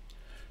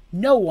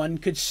 No one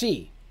could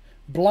see,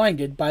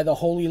 blinded by the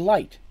holy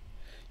light,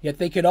 yet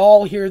they could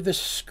all hear the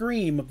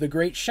scream of the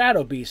great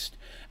shadow beast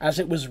as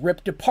it was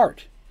ripped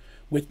apart,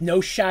 with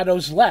no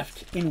shadows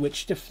left in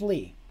which to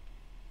flee.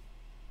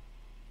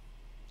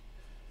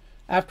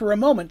 After a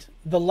moment,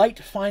 the light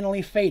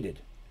finally faded,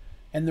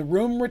 and the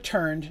room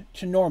returned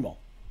to normal,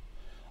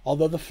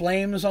 although the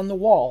flames on the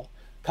wall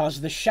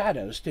caused the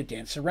shadows to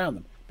dance around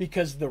them,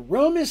 because the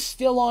room is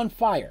still on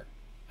fire.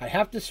 I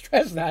have to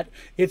stress that.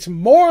 It's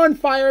more on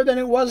fire than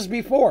it was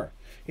before.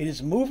 It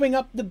is moving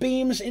up the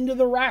beams into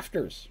the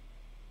rafters.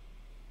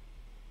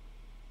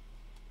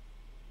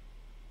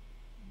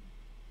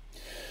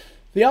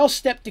 They all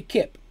stepped to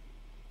Kip,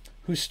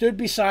 who stood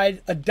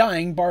beside a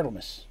dying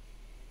Bartlemus.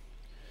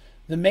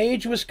 The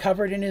mage was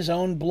covered in his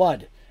own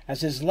blood as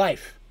his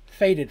life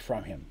faded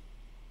from him.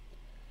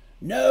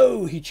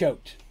 "No," he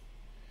choked.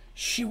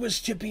 "She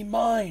was to be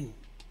mine.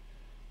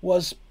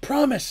 Was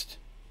promised."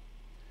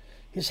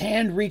 His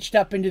hand reached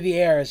up into the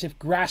air as if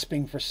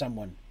grasping for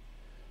someone.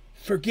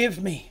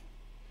 "Forgive me."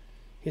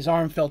 His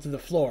arm fell to the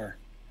floor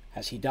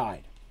as he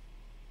died.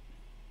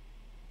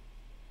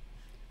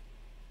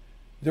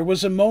 There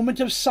was a moment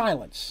of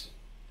silence,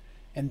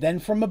 and then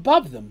from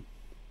above them,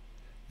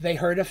 they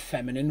heard a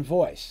feminine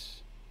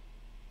voice.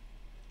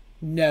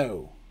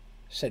 "No,"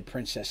 said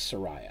Princess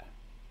Soraya.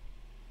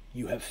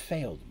 "You have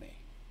failed me."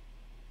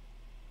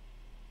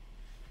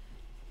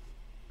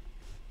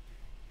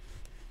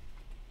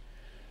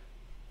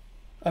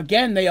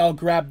 Again they all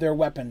grabbed their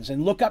weapons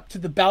and looked up to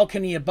the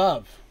balcony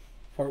above,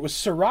 for it was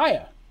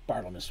Soraya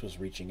Bartlemus was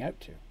reaching out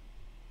to.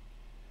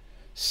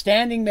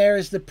 Standing there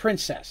is the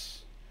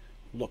princess,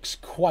 looks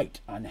quite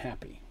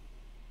unhappy.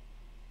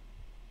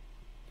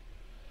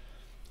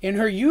 In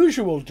her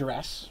usual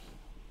dress,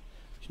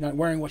 she's not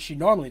wearing what she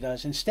normally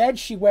does. Instead,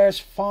 she wears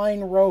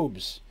fine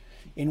robes,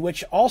 in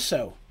which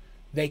also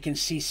they can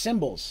see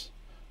symbols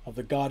of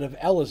the god of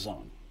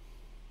Elazon,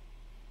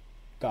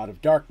 god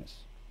of darkness.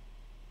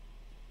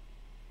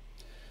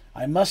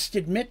 "I must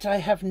admit I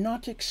have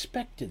not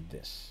expected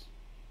this.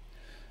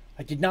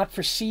 I did not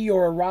foresee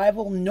your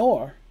arrival,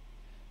 nor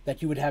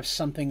that you would have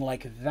something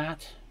like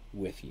that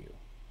with you,"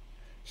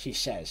 she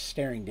says,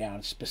 staring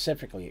down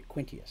specifically at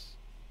Quintius.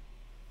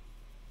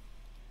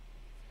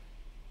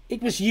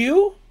 "It was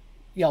you?"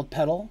 yelled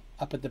Petal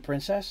up at the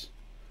princess.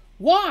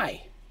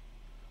 "Why?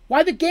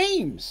 Why the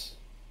games?"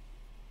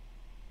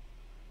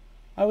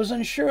 "I was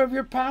unsure of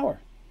your power,"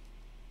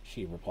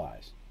 she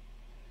replies,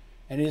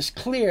 "and it is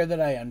clear that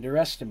I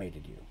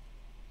underestimated you.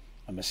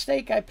 A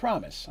mistake, I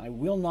promise, I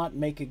will not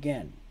make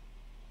again.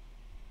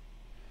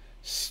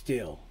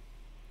 Still,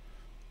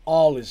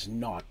 all is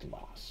not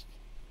lost.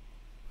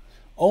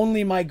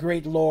 Only my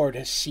great lord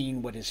has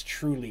seen what is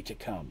truly to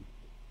come.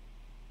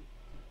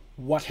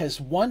 What has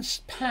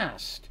once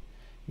passed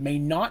may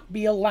not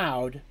be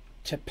allowed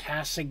to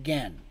pass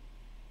again.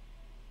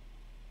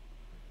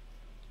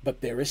 But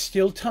there is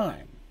still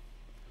time.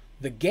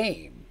 The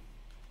game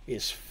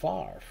is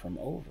far from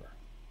over."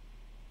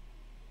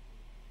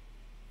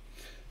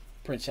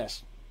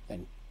 Princess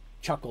then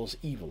chuckles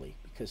evilly,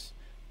 because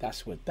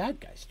that's what bad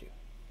guys do,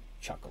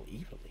 chuckle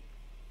evilly.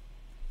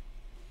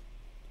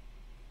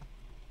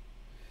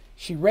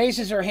 She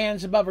raises her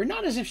hands above her,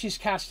 not as if she's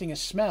casting a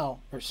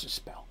spell. I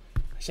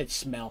said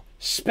smell.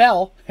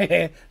 Spell.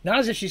 Not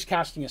as if she's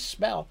casting a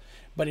spell,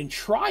 but in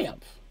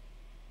triumph.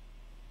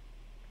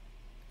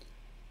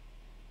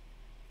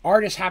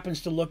 Artis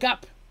happens to look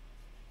up,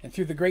 and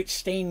through the great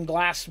stained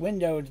glass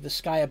window to the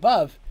sky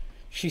above,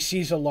 she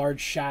sees a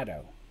large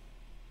shadow.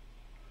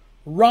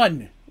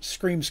 "Run!"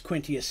 screams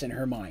Quintius in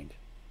her mind.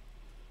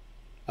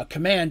 A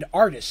command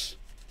Artis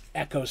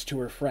echoes to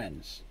her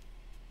friends.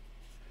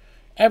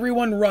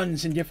 Everyone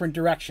runs in different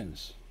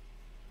directions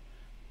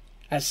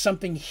as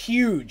something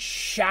huge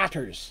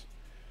shatters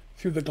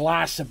through the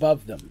glass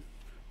above them.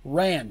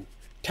 Ran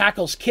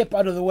tackles Kip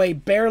out of the way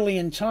barely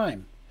in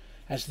time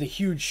as the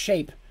huge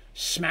shape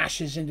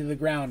smashes into the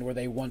ground where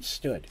they once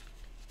stood.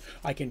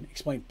 I can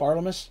explain.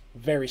 Bartlemus,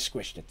 very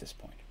squished at this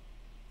point.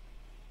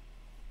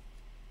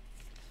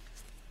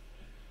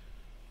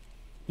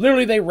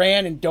 Literally, they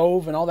ran and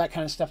dove and all that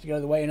kind of stuff to get out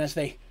of the way, and as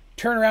they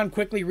turn around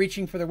quickly,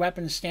 reaching for their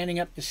weapons, standing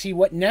up to see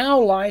what now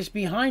lies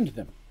behind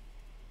them,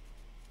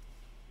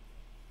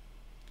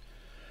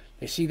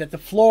 they see that the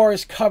floor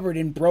is covered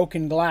in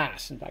broken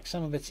glass. In fact,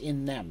 some of it's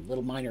in them.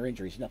 Little minor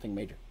injuries, nothing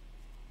major.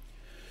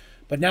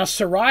 But now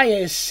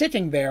Soraya is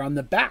sitting there on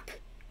the back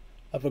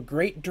of a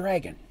great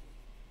dragon.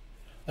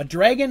 A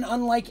dragon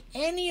unlike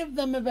any of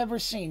them have ever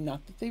seen.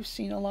 Not that they've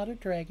seen a lot of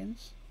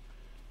dragons,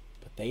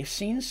 but they've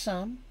seen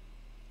some.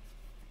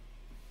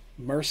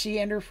 Mercy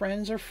and her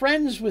friends are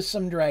friends with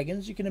some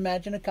dragons. You can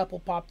imagine a couple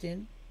popped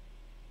in.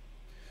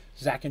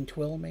 Zack and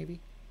Twill, maybe,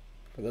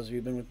 for those of you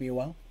who've been with me a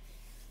while.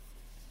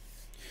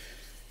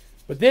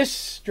 But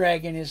this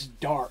dragon is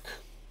dark,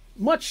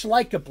 much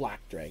like a black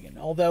dragon,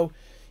 although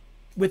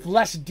with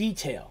less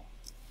detail,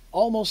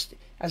 almost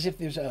as if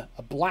there's a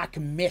black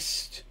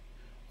mist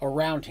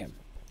around him.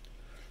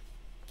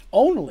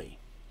 Only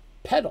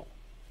Petal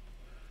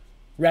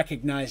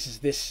recognizes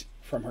this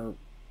from her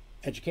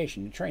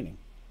education and training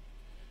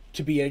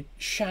to be a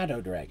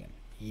shadow dragon.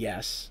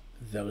 Yes,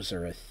 those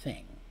are a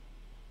thing.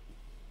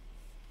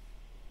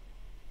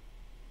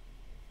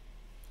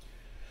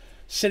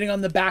 Sitting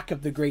on the back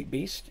of the great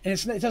beast, and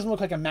it doesn't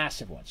look like a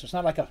massive one, so it's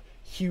not like a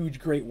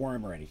huge great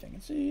worm or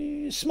anything.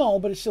 It's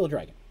small, but it's still a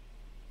dragon.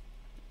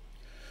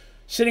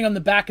 Sitting on the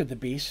back of the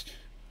beast,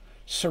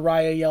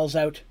 Soraya yells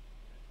out,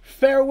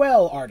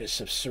 "Farewell, Artis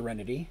of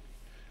Serenity,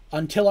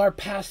 until our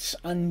paths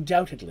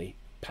undoubtedly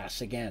pass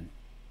again."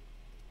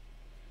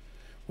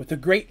 With a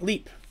great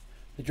leap,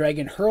 the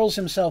dragon hurls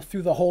himself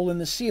through the hole in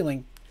the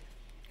ceiling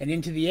and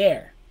into the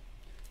air.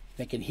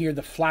 They can hear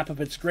the flap of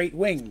its great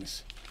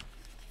wings,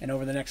 and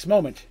over the next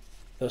moment,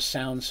 those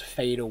sounds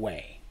fade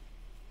away.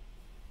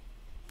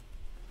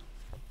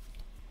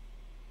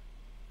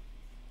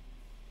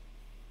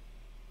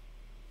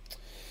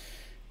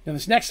 Now,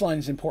 this next line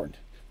is important.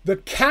 The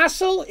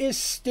castle is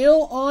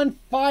still on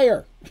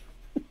fire.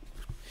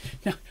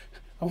 Now,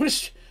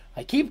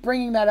 I keep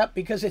bringing that up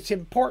because it's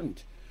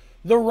important.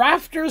 The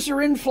rafters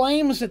are in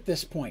flames at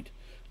this point.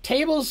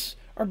 Tables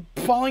are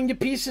falling to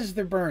pieces.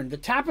 They're burned. The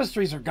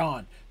tapestries are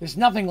gone. There's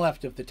nothing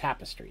left of the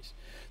tapestries.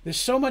 There's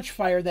so much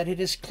fire that it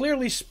has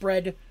clearly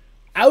spread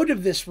out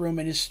of this room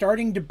and is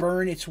starting to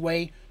burn its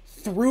way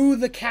through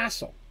the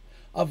castle,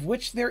 of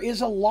which there is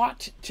a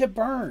lot to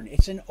burn.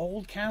 It's an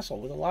old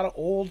castle with a lot of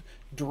old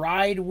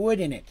dried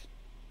wood in it.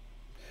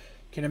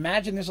 You can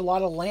imagine there's a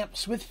lot of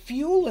lamps with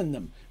fuel in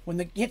them. When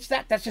it hits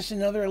that's just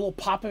another little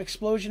pop of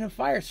explosion of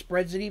fire,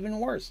 spreads it even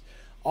worse.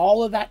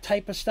 All of that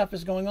type of stuff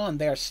is going on.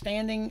 They are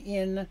standing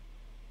in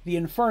the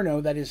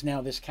inferno that is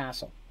now this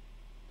castle.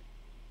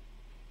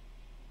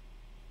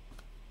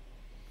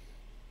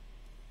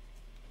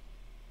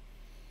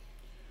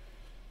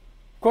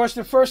 Of course,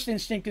 the first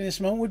instinct in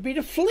this moment would be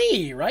to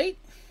flee, right?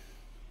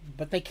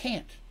 But they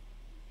can't.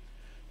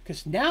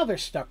 Because now they're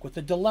stuck with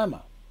a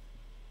dilemma.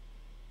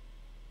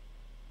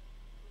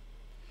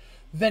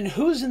 Then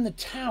who's in the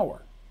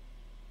tower?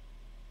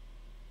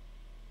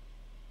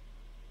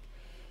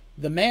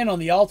 The man on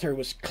the altar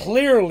was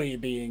clearly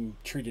being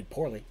treated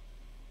poorly.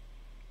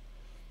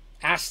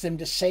 Asked them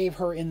to save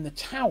her in the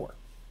tower.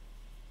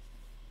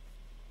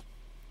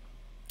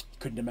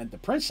 Couldn't have meant the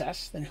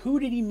princess. Then who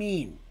did he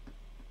mean?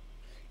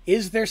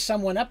 Is there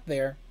someone up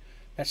there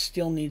that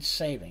still needs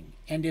saving?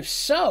 And if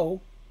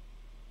so,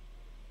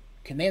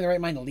 can they in the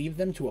right mind leave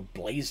them to a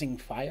blazing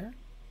fire?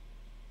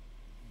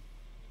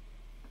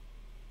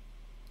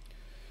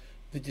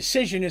 The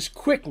decision is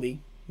quickly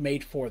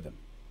made for them.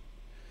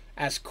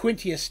 As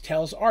Quintius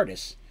tells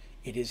Artis,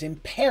 it is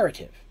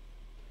imperative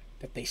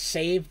that they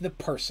save the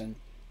person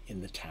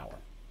in the tower.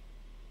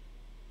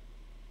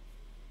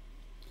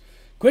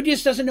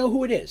 Quintius doesn't know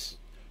who it is,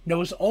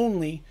 knows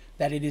only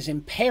that it is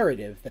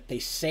imperative that they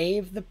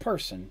save the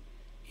person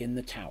in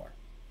the tower.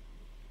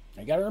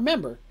 Now, you got to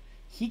remember,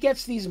 he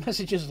gets these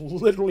messages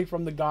literally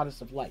from the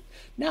goddess of light.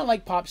 Not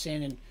like pops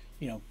in and,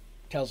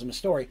 tells him a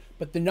story,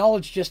 but the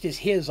knowledge just is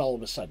his all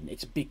of a sudden.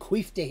 It's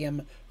bequeathed to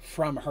him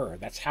from her.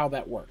 That's how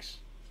that works.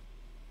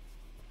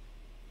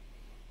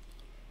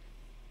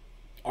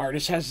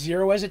 Artis has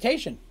zero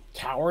hesitation.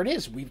 Tower it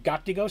is. We've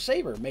got to go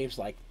save her. Maeve's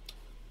like,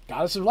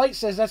 Goddess of Light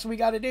says that's what we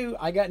got to do.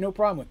 I got no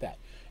problem with that.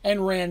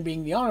 And Rand,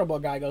 being the honorable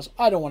guy, goes,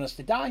 I don't want us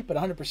to die, but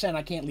 100%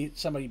 I can't leave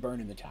somebody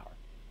burned in the tower.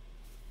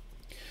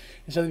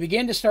 And so they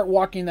begin to start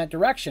walking in that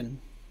direction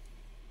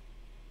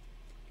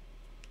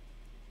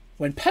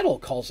when Petal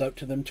calls out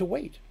to them to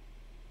wait.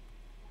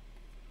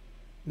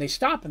 And they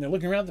stop and they're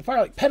looking around at the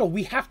fire like, Petal,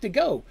 we have to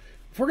go.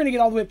 If we're going to get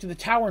all the way up to the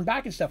tower and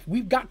back and stuff,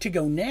 we've got to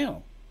go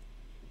now.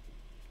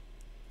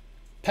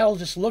 Petal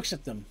just looks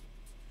at them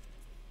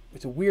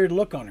with a weird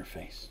look on her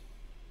face.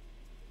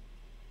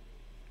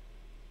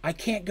 I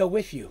can't go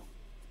with you.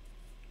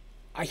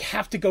 I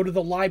have to go to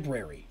the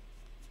library.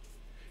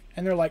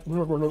 And they're like,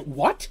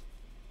 what?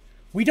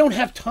 We don't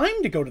have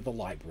time to go to the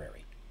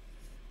library.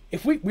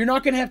 If we're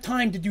not going to have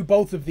time to do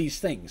both of these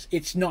things.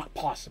 It's not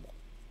possible.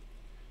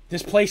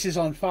 This place is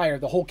on fire.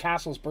 The whole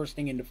castle's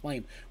bursting into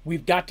flame.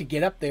 We've got to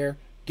get up there,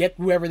 get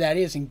whoever that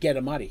is, and get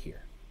them out of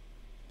here.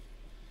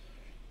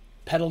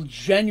 Petal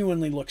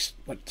genuinely looks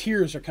like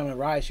tears are coming to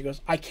her eyes. She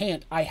goes, I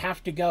can't. I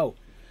have to go.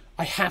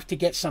 I have to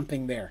get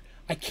something there.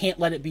 I can't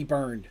let it be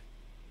burned.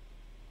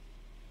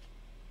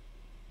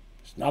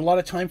 There's not a lot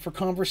of time for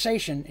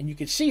conversation, and you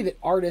can see that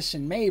Artis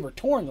and Maeve are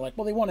torn. They're like,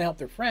 well, they want to help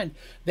their friend.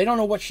 They don't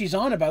know what she's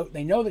on about.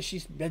 They know that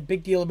she's a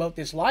big deal about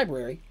this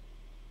library.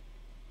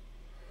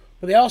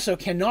 But they also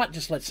cannot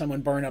just let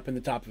someone burn up in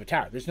the top of a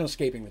tower. There's no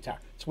escaping the tower.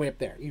 It's way up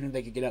there. Even if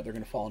they could get out, they're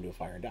going to fall into a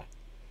fire and die.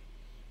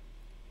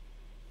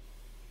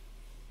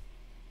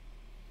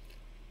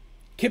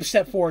 Kip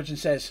steps forward and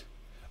says,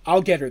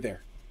 I'll get her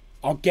there.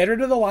 I'll get her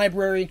to the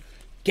library,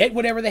 get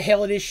whatever the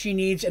hell it is she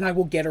needs, and I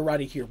will get her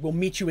out of here. We'll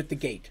meet you at the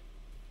gate.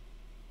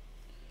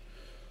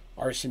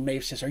 Artis and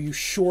Maeve says, are you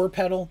sure,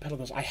 Petal? Petal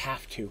goes, I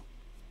have to.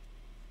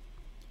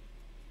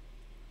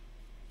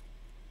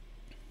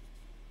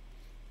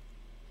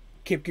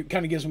 Kip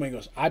kind of gives him away and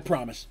goes, I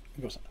promise.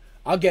 He goes,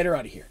 I'll get her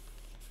out of here.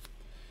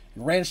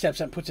 And Rand steps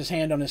up and puts his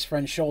hand on his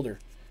friend's shoulder.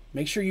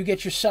 Make sure you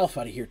get yourself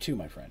out of here too,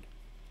 my friend.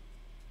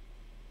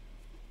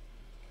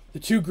 The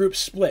two groups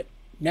split,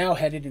 now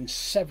headed in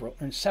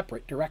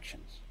separate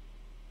directions.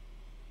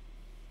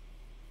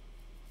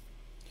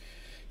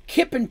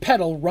 Kip and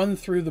Petal run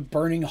through the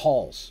burning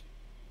halls.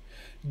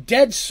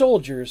 Dead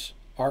soldiers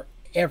are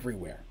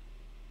everywhere.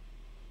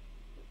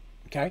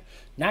 Okay?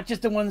 Not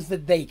just the ones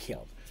that they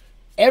killed.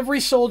 Every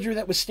soldier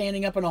that was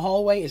standing up in a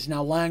hallway is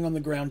now lying on the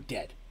ground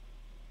dead.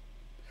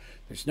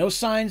 There's no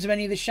signs of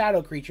any of the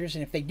shadow creatures,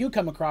 and if they do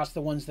come across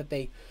the ones that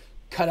they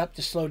cut up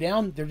to slow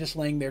down, they're just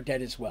laying there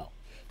dead as well.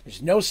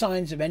 There's no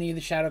signs of any of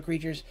the shadow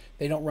creatures.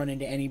 They don't run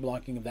into any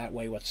blocking of that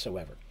way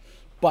whatsoever.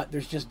 But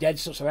there's just dead,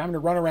 so I'm going to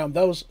run around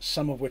those,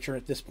 some of which are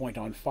at this point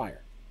on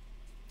fire.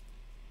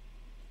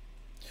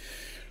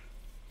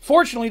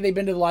 Fortunately, they've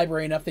been to the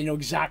library enough, they know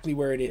exactly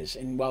where it is.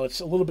 And while it's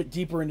a little bit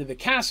deeper into the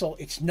castle,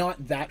 it's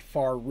not that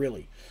far,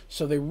 really.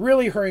 So they're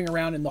really hurrying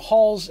around, and the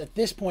halls at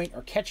this point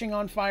are catching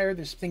on fire.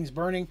 There's things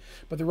burning,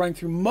 but they're running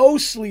through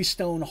mostly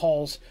stone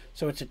halls,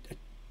 so it's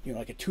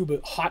like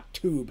a hot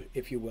tube,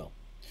 if you will.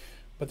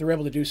 But they're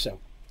able to do so.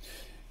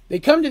 They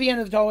come to the end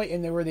of the hallway,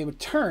 and where they would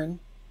turn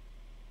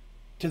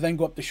to then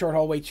go up the short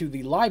hallway to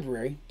the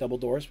library, double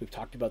doors. We've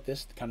talked about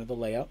this, kind of the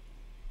layout.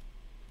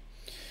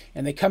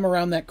 And they come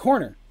around that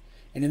corner.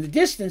 And in the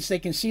distance, they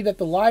can see that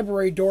the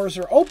library doors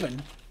are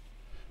open,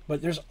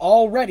 but there's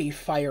already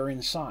fire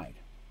inside.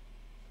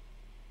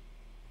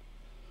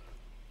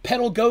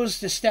 Petal goes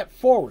to step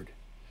forward,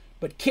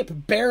 but Kip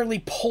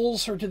barely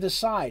pulls her to the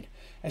side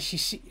as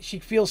she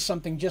feels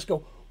something just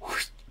go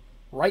whoosh,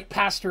 right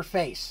past her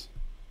face.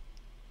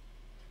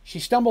 She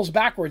stumbles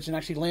backwards and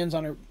actually lands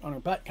on her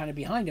butt, kind of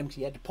behind him because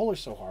he had to pull her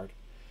so hard.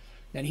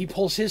 Then he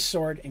pulls his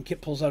sword, and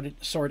Kip pulls out a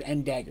sword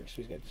and dagger. So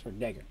he's got a sword and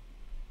dagger.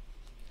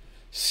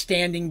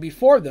 Standing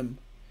before them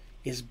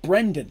is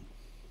Brendan,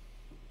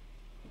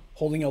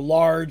 holding a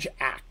large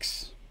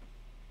axe.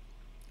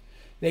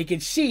 They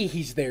can see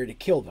he's there to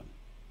kill them.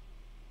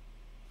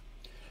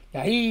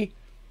 Now he's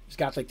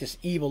got like this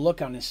evil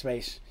look on his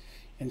face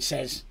and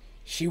says,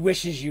 she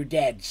wishes you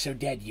dead, so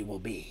dead you will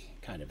be,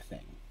 kind of a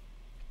thing.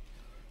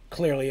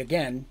 Clearly,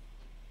 again,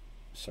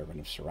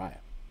 servant of Soraya.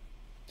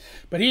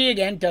 But he,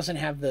 again, doesn't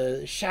have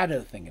the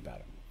shadow thing about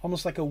him.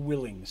 Almost like a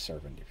willing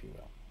servant, if you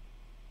will.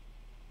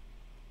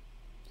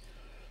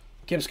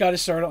 Kip's got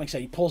his sword out. Like I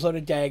said, he pulls out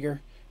a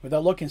dagger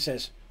without looking and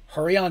says,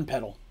 hurry on,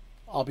 Petal.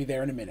 I'll be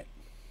there in a minute.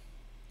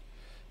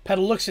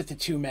 Petal looks at the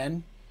two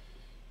men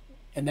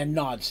and then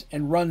nods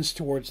and runs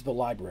towards the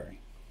library.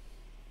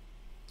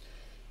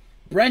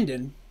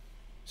 Brendan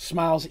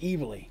smiles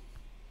evilly.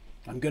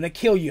 I'm going to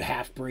kill you,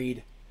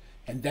 half-breed,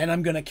 and then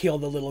I'm going to kill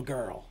the little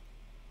girl.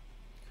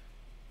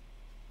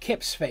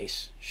 Kip's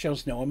face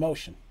shows no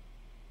emotion.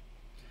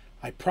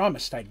 I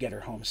promised I'd get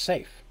her home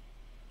safe.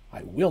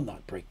 I will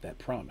not break that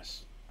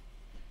promise.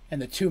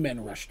 And the two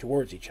men rush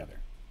towards each other.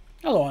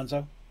 Hello,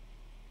 Anzo.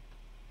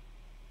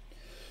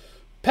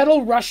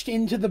 Petal rushed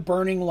into the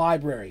burning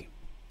library.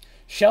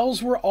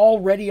 Shelves were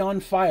already on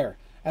fire,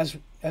 as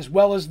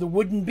well as the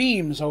wooden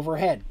beams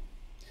overhead.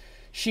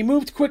 She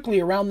moved quickly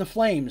around the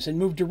flames and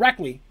moved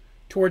directly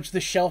towards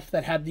the shelf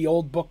that had the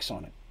old books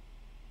on it.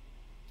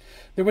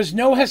 There was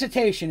no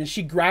hesitation as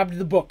she grabbed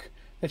the book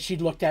that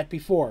she'd looked at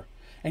before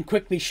and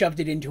quickly shoved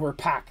it into her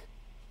pack.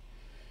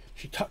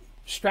 She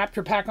strapped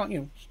her pack on,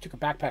 she took her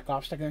backpack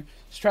off, stuck it there,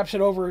 straps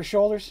it over her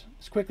shoulders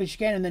as quickly as she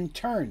can, and then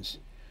turns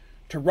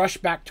to rush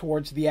back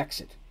towards the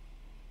exit.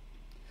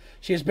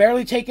 She has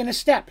barely taken a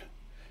step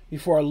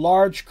before a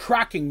large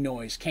cracking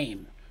noise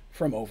came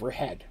from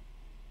overhead.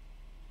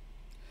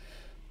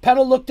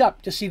 Petal looked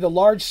up to see the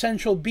large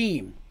central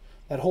beam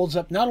that holds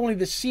up not only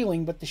the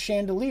ceiling but the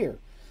chandelier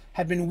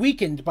had been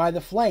weakened by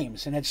the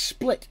flames and had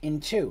split in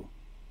two.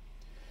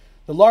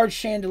 The large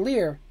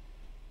chandelier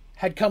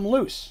had come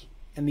loose,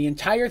 and the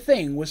entire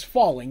thing was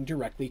falling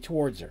directly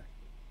towards her.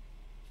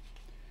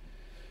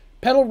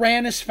 Petal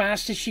ran as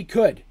fast as she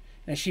could,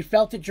 and as she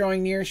felt it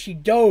drawing near, she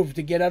dove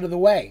to get out of the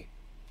way.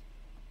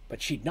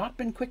 But she'd not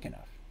been quick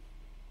enough.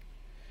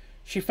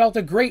 She felt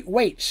a great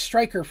weight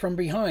strike her from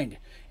behind,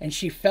 and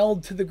she fell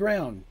to the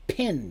ground,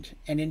 pinned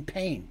and in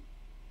pain.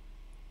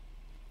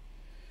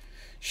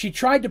 She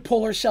tried to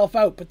pull herself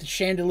out, but the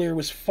chandelier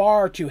was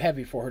far too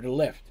heavy for her to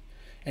lift,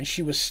 and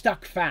she was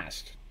stuck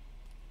fast.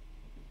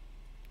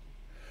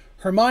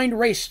 Her mind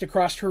raced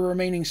across her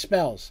remaining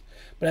spells,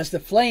 but as the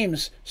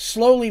flames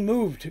slowly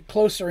moved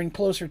closer and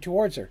closer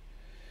towards her,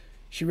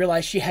 she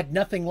realized she had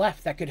nothing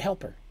left that could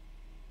help her.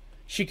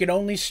 She could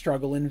only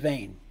struggle in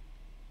vain.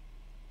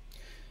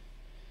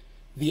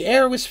 The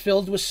air was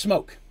filled with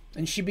smoke,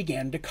 and she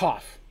began to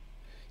cough.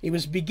 It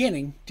was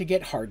beginning to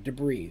get hard to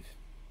breathe.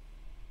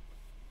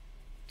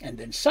 And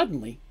then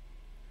suddenly,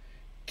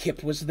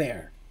 Kip was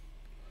there.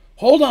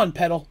 "Hold on,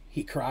 Petal,"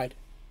 he cried.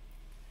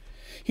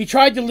 He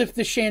tried to lift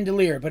the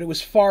chandelier, but it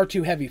was far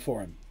too heavy for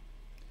him.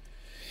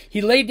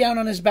 He lay down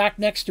on his back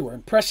next to her,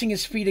 and pressing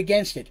his feet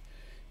against it,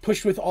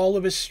 pushed with all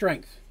of his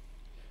strength,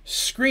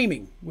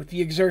 screaming with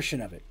the exertion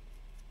of it.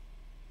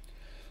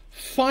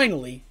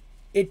 Finally,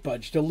 it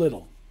budged a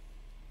little.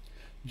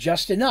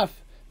 Just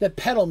enough that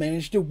Petal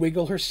managed to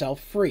wiggle herself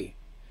free.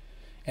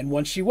 And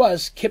once she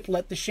was, Kip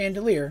let the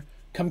chandelier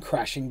come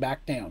crashing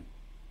back down.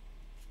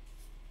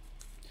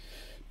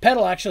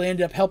 Petal actually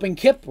ended up helping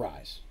Kip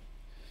rise.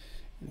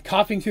 And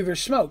coughing through their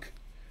smoke,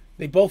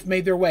 they both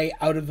made their way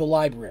out of the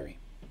library.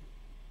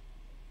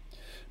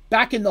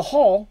 Back in the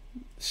hall,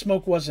 the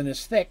smoke wasn't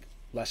as thick,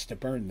 less to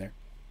burn there.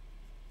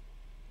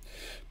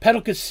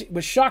 Petal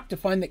was shocked to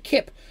find that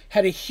Kip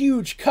had a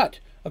huge cut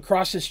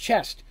across his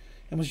chest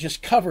and was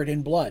just covered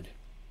in blood.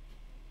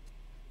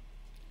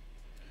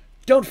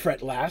 "Don't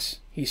fret, lass,"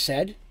 he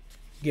said,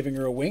 giving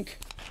her a wink.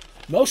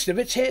 "Most of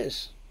it's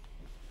his."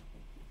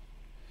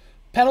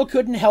 Petal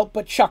couldn't help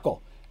but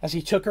chuckle as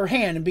he took her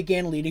hand and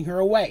began leading her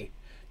away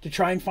to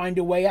try and find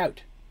a way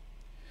out.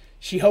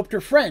 She hoped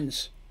her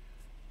friends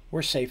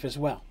were safe as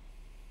well.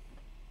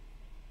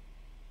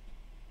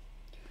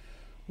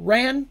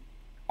 Ran,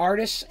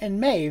 Artis, and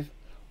Maeve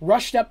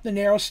rushed up the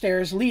narrow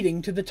stairs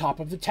leading to the top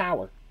of the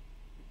tower.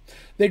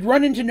 They'd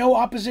run into no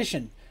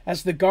opposition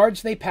as the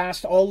guards they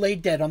passed all lay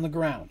dead on the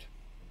ground.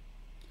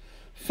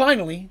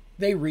 Finally,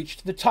 they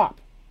reached the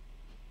top.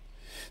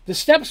 The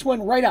steps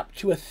went right up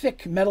to a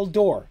thick metal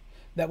door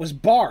that was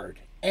barred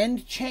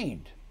and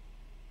chained.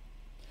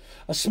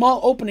 A small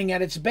opening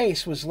at its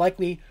base was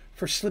likely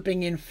for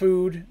slipping in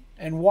food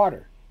and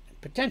water, and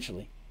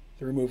potentially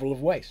the removal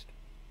of waste.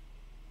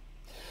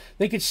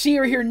 They could see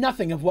or hear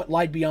nothing of what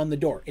lied beyond the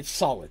door. It's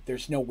solid.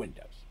 There's no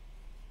windows.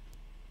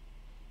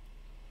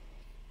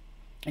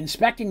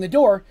 Inspecting the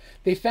door,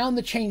 they found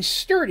the chains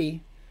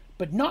sturdy,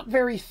 but not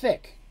very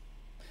thick,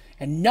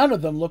 and none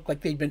of them looked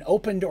like they'd been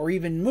opened or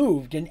even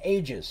moved in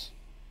ages.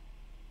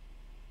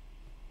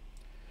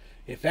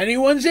 "If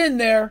anyone's in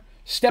there,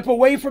 step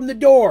away from the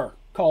door,"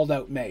 called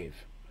out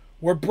Maeve.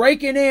 "We're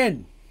breaking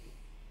in."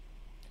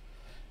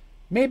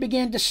 Maeve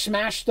began to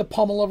smash the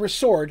pommel of her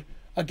sword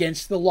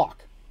against the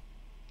lock.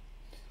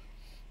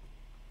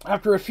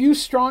 After a few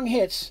strong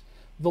hits,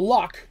 the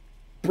lock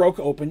broke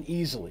open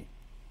easily.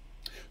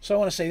 So I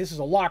want to say this is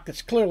a lock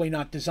that's clearly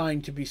not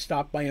designed to be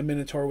stopped by a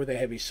minotaur with a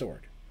heavy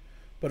sword.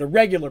 But a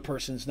regular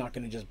person's not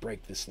going to just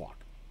break this lock.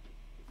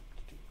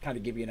 Kind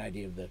of give you an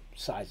idea of the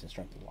size and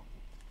strength of the lock.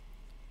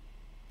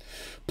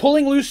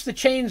 Pulling loose the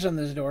chains on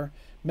this door,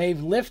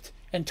 Maeve lifted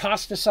and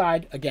tossed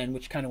aside, again,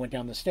 which kind of went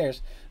down the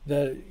stairs,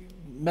 the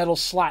metal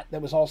slat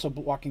that was also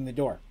blocking the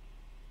door.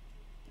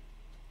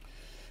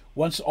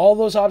 Once all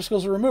those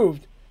obstacles were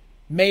removed,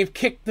 Maeve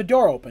kicked the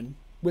door open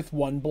with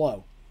one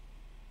blow.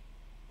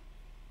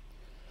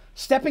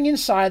 Stepping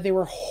inside, they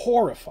were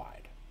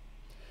horrified.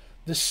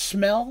 The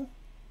smell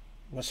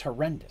was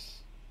horrendous.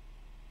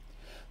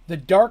 The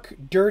dark,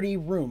 dirty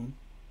room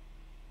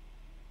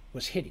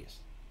was hideous.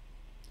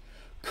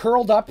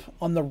 Curled up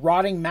on the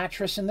rotting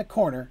mattress in the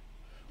corner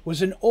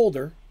was an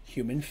older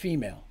human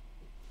female.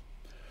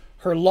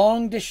 Her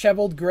long,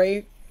 disheveled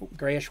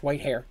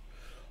grayish-white hair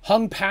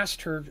hung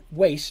past her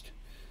waist,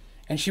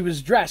 and she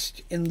was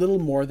dressed in little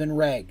more than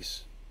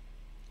rags.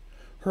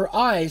 Her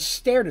eyes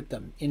stared at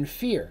them in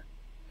fear,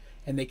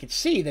 and they could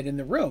see that in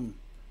the room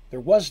there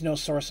was no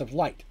source of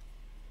light.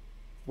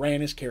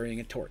 Ran is carrying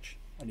a torch.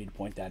 I need to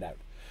point that out,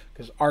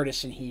 because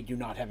Artis and he do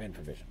not have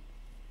infravision.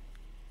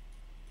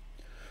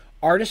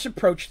 Artis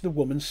approached the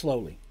woman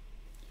slowly.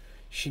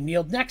 She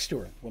kneeled next to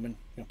her. The woman,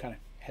 kind of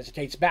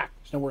hesitates back.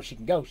 There's nowhere she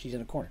can go. She's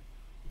in a corner.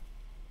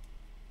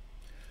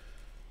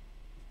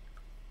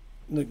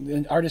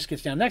 The Artis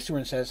gets down next to her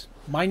and says,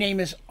 "My name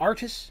is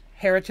Artis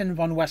Harriton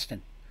von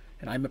Westen,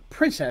 and I'm a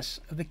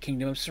princess of the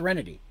Kingdom of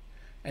Serenity,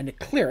 and a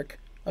cleric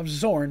of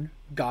Zorn,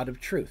 God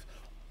of Truth."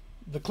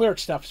 The cleric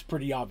stuff's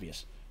pretty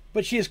obvious,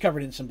 but she is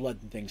covered in some blood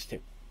and things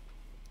too.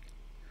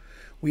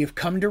 "We have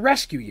come to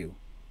rescue you.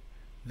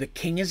 The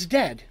king is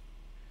dead,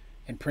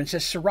 and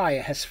Princess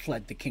Soraya has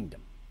fled the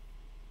kingdom."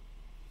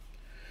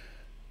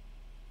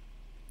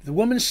 The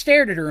woman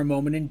stared at her a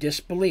moment in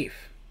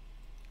disbelief,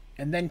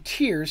 and then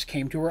tears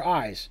came to her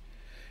eyes,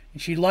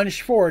 and she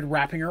lunged forward,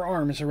 wrapping her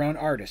arms around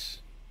Artis.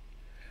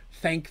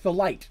 "Thank the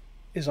light,"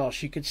 is all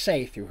she could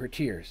say through her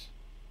tears.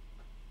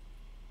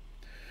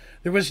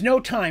 There was no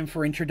time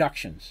for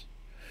introductions.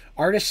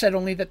 Artis said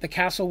only that the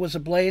castle was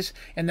ablaze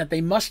and that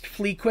they must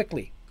flee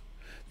quickly.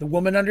 The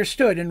woman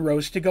understood and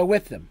rose to go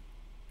with them.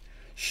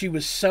 She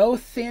was so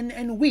thin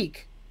and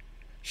weak,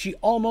 she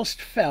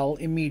almost fell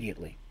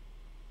immediately.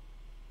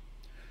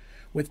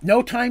 With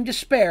no time to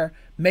spare,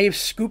 Maeve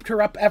scooped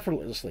her up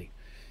effortlessly,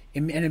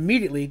 and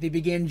immediately they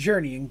began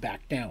journeying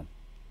back down.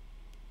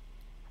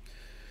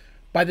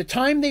 By the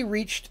time they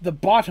reached the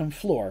bottom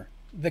floor,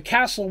 the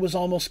castle was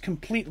almost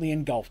completely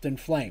engulfed in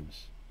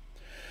flames.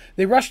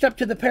 They rushed up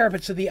to the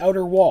parapets of the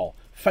outer wall,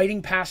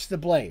 fighting past the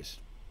blaze.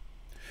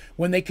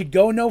 When they could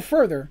go no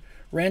further,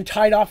 Rand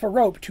tied off a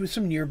rope to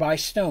some nearby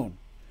stone.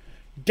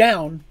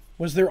 Down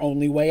was their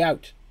only way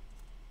out.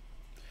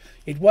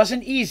 It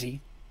wasn't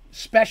easy,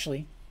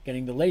 especially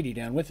getting the lady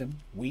down with him,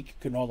 weak,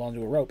 couldn't hold on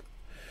to a rope.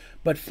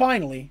 But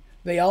finally,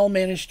 they all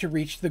managed to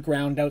reach the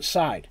ground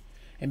outside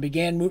and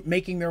began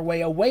making their way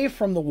away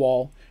from the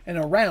wall and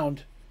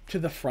around to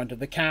the front of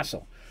the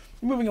castle.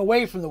 Moving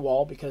away from the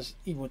wall because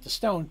even with the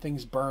stone,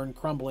 things burn,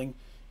 crumbling.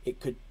 It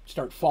could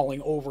start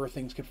falling over.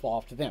 Things could fall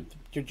off to them.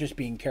 They're just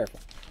being careful.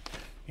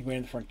 They go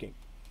in the front gate.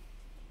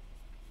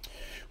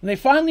 When they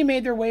finally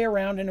made their way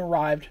around and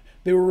arrived,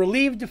 they were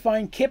relieved to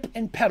find Kip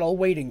and Petal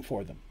waiting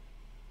for them.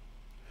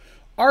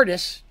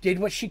 Artis did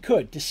what she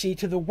could to see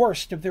to the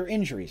worst of their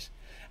injuries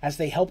as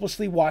they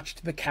helplessly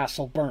watched the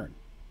castle burn.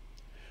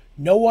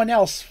 No one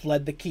else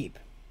fled the keep.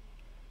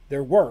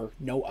 There were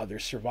no other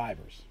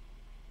survivors.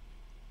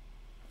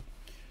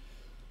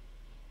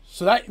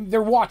 So that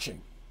they're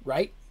watching,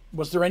 right?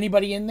 Was there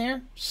anybody in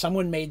there?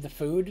 Someone made the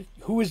food.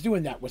 Who was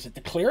doing that? Was it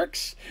the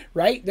clerics?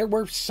 Right?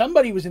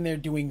 Somebody was in there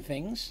doing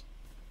things.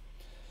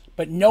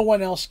 But no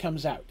one else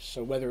comes out.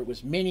 So whether it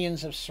was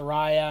minions of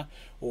Soraya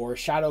or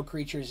shadow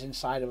creatures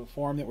inside of a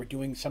form that were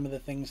doing some of the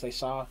things they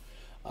saw,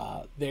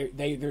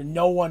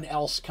 no one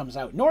else comes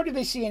out. Nor do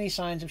they see any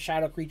signs of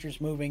shadow creatures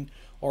moving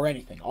or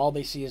anything. All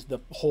they see is the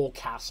whole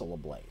castle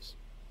ablaze.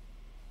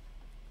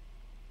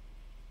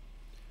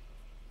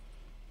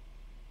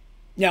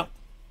 Now,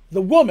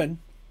 the woman,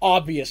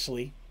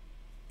 obviously,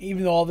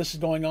 even though all this is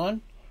going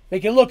on, they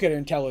can look at her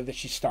and tell her that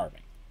she's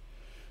starving.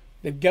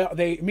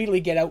 They immediately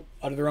get out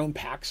of their own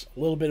packs a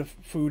little bit of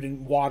food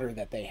and water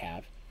that they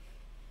have.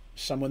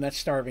 Someone that's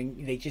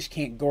starving, they just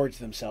can't gorge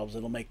themselves.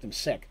 It'll make them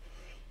sick.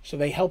 So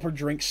they help her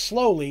drink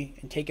slowly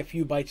and take a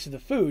few bites of the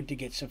food to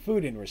get some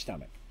food into her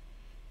stomach.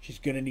 She's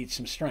going to need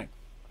some strength.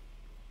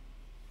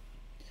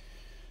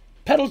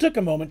 Petal took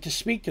a moment to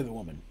speak to the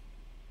woman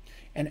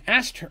and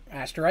asked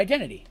her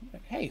identity.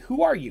 "Hey,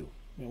 who are you?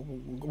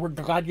 We're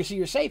glad you see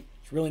you're safe.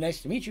 It's really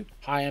nice to meet you.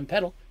 Hi, I'm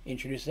Petal."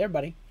 Introduces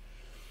everybody.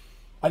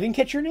 "I didn't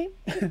catch your name.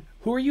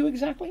 Who are you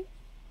exactly?"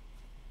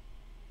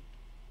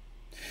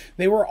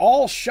 They were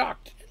all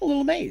shocked and a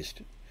little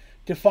amazed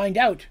to find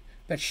out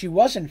that she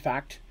was, in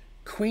fact,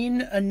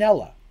 Queen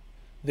Anella,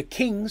 the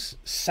king's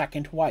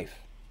second wife.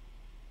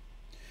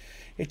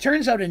 It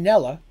turns out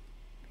Anella,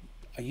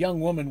 a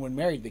young woman when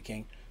married the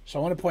king, so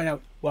I want to point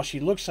out, while she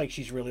looks like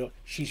she's really old,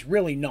 she's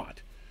really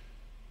not.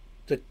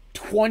 The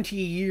 20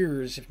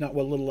 years, if not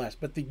a little less,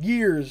 but the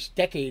years,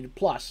 decade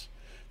plus,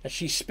 that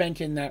she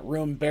spent in that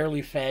room,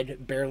 barely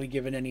fed, barely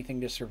given anything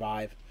to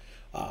survive,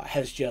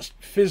 has just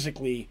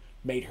physically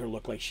made her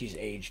look like she's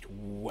aged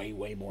way,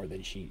 way more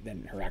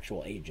than her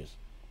actual age is.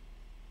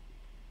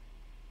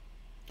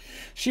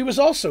 She was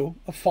also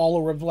a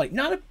follower of the light.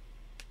 Not a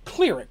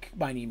cleric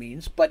by any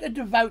means, but a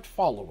devout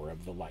follower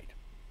of the light.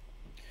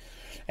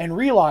 And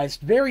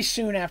realized very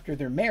soon after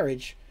their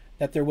marriage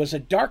that there was a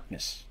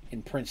darkness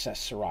in Princess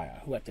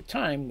Soraya, who at the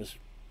time was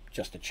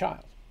just a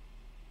child.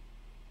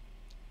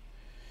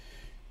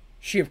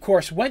 She, of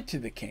course, went to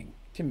the king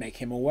to make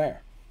him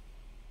aware.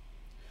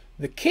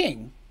 The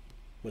king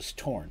was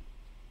torn.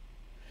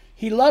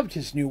 He loved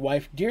his new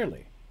wife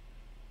dearly,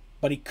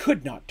 but he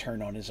could not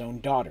turn on his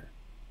own daughter.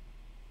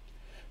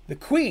 The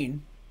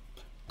queen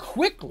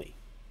quickly...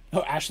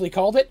 Oh, Ashley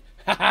called it?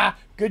 Ha ha!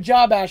 Good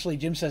job, Ashley.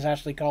 Jim says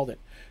Ashley called it.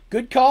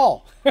 Good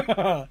call.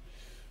 The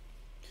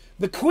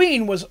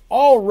queen was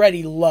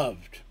already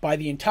loved by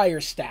the entire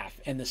staff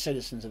and the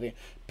citizens of the...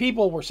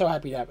 People were so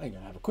happy to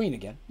have a queen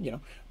again,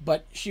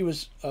 But she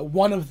was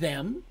one of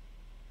them,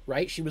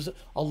 right? She was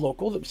a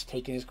local that was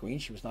taken as queen.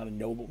 She was not a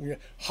noble,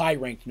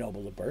 high-ranked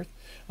noble of birth,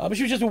 but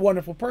she was just a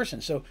wonderful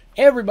person. So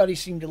everybody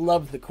seemed to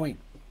love the queen.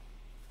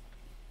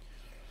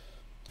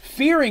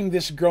 Fearing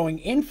this growing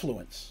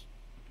influence,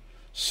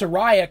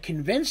 Soraya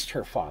convinced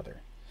her father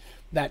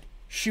that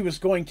she was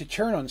going to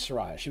turn on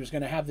Soraya. She was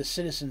going to have the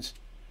citizens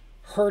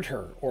hurt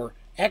her or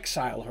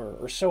exile her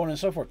or so on and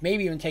so forth,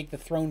 maybe even take the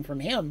throne from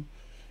him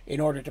in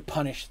order to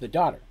punish the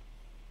daughter.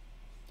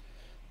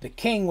 The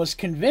king was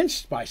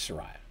convinced by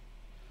Soraya,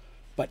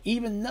 but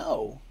even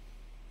though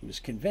he was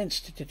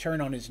convinced to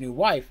turn on his new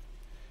wife,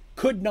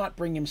 could not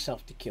bring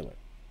himself to kill her.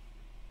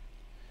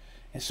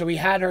 And so he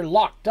had her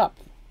locked up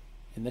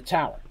in the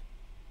tower.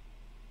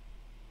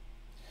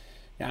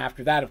 Now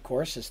after that, of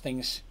course, as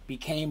things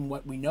became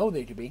what we know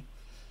they to be,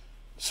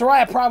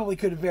 Soraya probably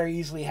could have very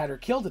easily had her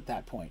killed at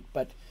that point,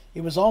 but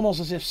it was almost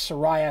as if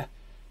Soraya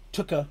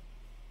took a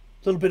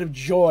little bit of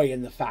joy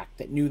in the fact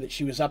that knew that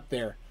she was up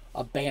there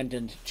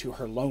abandoned to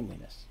her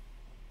loneliness.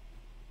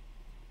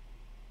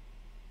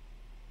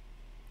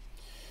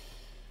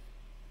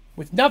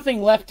 With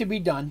nothing left to be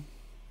done,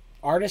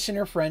 Artis and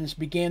her friends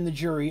began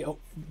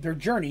their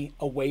journey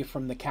away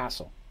from the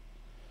castle.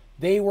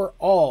 They were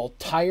all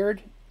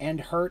tired and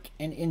hurt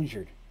and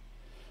injured,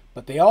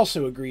 but they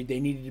also agreed they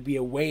needed to be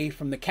away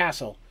from the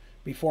castle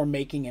before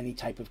making any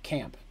type of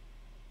camp.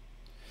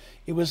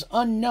 It was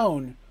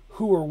unknown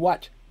who or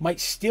what might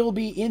still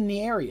be in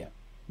the area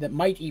that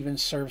might even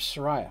serve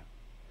Soraya.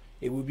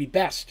 It would be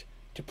best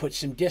to put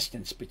some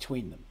distance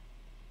between them.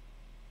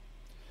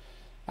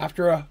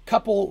 After a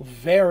couple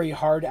very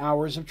hard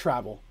hours of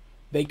travel,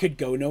 they could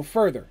go no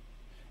further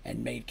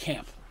and made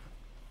camp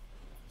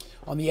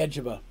on the edge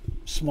of a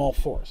small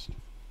forest.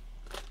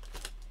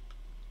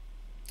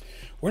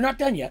 We're not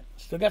done yet.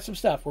 Still got some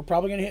stuff. We're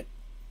probably going to hit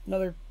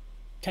another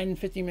 10,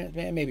 15 minutes,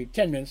 maybe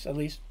 10 minutes at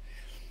least.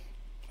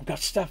 I've got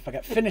stuff. I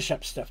got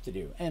finish-up stuff to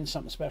do and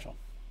something special.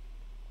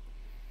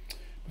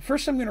 But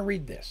first I'm going to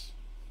read this.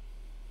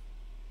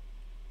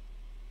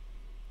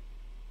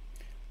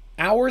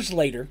 Hours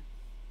later,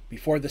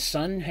 before the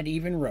sun had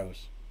even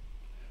rose,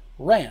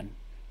 Ran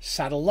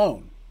sat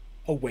alone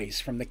a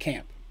ways from the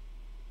camp.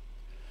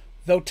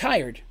 Though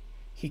tired,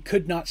 he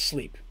could not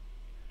sleep.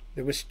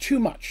 There was too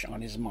much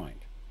on his mind.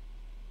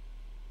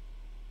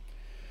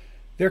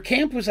 Their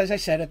camp was, as I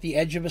said, at the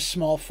edge of a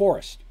small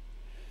forest,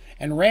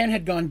 and Ran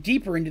had gone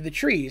deeper into the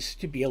trees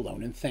to be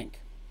alone and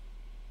think.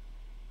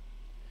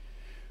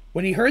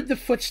 When he heard the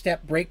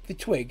footstep break the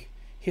twig,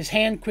 his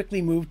hand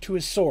quickly moved to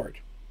his sword.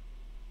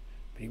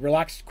 But he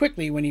relaxed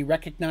quickly when he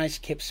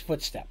recognized Kip's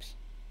footsteps.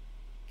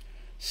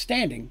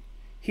 Standing,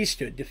 he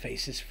stood to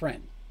face his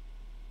friend.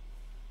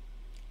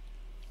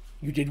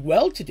 "You did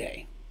well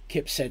today,"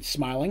 Kip said,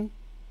 smiling.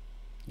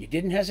 "You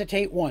didn't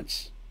hesitate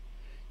once.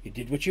 You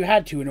did what you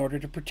had to in order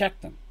to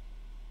protect them."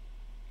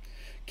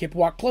 Kip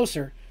walked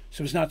closer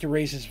so as not to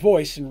raise his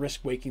voice and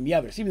risk waking the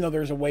others. Even though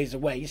there's a ways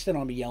away, you still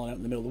don't want to be yelling out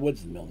in the middle of the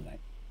woods in the middle of the night.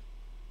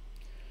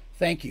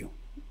 "Thank you,"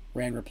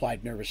 Ran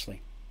replied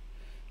nervously.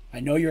 "I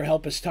know your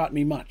help has taught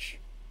me much."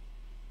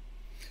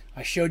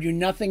 "I showed you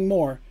nothing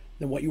more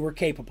than what you were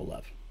capable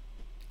of,"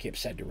 Kip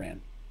said to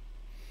Ran.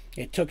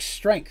 "It took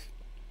strength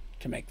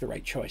to make the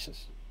right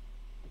choices."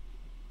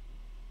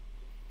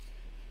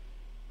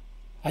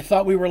 "I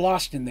thought we were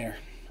lost in there,"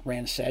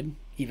 Ran said,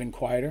 even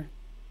quieter.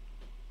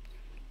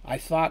 I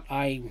thought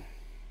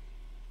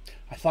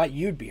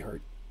you'd be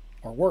hurt,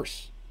 or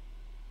worse."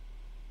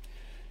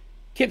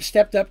 Kip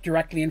stepped up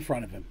directly in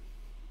front of him.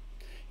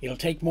 "It'll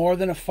take more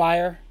than a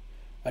fire,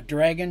 a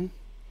dragon,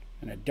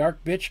 and a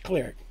dark bitch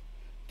cleric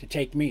to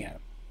take me out."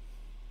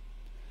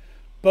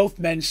 Both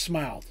men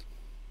smiled.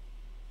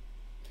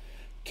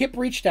 Kip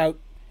reached out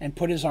and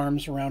put his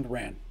arms around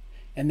Ran,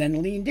 and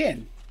then leaned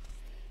in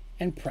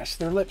and pressed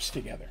their lips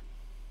together.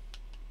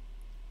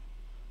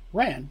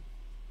 Ran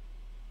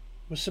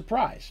was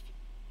surprised,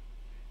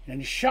 and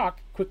in shock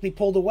quickly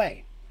pulled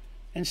away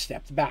and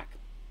stepped back.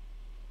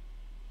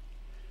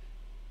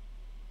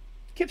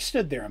 Kip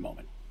stood there a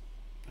moment,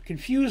 a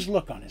confused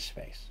look on his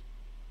face.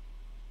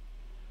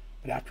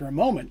 But after a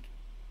moment,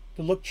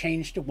 the look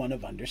changed to one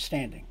of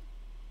understanding.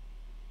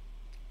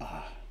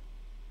 "Ah,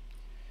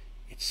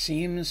 it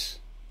seems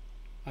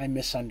I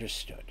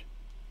misunderstood,"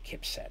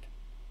 Kip said.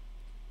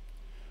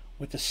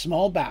 With a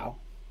small bow,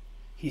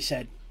 he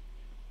said,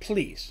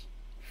 "Please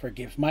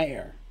forgive my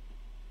error.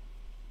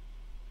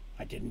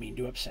 I didn't mean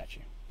to upset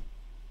you."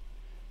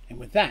 And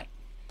with that,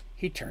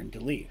 he turned to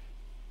leave.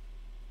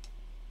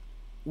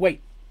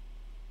 "Wait,"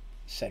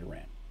 said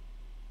Ran.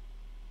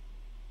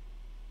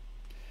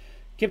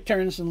 Kip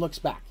turns and looks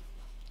back,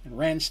 and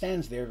Ran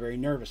stands there very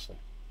nervously.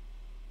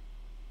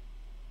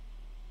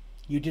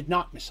 "You did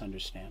not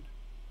misunderstand.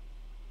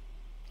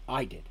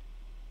 I did,"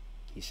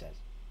 he says.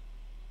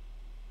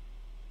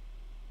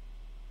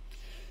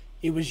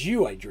 "It was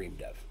you I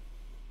dreamed of,"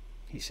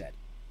 he said.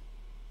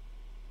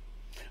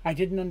 "I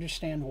didn't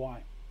understand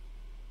why.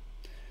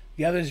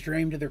 The others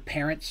dreamed of their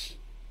parents,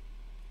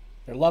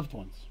 their loved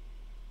ones.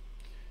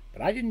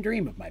 But I didn't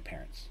dream of my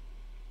parents.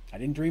 I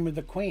didn't dream of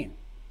the queen.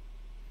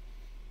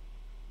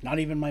 Not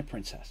even my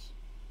princess."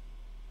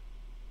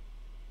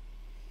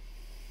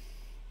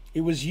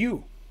 It was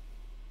you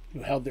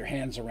who held their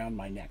hands around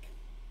my neck,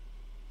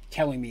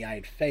 telling me I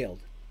had failed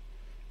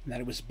and that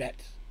it was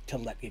best to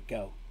let it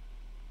go,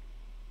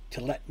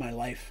 to let my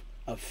life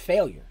of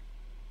failure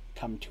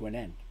come to an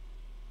end.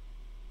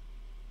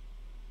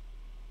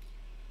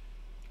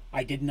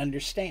 I didn't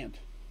understand.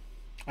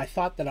 I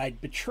thought that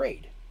I'd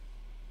betrayed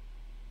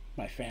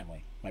my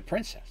family, my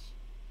princess.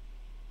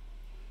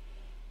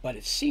 But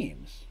it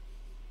seems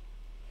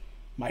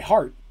my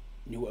heart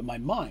knew what my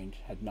mind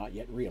had not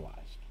yet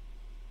realized.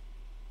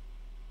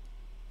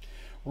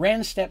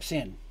 Rand steps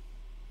in,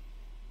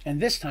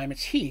 and this time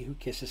it's he who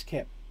kisses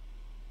Kip.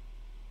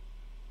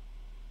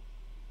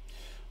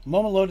 A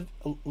moment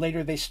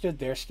later, they stood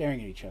there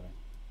staring at each other.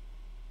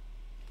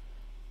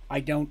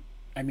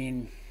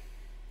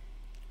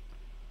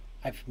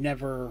 I've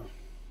never...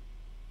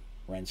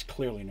 Rand's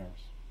clearly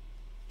nervous.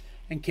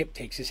 And Kip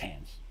takes his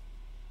hands.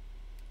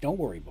 Don't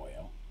worry,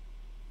 boyo.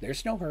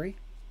 There's no hurry.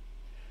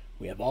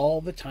 We have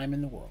all the time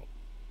in the world.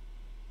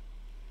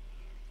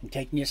 And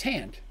taking his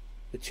hand,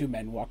 the two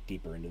men walked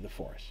deeper into the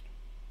forest.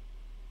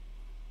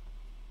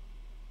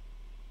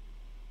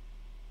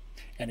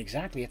 And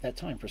exactly at that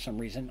time, for some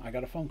reason, I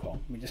got a phone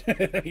call.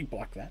 Let me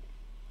block that.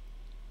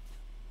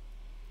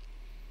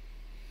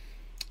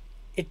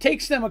 It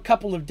takes them a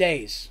couple of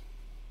days,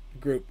 the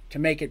group, to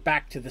make it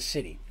back to the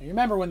city. And you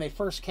remember when they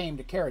first came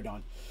to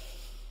Caradon,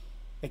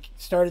 they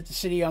started the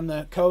city on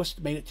the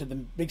coast, made it to the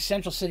big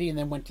central city, and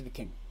then went to the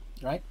king,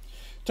 right?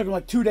 It took them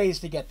like 2 days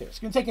to get there. It's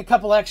going to take a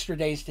couple extra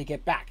days to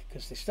get back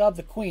because they still have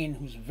the queen,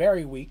 who's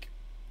very weak.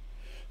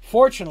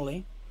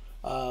 Fortunately,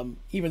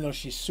 even though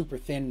she's super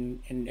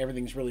thin and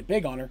everything's really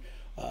big on her,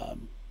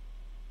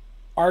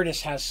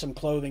 Artis has some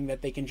clothing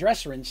that they can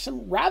dress her in,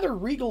 some rather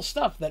regal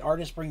stuff that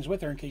Artis brings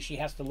with her in case she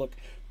has to look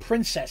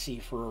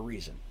princessy for a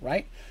reason,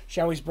 right?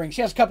 She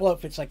has a couple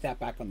outfits like that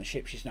back on the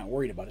ship. She's not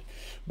worried about it.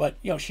 But,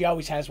 she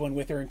always has one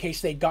with her in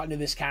case they'd gotten to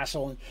this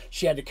castle and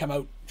she had to come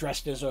out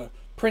dressed as a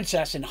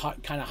princess and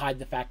kind of hide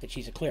the fact that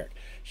she's a cleric.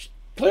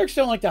 Clerics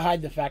don't like to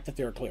hide the fact that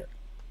they're a cleric.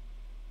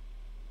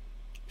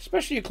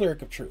 Especially a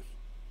cleric of truth.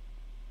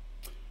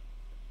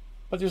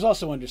 But there's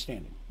also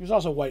understanding. There's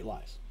also white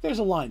lies. There's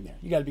a line there.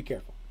 You got to be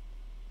careful.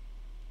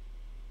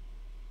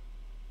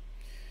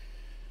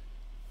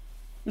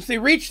 Once they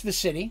reach the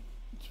city,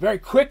 very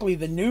quickly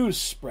the news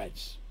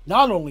spreads.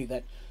 Not only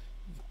that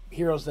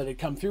heroes that had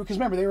come through, because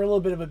remember, they were a little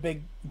bit of a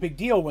big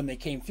deal when they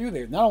came through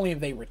there. Not only have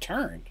they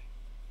returned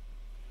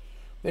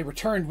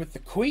with the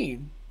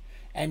queen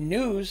and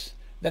news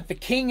that the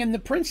king and the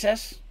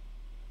princess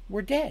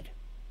were dead.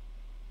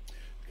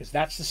 Because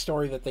that's the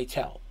story that they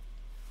tell.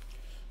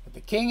 That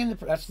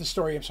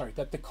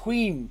the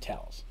queen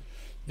tells.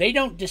 They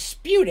don't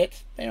dispute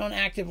it. They don't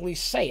actively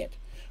say it.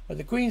 But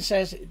the queen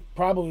says,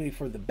 probably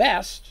for the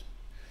best,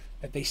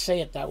 that they say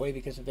it that way,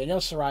 because if they know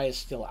Sarai is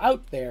still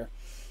out there,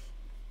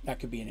 that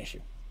could be an issue.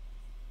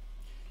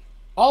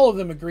 All of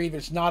them agree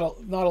there's not a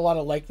lot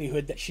of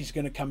likelihood that she's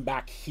going to come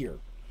back here.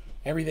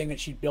 Everything that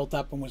she built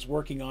up and was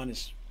working on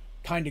is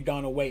kind of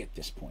gone away at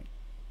this point.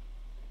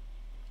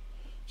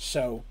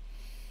 So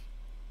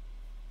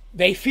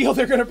they feel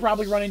they're going to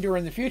probably run into her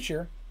in the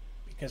future,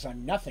 because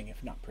I'm nothing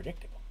if not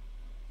predictable.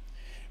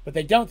 But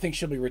they don't think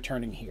she'll be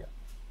returning here.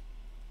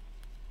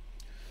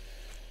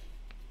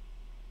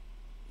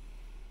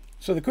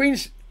 So the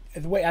queen's,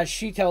 the way as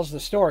she tells the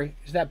story,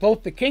 is that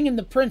both the king and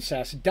the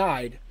princess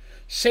died,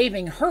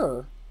 saving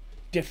her,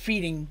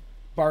 defeating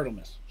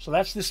Barthelmess. So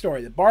that's the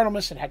story. That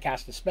Barthelmess had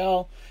cast a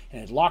spell and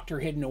had locked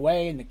her hidden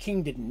away, and the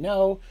king didn't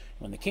know.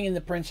 When the king and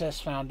the princess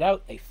found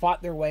out, they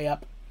fought their way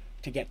up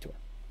to get to her.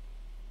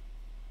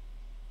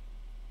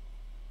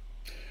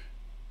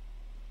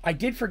 I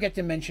did forget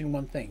to mention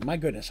one thing. My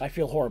goodness, I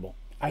feel horrible.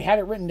 I had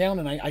it written down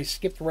and I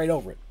skipped right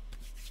over it.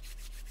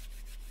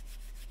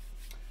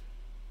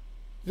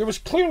 There was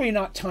clearly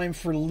not time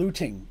for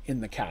looting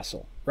in the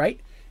castle, right?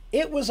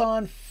 It was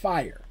on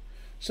fire.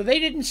 So they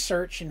didn't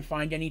search and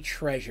find any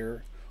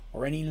treasure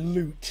or any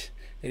loot.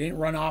 They didn't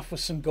run off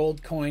with some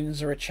gold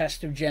coins or a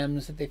chest of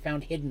gems that they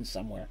found hidden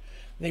somewhere.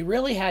 They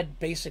really had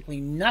basically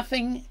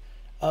nothing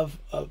of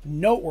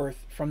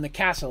noteworth from the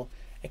castle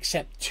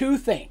except two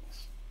things.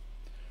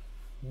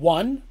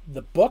 One,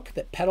 the book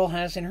that Petal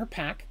has in her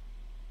pack.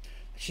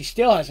 She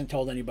still hasn't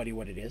told anybody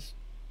what it is.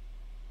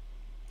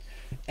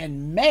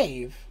 And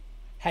Maeve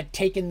had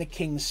taken the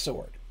king's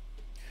sword.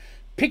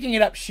 Picking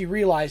it up, she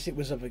realized it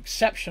was of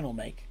exceptional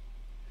make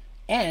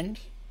and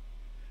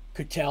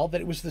could tell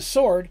that it was the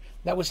sword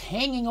that was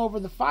hanging over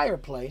the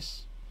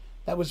fireplace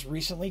that was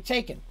recently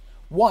taken.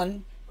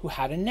 One who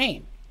had a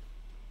name.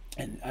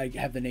 And I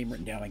have the name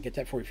written down. I can get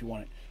that for you if you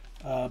want it.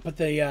 But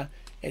the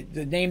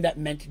name that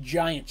meant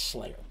giant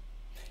slayer.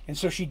 And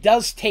so she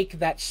does take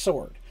that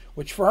sword,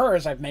 which for her,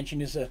 as I've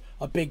mentioned, is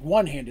a big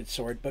one-handed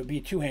sword, but be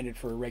a two-handed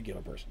for a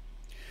regular person.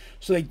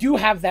 So they do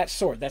have that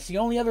sword. That's the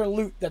only other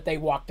loot that they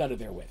walked out of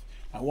there with.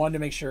 I wanted to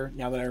make sure,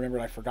 now that I remembered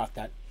I forgot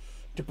that,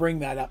 to bring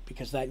that up,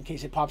 because that, in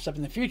case it pops up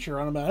in the future,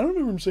 I don't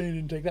remember him saying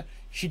he didn't take that.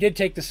 She did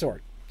take the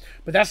sword.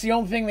 But that's the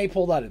only thing they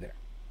pulled out of there.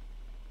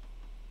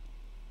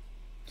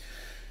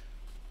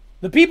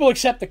 The people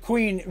accept the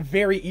queen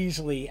very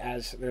easily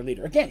as their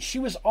leader. Again, she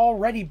was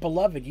already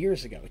beloved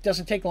years ago. It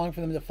doesn't take long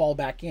for them to fall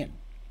back in.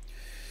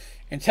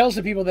 And tells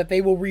the people that they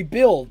will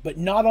rebuild, but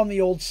not on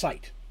the old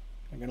site.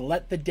 They're going to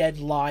let the dead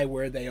lie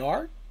where they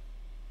are.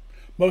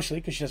 Mostly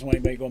because she doesn't want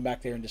anybody going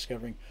back there and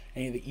discovering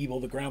any of the evil,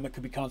 the ground that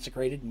could be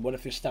consecrated, and what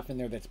if there's stuff in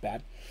there that's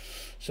bad.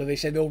 So they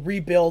say they'll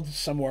rebuild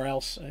somewhere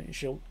else.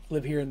 She'll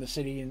live here in the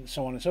city and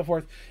so on and so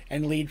forth,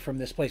 and lead from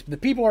this place. But the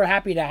people are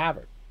happy to have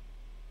her.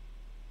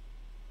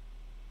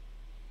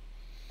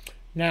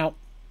 Now,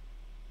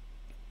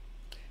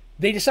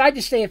 they decide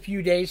to stay a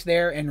few days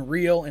there and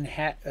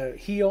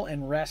heal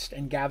and rest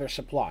and gather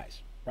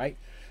supplies, right?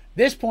 At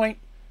this point,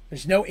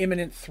 there's no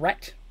imminent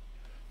threat.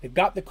 They've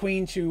got the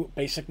queen to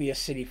basically a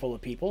city full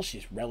of people.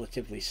 She's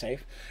relatively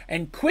safe.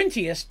 And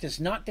Quintius does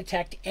not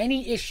detect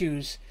any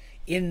issues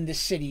in the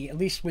city, at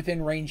least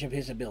within range of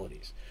his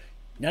abilities.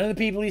 None of the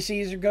people he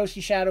sees are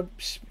ghosty, shadow,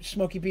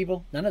 smoky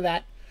people. None of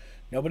that.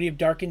 Nobody of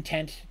dark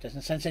intent.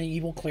 Doesn't sense any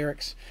evil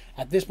clerics.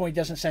 At this point,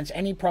 doesn't sense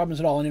any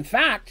problems at all. And in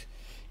fact,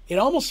 it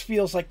almost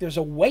feels like there's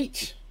a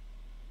weight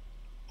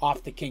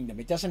off the kingdom.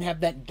 It doesn't have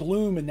that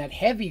gloom and that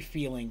heavy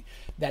feeling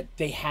that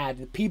they had.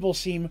 The people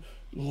seem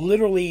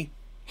literally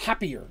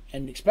happier,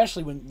 and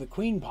especially when the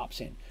queen pops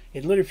in.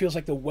 It literally feels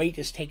like the weight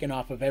is taken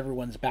off of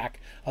everyone's back,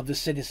 of the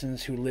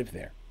citizens who live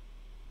there.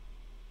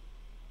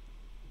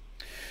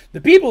 The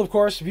people, of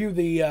course, view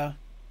the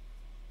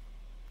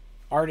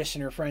artist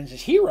and her friends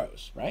as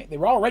heroes, right? They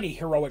were already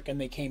heroic and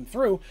they came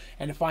through,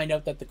 and to find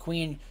out that the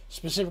queen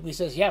specifically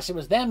says, yes, it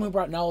was them who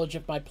brought knowledge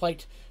of my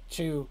plight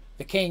to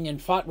the king and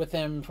fought with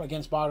them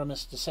against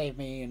Bartimaeus to save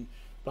me, and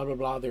blah, blah,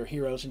 blah, they're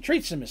heroes, and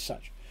treats them as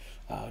such.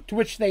 To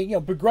which they,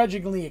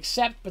 begrudgingly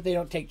accept, but they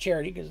don't take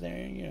charity because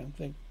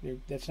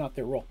that's not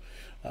their role.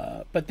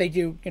 But they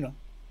do,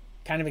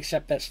 kind of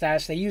accept that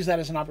status. They use that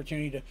as an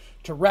opportunity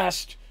to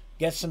rest,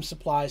 get some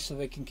supplies so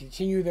they can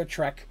continue their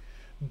trek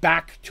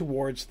back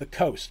towards the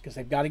coast because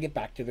they've got to get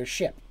back to their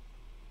ship.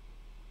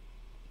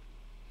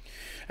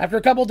 After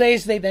a couple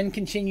days, they then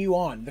continue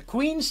on. The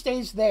queen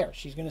stays there.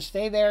 She's going to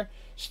stay there,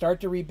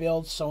 start to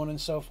rebuild, so on and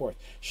so forth.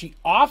 She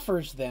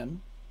offers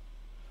them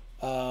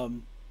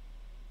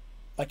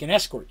like an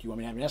escort. Do you want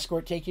me to have an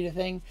escort take you to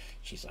thing?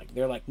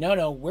 They're like,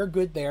 no, we're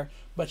good there.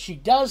 But she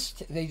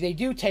does, they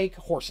do take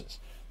horses.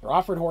 They're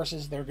offered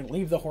horses. They're going to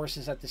leave the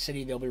horses at the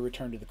city. They'll be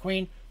returned to the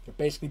queen. They're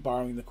basically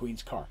borrowing the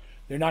queen's car.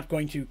 They're not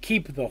going to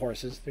keep the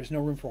horses. There's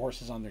no room for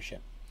horses on their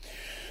ship.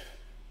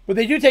 But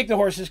they do take the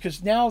horses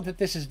because now that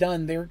this is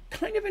done, they're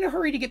kind of in a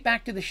hurry to get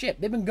back to the ship.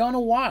 They've been gone a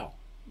while.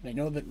 They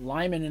know that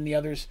Lyman and the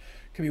others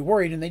could be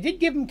worried, and they did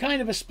give them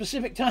kind of a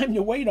specific time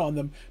to wait on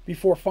them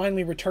before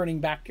finally returning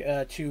back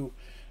to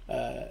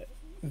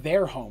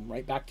their home,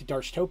 right back to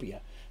Darstopia.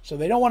 So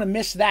they don't want to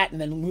miss that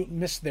and then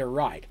miss their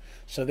ride.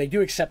 So they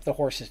do accept the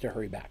horses to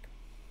hurry back.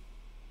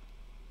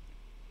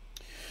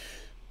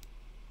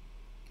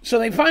 So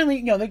they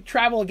finally, they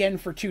travel again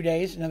for 2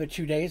 days, another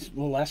 2 days, a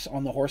little less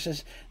on the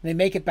horses. And they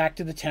make it back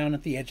to the town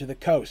at the edge of the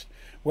coast,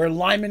 where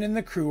Lyman and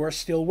the crew are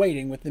still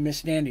waiting with the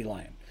Miss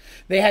Dandelion.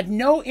 They had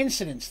no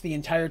incidents the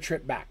entire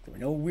trip back. There were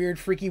no weird,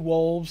 freaky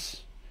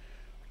wolves,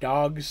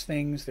 dogs,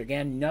 things.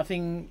 Again,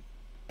 nothing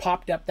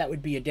popped up that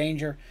would be a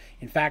danger.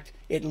 In fact,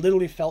 it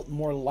literally felt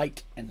more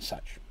light and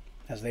such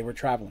as they were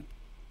traveling.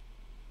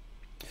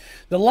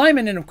 The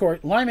Lyman and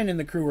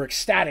the crew were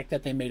ecstatic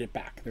that they made it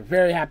back. They're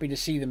very happy to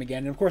see them again,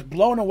 and of course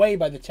blown away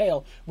by the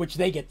tale, which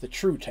they get the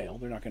true tale.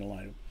 They're not going to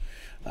lie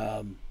to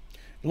them.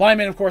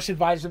 Lyman, of course,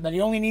 advised them that he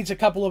only needs a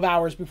couple of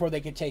hours before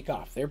they could take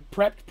off. They're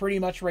prepped, pretty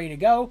much ready to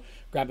go.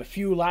 Grab a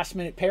few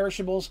last-minute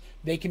perishables.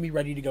 They can be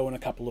ready to go in a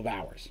couple of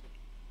hours.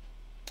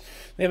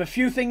 They have a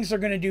few things they're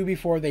going to do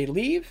before they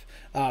leave.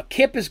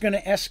 Kip is going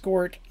to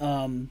escort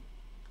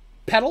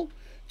Petal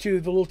to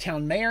the little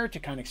town mayor to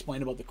kind of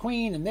explain about the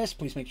queen and this.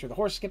 Please make sure the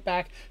horses get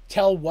back.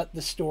 Tell what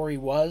the story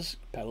was.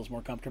 Petal's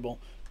more comfortable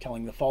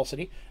telling the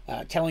falsity.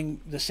 Telling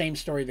the same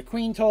story the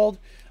queen told,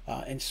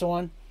 and so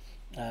on.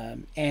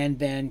 And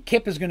then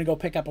Kip is going to go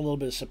pick up a little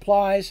bit of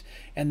supplies.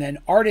 And then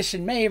Artis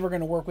and Maeve are going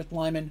to work with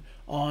Lyman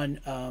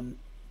on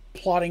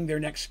plotting their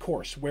next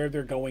course, where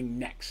they're going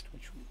next,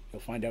 which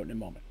you'll find out in a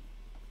moment.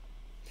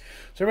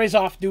 So everybody's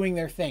off doing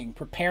their thing,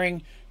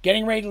 preparing,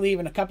 getting ready to leave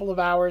in a couple of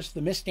hours.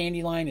 The Miss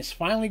Dandelion is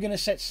finally going to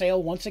set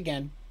sail once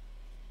again,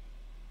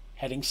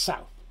 heading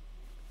south.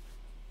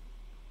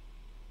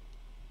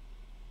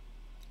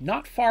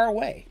 Not far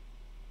away.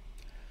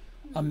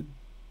 I don't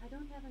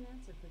have an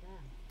answer for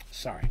that.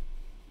 Sorry.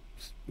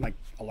 Like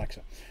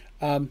Alexa.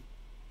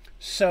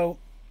 So,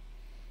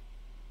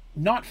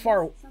 not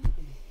far...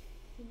 Something.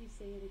 Can you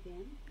say it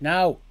again?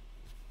 No.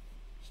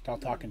 Stop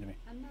talking to me.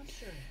 I'm not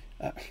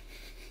sure.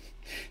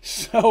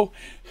 So,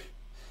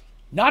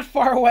 not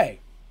far away,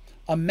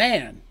 a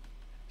man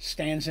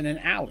stands in an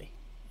alley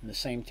in the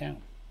same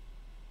town.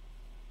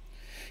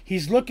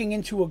 He's looking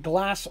into a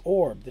glass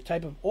orb, the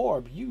type of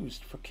orb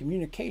used for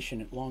communication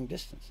at long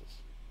distances.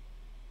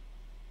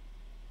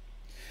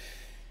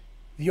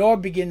 The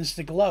orb begins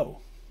to glow,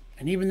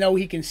 and even though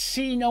he can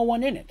see no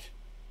one in it,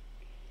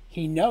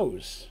 he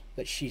knows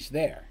that she's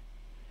there,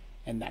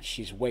 and that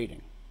she's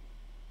waiting.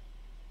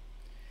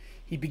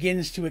 He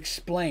begins to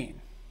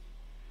explain.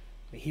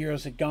 The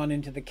heroes had gone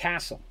into the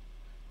castle.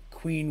 The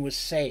queen was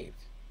saved.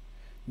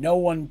 No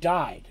one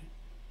died,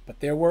 but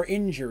there were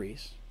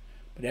injuries,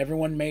 but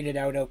everyone made it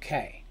out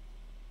okay.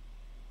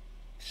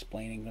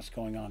 Explaining what's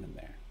going on in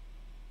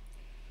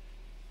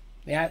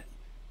there.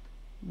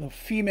 The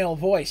female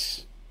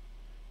voice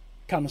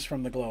comes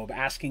from the globe,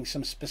 asking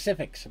some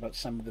specifics about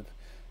some of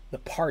the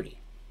party.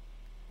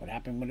 What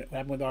happened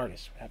with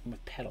Artis? What happened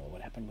with Petal?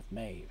 What happened with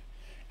Maeve?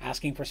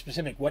 Asking for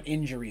specific, what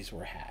injuries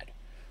were had?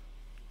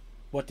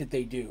 What did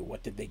they do?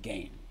 What did they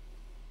gain?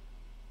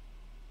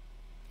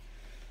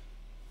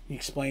 He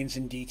explains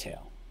in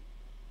detail.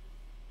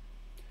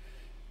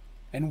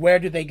 And where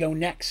do they go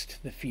next?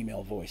 The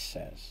female voice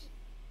says.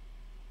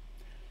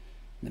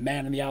 The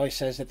man in the alley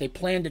says that they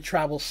plan to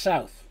travel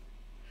south.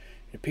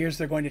 It appears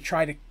they're going to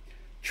try to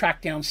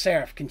track down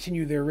Seraph,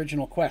 continue their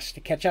original quest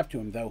to catch up to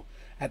him, though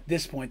at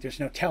this point there's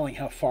no telling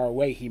how far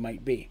away he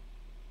might be.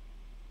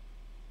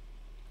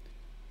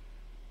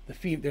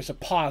 There's a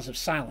pause of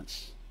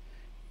silence,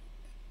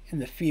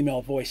 and the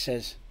female voice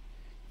says,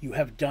 "You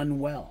have done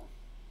well,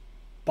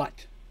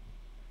 but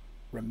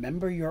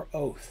remember your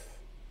oath."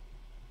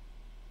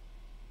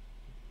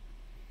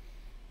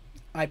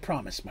 "I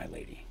promise, my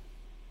lady.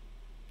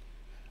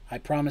 I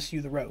promise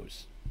you the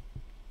rose,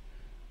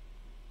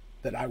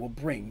 that I will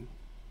bring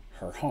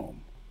her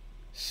home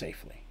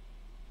safely."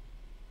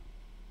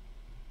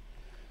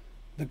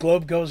 The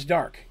globe goes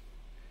dark,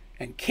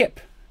 and Kip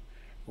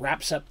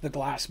wraps up the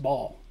glass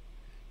ball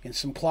in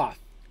some cloth,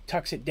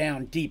 tucks it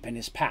down deep in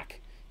his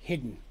pack,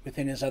 hidden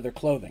within his other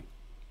clothing.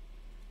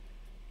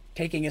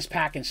 Taking his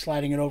pack and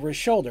sliding it over his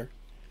shoulder,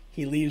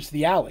 he leaves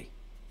the alley,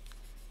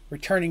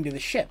 returning to the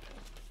ship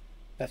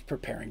that's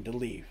preparing to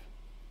leave.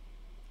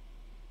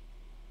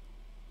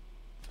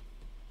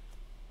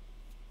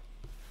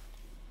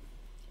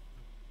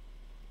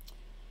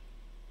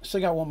 Still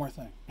got one more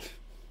thing.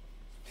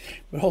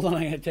 But hold on,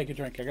 I gotta take a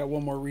drink. I got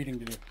one more reading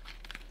to do.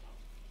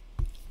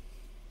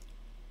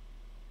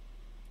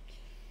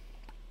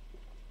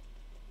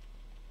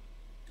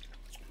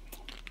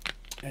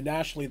 And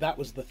Ashley, that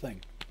was the thing.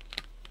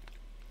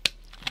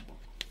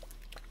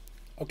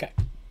 Okay.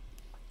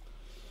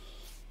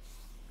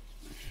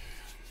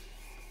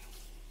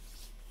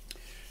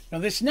 Now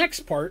this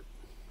next part,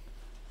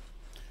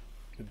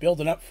 we've been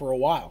building up for a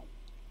while,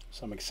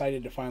 so I'm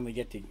excited to finally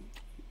get to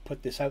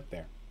put this out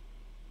there.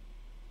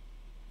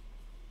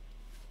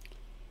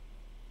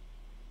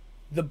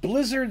 The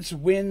blizzard's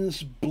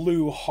winds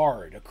blew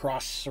hard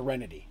across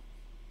Serenity.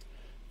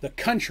 The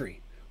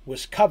country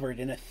was covered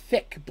in a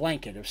thick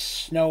blanket of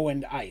snow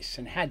and ice,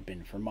 and had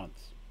been for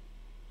months.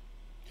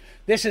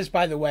 This is,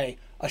 by the way,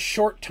 a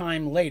short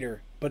time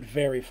later, but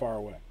very far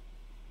away.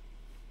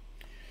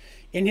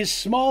 In his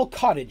small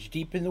cottage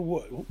deep in the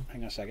wood...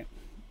 hang on a second.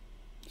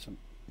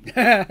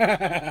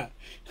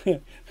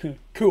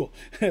 Cool.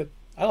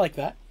 I like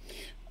that.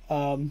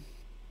 In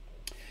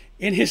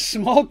his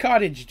small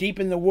cottage deep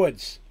in the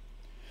woods,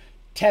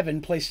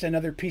 Tevin placed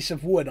another piece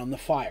of wood on the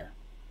fire.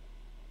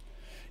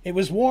 It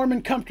was warm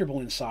and comfortable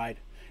inside,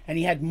 and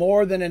he had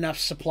more than enough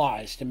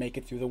supplies to make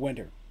it through the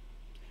winter.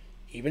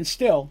 Even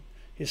still,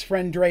 his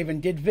friend Draven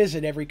did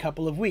visit every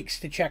couple of weeks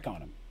to check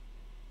on him.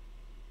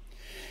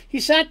 He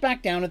sat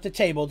back down at the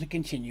table to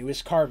continue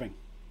his carving.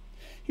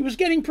 He was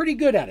getting pretty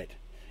good at it,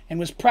 and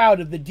was proud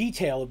of the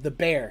detail of the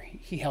bear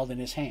he held in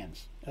his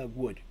hands,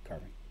 wood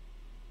carving.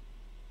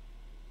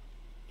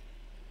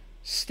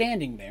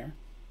 Standing there...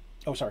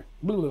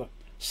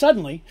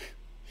 Suddenly,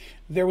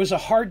 there was a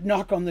hard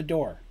knock on the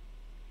door,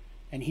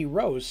 and he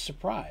rose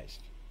surprised.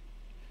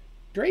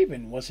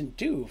 Draven wasn't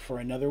due for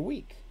another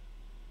week,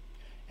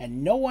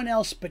 and no one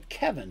else but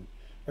Kelvin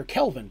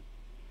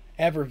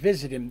ever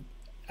visited him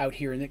out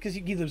here, because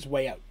he lives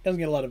way out, doesn't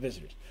get a lot of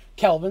visitors.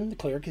 Kelvin, the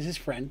cleric, is his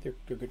friend.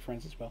 They're good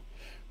friends as well.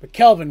 But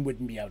Kelvin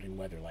wouldn't be out in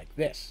weather like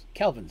this.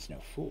 Kelvin's no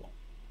fool.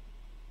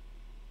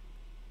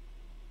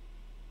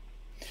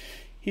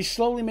 He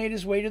slowly made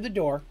his way to the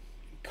door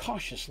and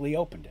cautiously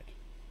opened it.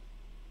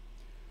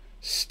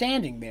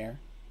 Standing there,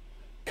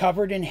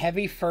 covered in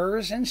heavy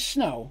furs and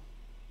snow,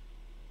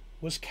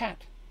 was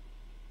Kat.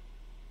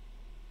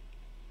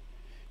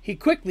 He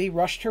quickly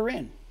rushed her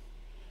in,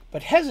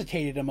 but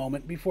hesitated a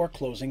moment before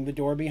closing the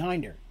door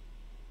behind her.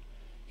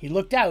 He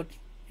looked out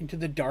into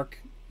the dark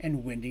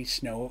and windy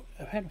snow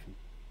ahead of him.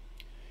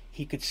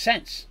 He could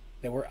sense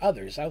there were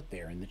others out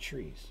there in the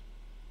trees.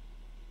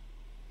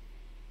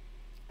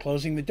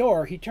 Closing the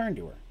door, he turned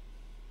to her.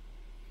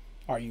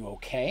 "Are you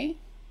okay?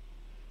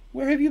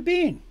 Where have you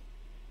been?"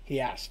 he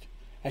asked,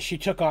 as she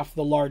took off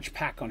the large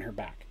pack on her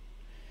back.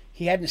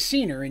 He hadn't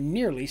seen her in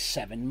nearly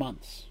 7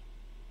 months.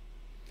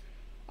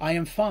 "I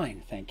am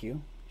fine, thank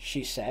you,"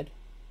 she said.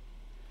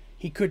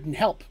 He couldn't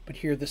help but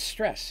hear the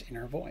stress in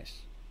her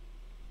voice.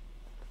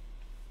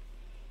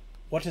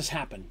 "What has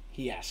happened?"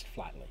 he asked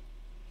flatly.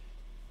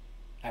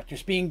 After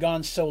being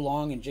gone so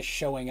long and just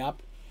showing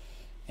up,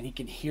 and he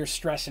can hear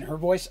stress in her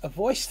voice, a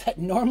voice that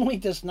normally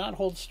does not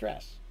hold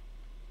stress.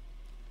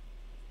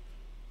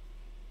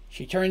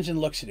 She turns and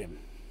looks at him.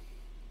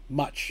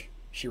 Much,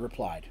 she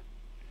replied,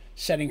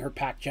 setting her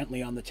pack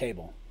gently on the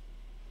table.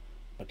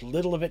 But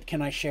little of it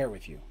can I share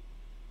with you.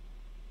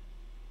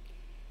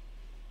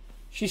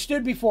 She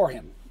stood before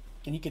him,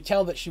 and he could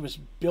tell that she was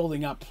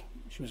building up.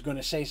 She was going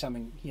to say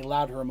something. He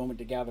allowed her a moment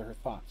to gather her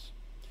thoughts.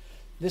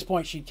 At this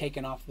point,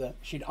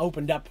 she'd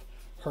opened up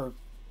her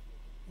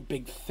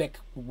big, thick,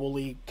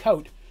 woolly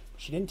coat.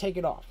 But she didn't take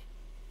it off.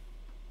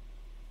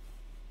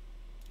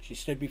 She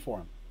stood before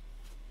him.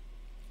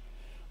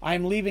 I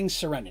am leaving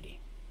Serenity.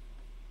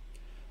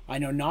 I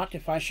know not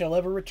if I shall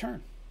ever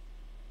return.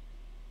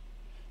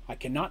 I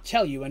cannot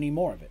tell you any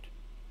more of it,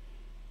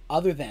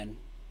 other than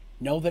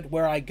know that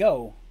where I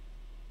go,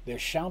 there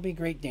shall be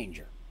great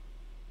danger.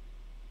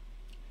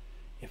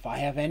 If I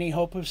have any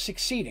hope of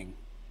succeeding,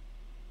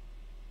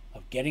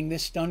 of getting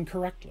this done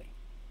correctly,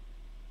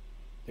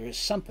 there is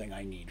something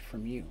I need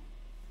from you.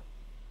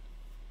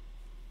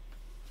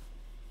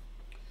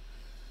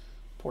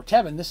 Poor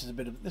Tevin, this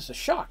is a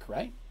shock,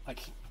 right? Like,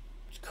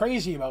 it's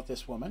crazy about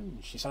this woman.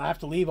 She said, I have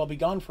to leave. I'll be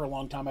gone for a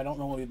long time. I don't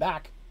know when I'll be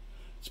back.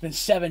 It's been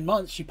 7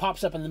 months. She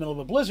pops up in the middle of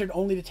a blizzard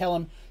only to tell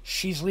him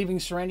she's leaving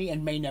Serenity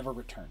and may never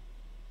return.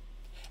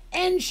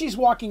 And she's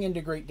walking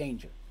into great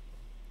danger.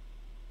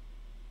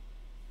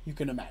 You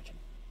can imagine.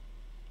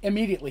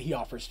 Immediately he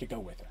offers to go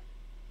with her.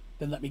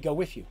 Then let me go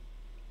with you.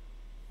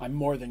 I'm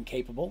more than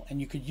capable,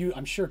 and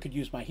I'm sure could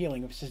use my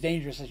healing. If it's as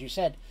dangerous as you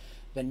said,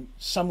 then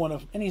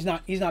and he's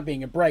not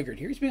being a braggart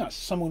here. He's being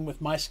honest. Someone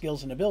with my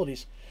skills and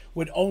abilities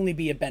would only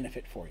be a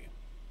benefit for you.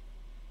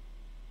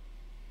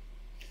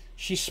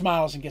 She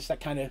smiles and gets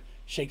that kind of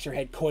shakes her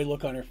head, coy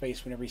look on her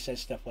face whenever he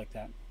says stuff like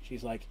that. He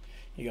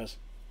goes,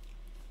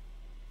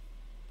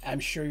 I'm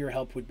sure your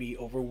help would be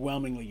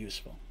overwhelmingly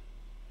useful.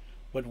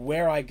 But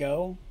where I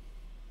go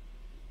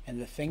and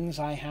the things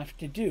I have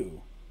to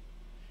do,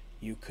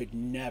 you could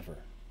never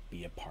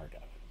be a part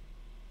of.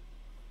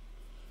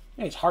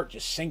 And his heart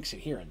just sinks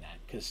at hearing that,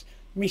 because,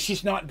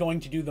 she's not going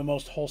to do the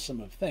most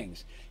wholesome of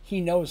things.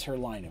 He knows her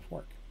line of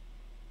work.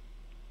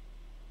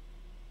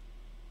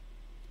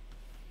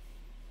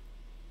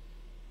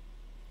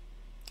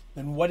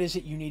 Then what is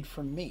it you need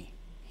from me?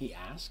 He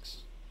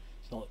asks.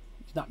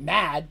 He's not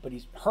mad, but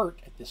he's hurt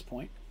at this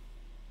point.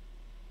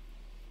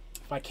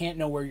 If I can't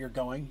know where you're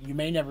going, you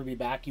may never be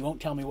back, you won't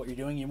tell me what you're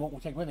doing, you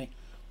won't take with me,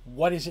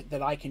 what is it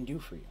that I can do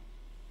for you?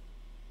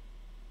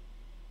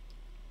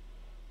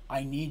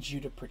 I need you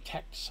to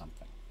protect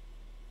something,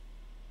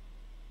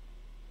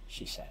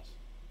 she says.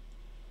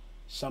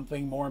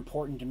 Something more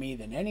important to me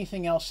than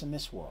anything else in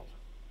this world.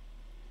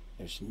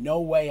 There's no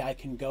way I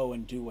can go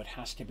and do what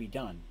has to be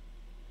done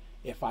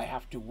if I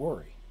have to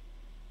worry.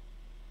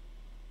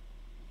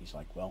 He's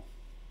like, well,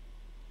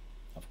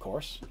 of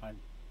course,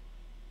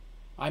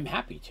 I'm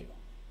happy to.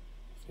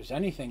 If there's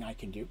anything I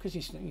can do, because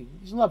he's in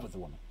love with the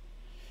woman.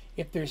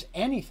 If there's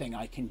anything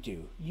I can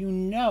do,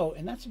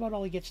 and that's about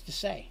all he gets to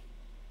say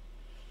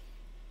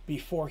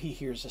before he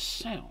hears a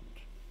sound.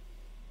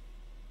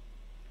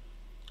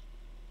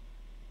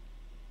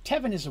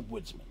 Tevin is a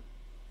woodsman.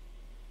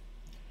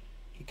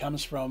 He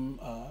comes from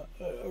a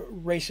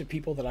race of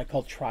people that I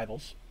call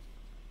tribals,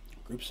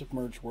 groups of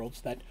merged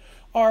worlds that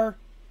are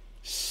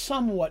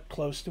somewhat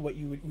close to what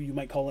you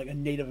might call like a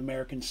Native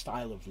American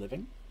style of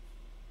living.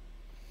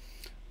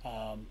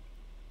 And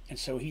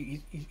so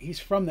he's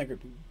from that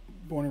group,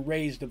 born and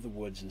raised of the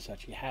woods and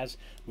such. He has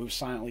moved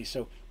silently.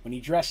 So when he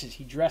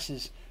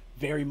dresses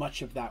very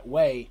much of that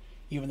way,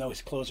 even though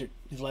his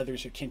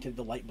leathers are tinted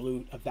the light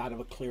blue of that of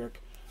a cleric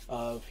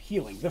of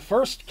healing. The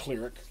first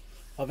cleric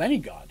of any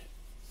god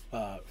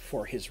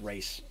for his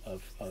race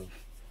of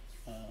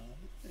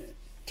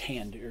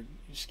tanned or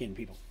skinned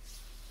people.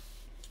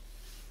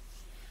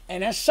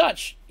 And as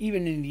such,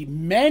 even in the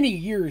many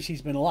years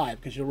he's been alive,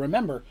 because you'll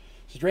remember,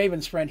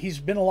 Draven's friend, he's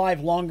been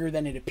alive longer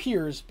than it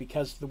appears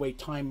because of the way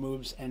time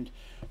moves, and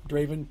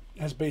Draven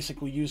has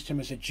basically used him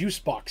as a juice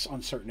box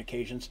on certain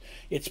occasions.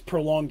 It's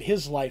prolonged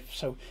his life,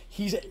 so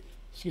he's,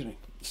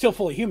 still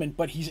fully human,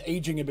 but he's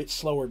aging a bit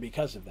slower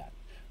because of that.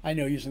 I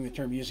know using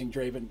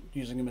Draven,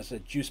 using him as a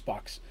juice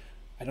box.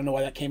 I don't know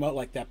why that came out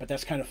like that, but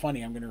that's kind of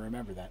funny. I'm going to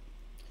remember that.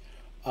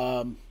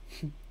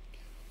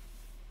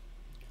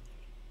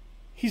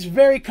 He's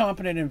very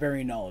competent and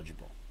very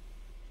knowledgeable.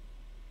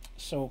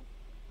 So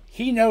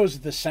he knows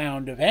the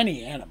sound of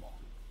any animal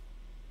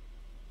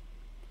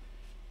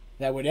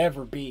that would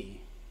ever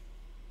be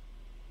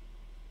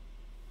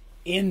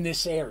in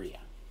this area.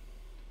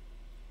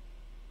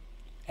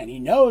 And he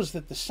knows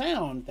that the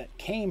sound that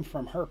came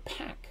from her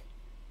pack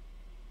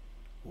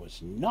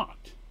was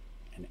not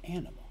an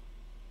animal.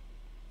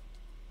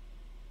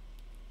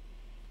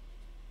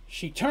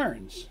 She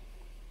turns,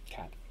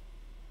 Cat,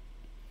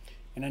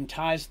 and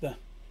unties the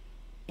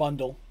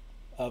bundle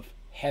of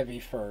heavy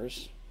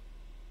furs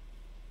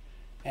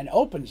and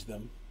opens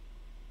them,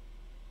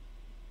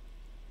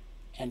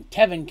 and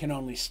Tevin can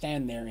only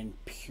stand there in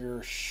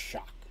pure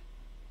shock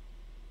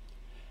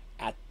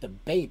at the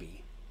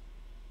baby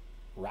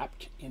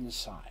wrapped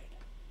inside.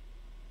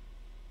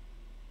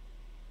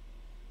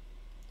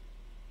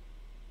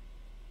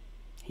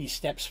 He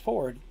steps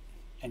forward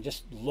and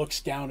just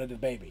looks down at the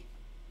baby.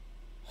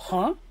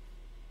 Huh?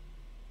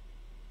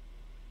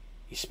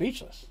 He's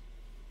speechless.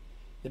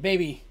 The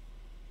baby,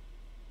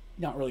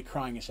 not really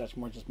crying as such,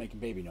 more just making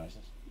baby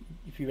noises.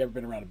 If you've ever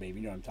been around a baby,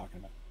 you know what I'm talking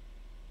about.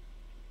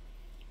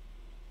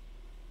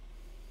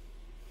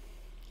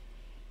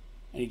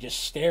 And he just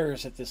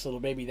stares at this little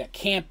baby that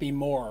can't be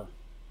more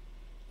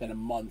than a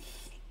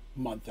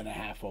month and a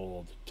half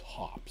old,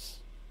 tops.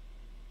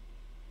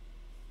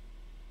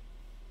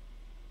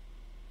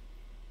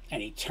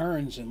 And he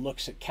turns and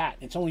looks at Kat.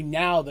 It's only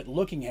now that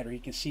looking at her, he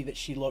can see that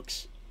she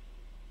looks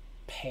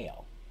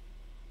pale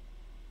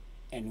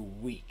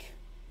and weak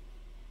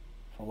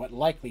for what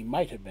likely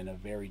might have been a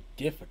very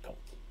difficult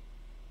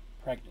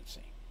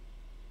pregnancy.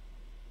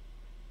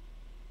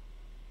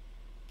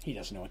 He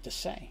doesn't know what to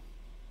say.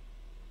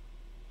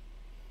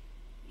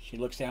 She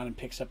looks down and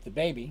picks up the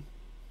baby,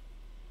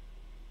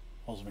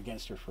 holds him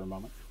against her for a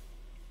moment,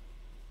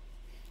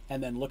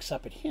 and then looks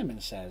up at him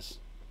and says,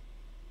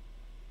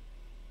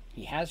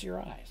 "He has your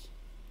eyes."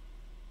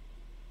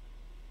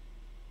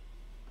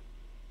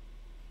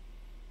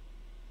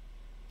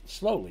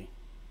 Slowly,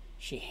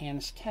 she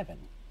hands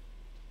Tevin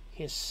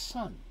his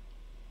son.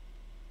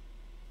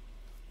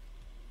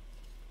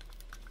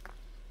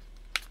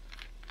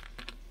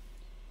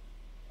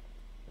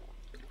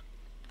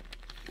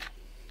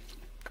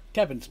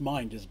 Tevin's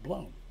mind is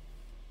blown.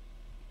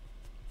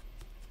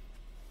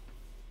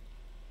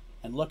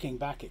 And looking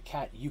back at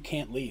Kat, "You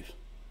can't leave.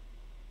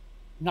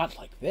 Not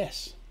like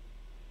this.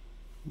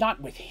 Not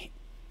with him.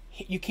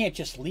 You can't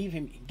just leave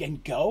him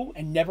and go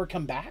and never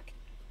come back.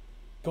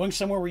 Going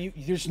somewhere where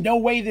there's no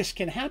way this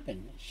can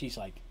happen." She's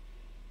like,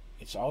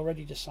 "It's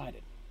already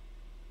decided.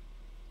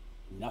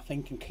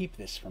 Nothing can keep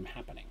this from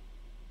happening.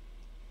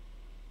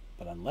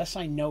 But unless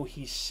I know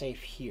he's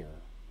safe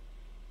here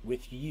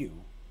with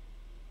you,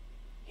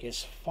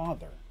 his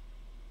father,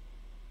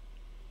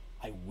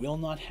 I will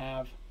not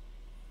have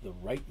the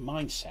right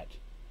mindset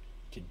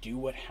to do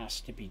what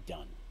has to be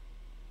done.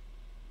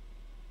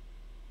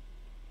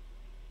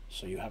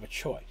 So you have a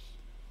choice.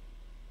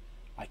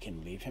 I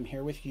can leave him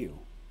here with you,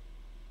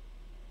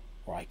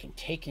 or I can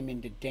take him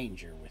into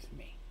danger with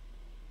me."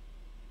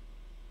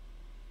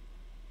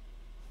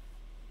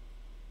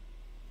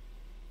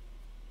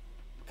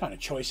 What kind of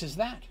choice is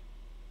that?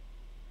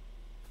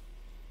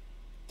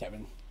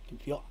 Tevin can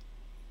feel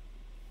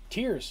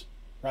tears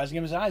rising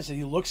in his eyes as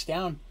he looks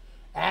down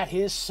at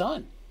his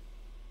son.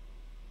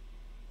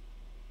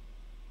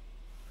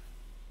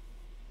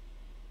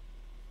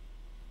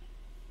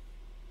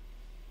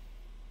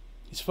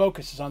 His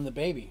focus is on the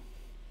baby.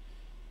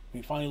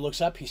 When he finally looks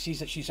up, he sees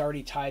that she's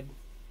already tied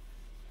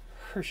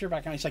her shirt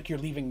back on. He's like, "You're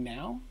leaving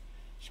now?"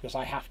 She goes,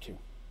 "I have to.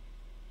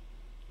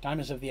 Time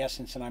is of the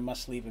essence, and I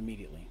must leave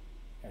immediately.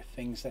 There are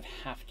things that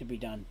have to be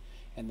done,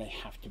 and they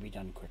have to be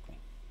done quickly."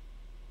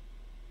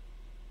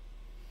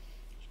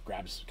 She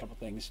grabs a couple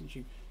things, and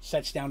she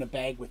sets down a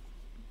bag with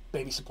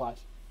baby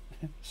supplies,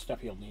 stuff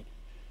he'll need.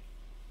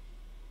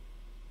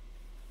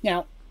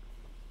 Now,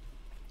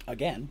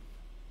 again,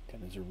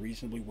 Kevin's a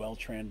reasonably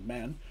well-trained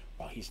man.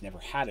 While he's never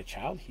had a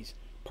child, he's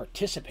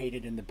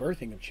participated in the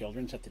birthing of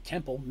children at the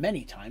temple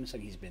many times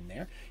that he's been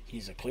there.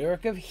 He's a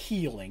cleric of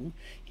healing.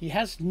 He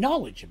has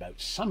knowledge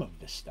about some of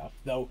this stuff,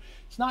 though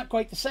it's not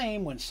quite the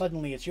same when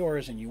suddenly it's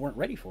yours and you weren't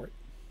ready for it.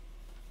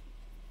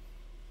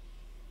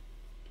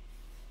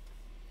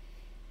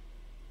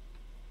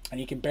 And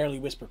he can barely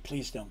whisper,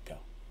 "Please don't go."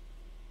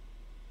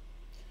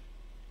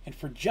 And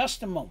for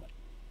just a moment,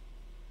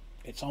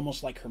 it's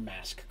almost like her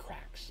mask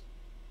cracks.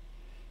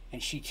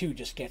 And she too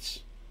just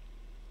gets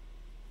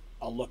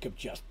a look of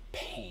just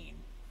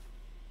pain.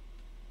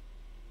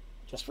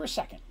 Just for a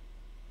second,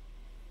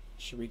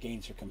 she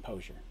regains her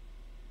composure.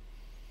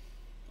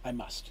 "I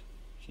must,"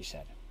 she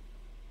said.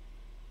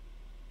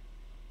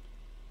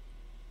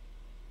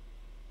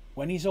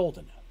 "When he's old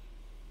enough,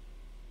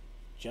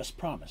 just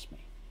promise me.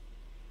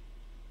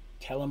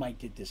 Tell him I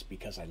did this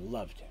because I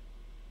loved him,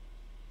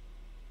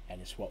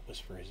 and it's what was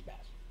for his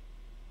best."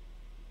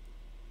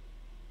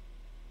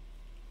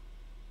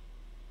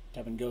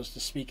 Tevin goes to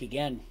speak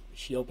again.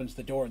 She opens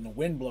the door and the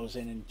wind blows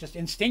in, and just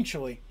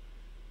instinctually,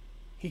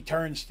 he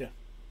turns to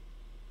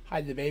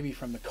hide the baby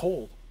from the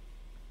cold.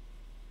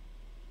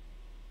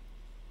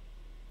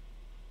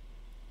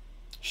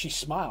 She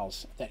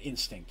smiles at that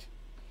instinct,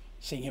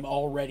 seeing him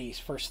already. His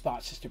first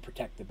thoughts is to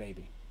protect the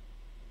baby.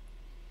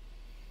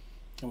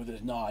 And with a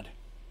nod,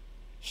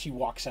 she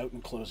walks out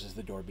and closes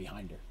the door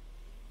behind her.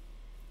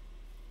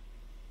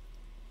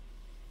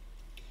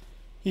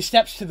 He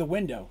steps to the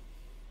window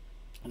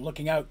and,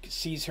 looking out,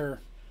 sees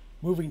her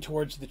moving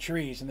towards the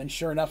trees. And then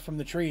sure enough, from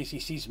the trees, he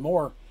sees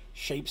more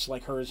shapes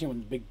like hers, the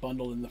big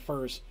bundle in the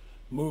furs,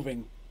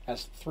 moving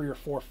as 3 or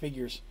 4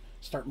 figures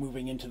start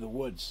moving into the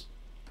woods.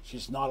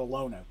 She's not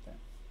alone out there.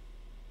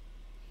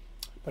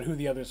 But who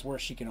the others were,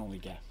 she can only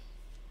guess.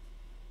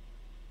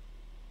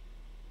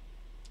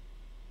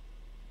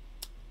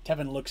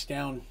 Tevin looks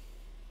down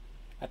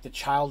at the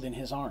child in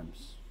his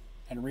arms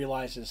and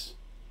realizes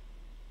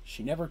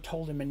she never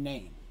told him a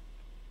name.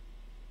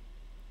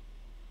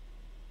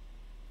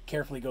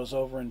 carefully goes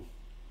over and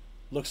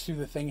looks through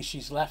the things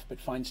she's left, but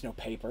finds no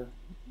paper,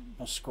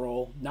 no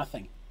scroll,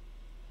 nothing.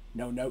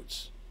 No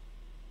notes.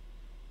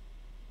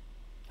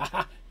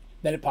 Aha!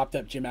 Then it popped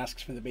up. Jim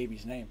asks for the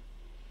baby's name.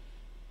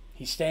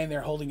 He's standing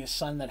there holding his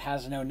son that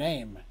has no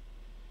name.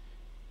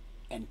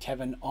 And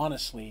Tevin,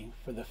 honestly,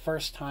 for the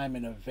first time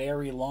in a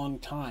very long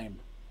time,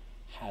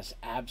 has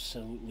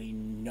absolutely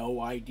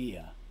no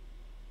idea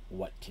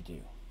what to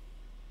do.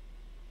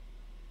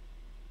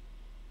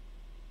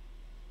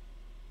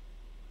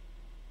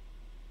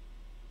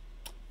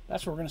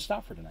 That's where we're going to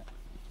stop for tonight.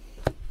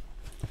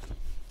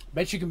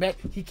 Bet you can bet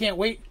he can't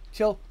wait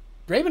till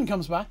Draven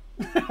comes by.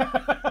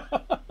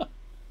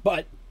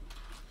 But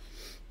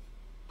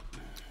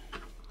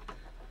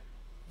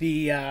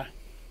the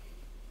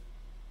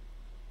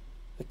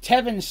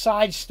Tevin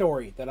side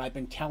story that I've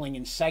been telling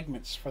in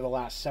segments for the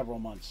last several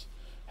months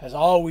has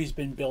always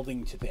been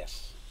building to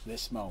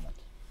this moment.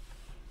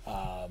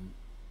 I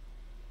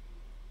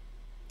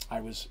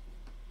was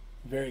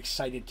very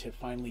excited to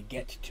finally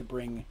get to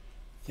bring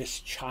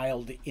this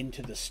child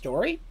into the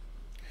story.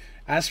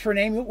 As for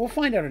name, we'll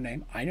find out her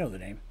name. I know the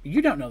name.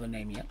 You don't know the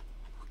name yet.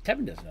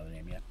 Tevin doesn't know the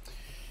name yet.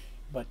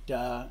 But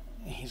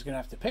he's going to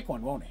have to pick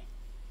one, won't he?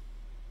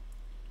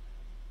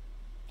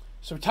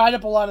 So we tied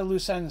up a lot of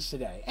loose ends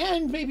today.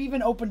 And maybe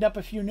even opened up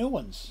a few new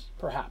ones,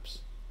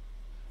 perhaps.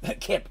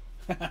 Kip.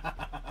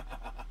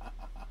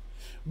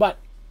 But,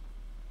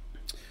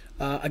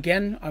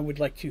 again, I would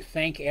like to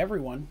thank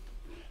everyone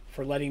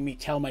for letting me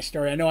tell my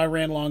story. I know I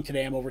ran long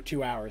today. I'm over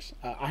 2 hours.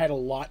 I had a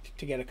lot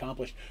to get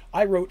accomplished.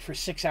 I wrote for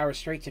 6 hours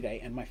straight today,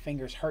 and my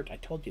fingers hurt. I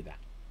told you that.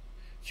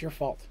 It's your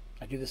fault.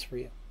 I do this for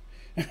you.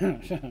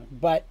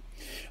 But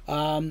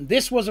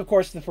this was, of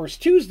course, the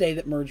first Tuesday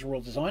that Merge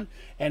Worlds is on,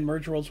 and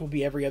Merge Worlds will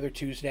be every other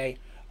Tuesday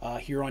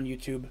here on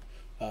YouTube,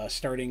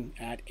 starting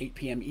at 8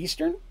 p.m.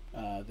 Eastern.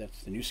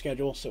 That's the new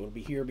schedule, so it'll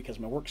be here because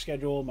my work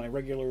schedule, my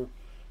regular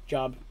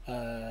job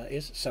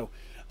is. So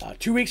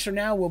 2 weeks from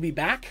now, we'll be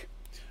back.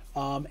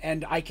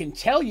 And I can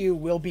tell you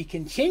we'll be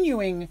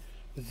continuing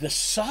the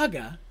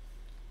saga,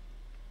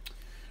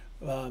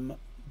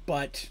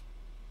 but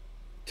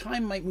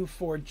time might move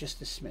forward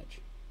just a smidge.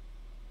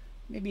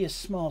 Maybe a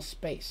small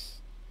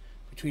space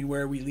between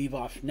where we leave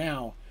off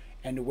now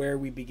and where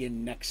we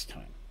begin next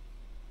time.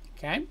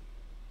 Okay?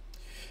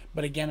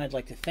 But again, I'd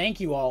like to thank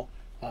you all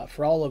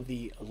for all of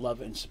the love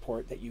and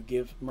support that you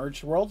give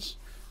Merged Worlds.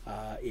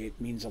 It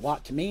means a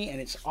lot to me, and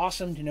it's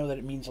awesome to know that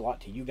it means a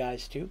lot to you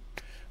guys too.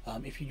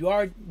 If you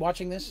are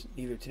watching this,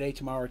 either today,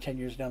 tomorrow, or 10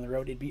 years down the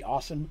road, it'd be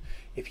awesome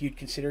if you'd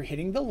consider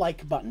hitting the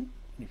like button.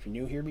 And if you're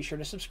new here, be sure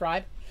to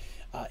subscribe.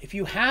 If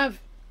you have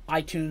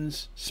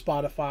iTunes,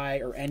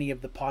 Spotify, or any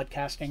of the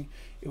podcasting,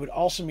 it would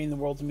also mean the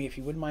world to me if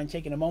you wouldn't mind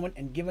taking a moment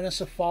and giving us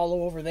a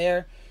follow over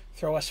there.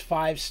 Throw us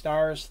 5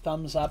 stars,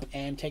 thumbs up,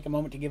 and take a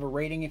moment to give a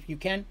rating if you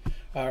can.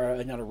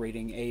 Or not a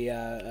rating,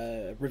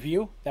 a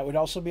review. That would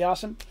also be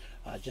awesome.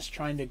 Just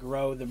trying to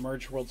grow the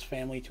Merge Worlds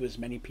family to as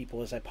many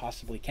people as I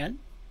possibly can.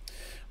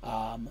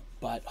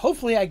 But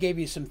hopefully I gave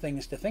you some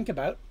things to think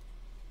about.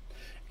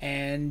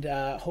 And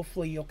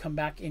hopefully you'll come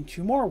back in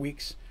 2 more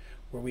weeks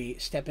where we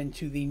step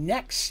into the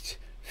next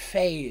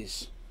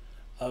phase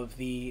of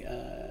the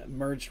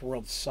Merged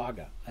Worlds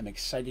saga. I'm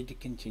excited to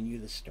continue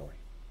the story.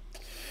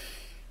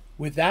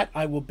 With that,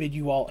 I will bid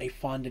you all a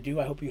fond adieu.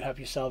 I hope you have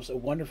yourselves a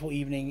wonderful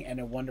evening and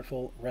a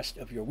wonderful rest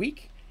of your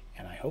week.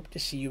 And I hope to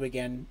see you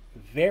again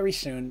very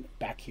soon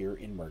back here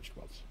in Merged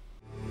Worlds.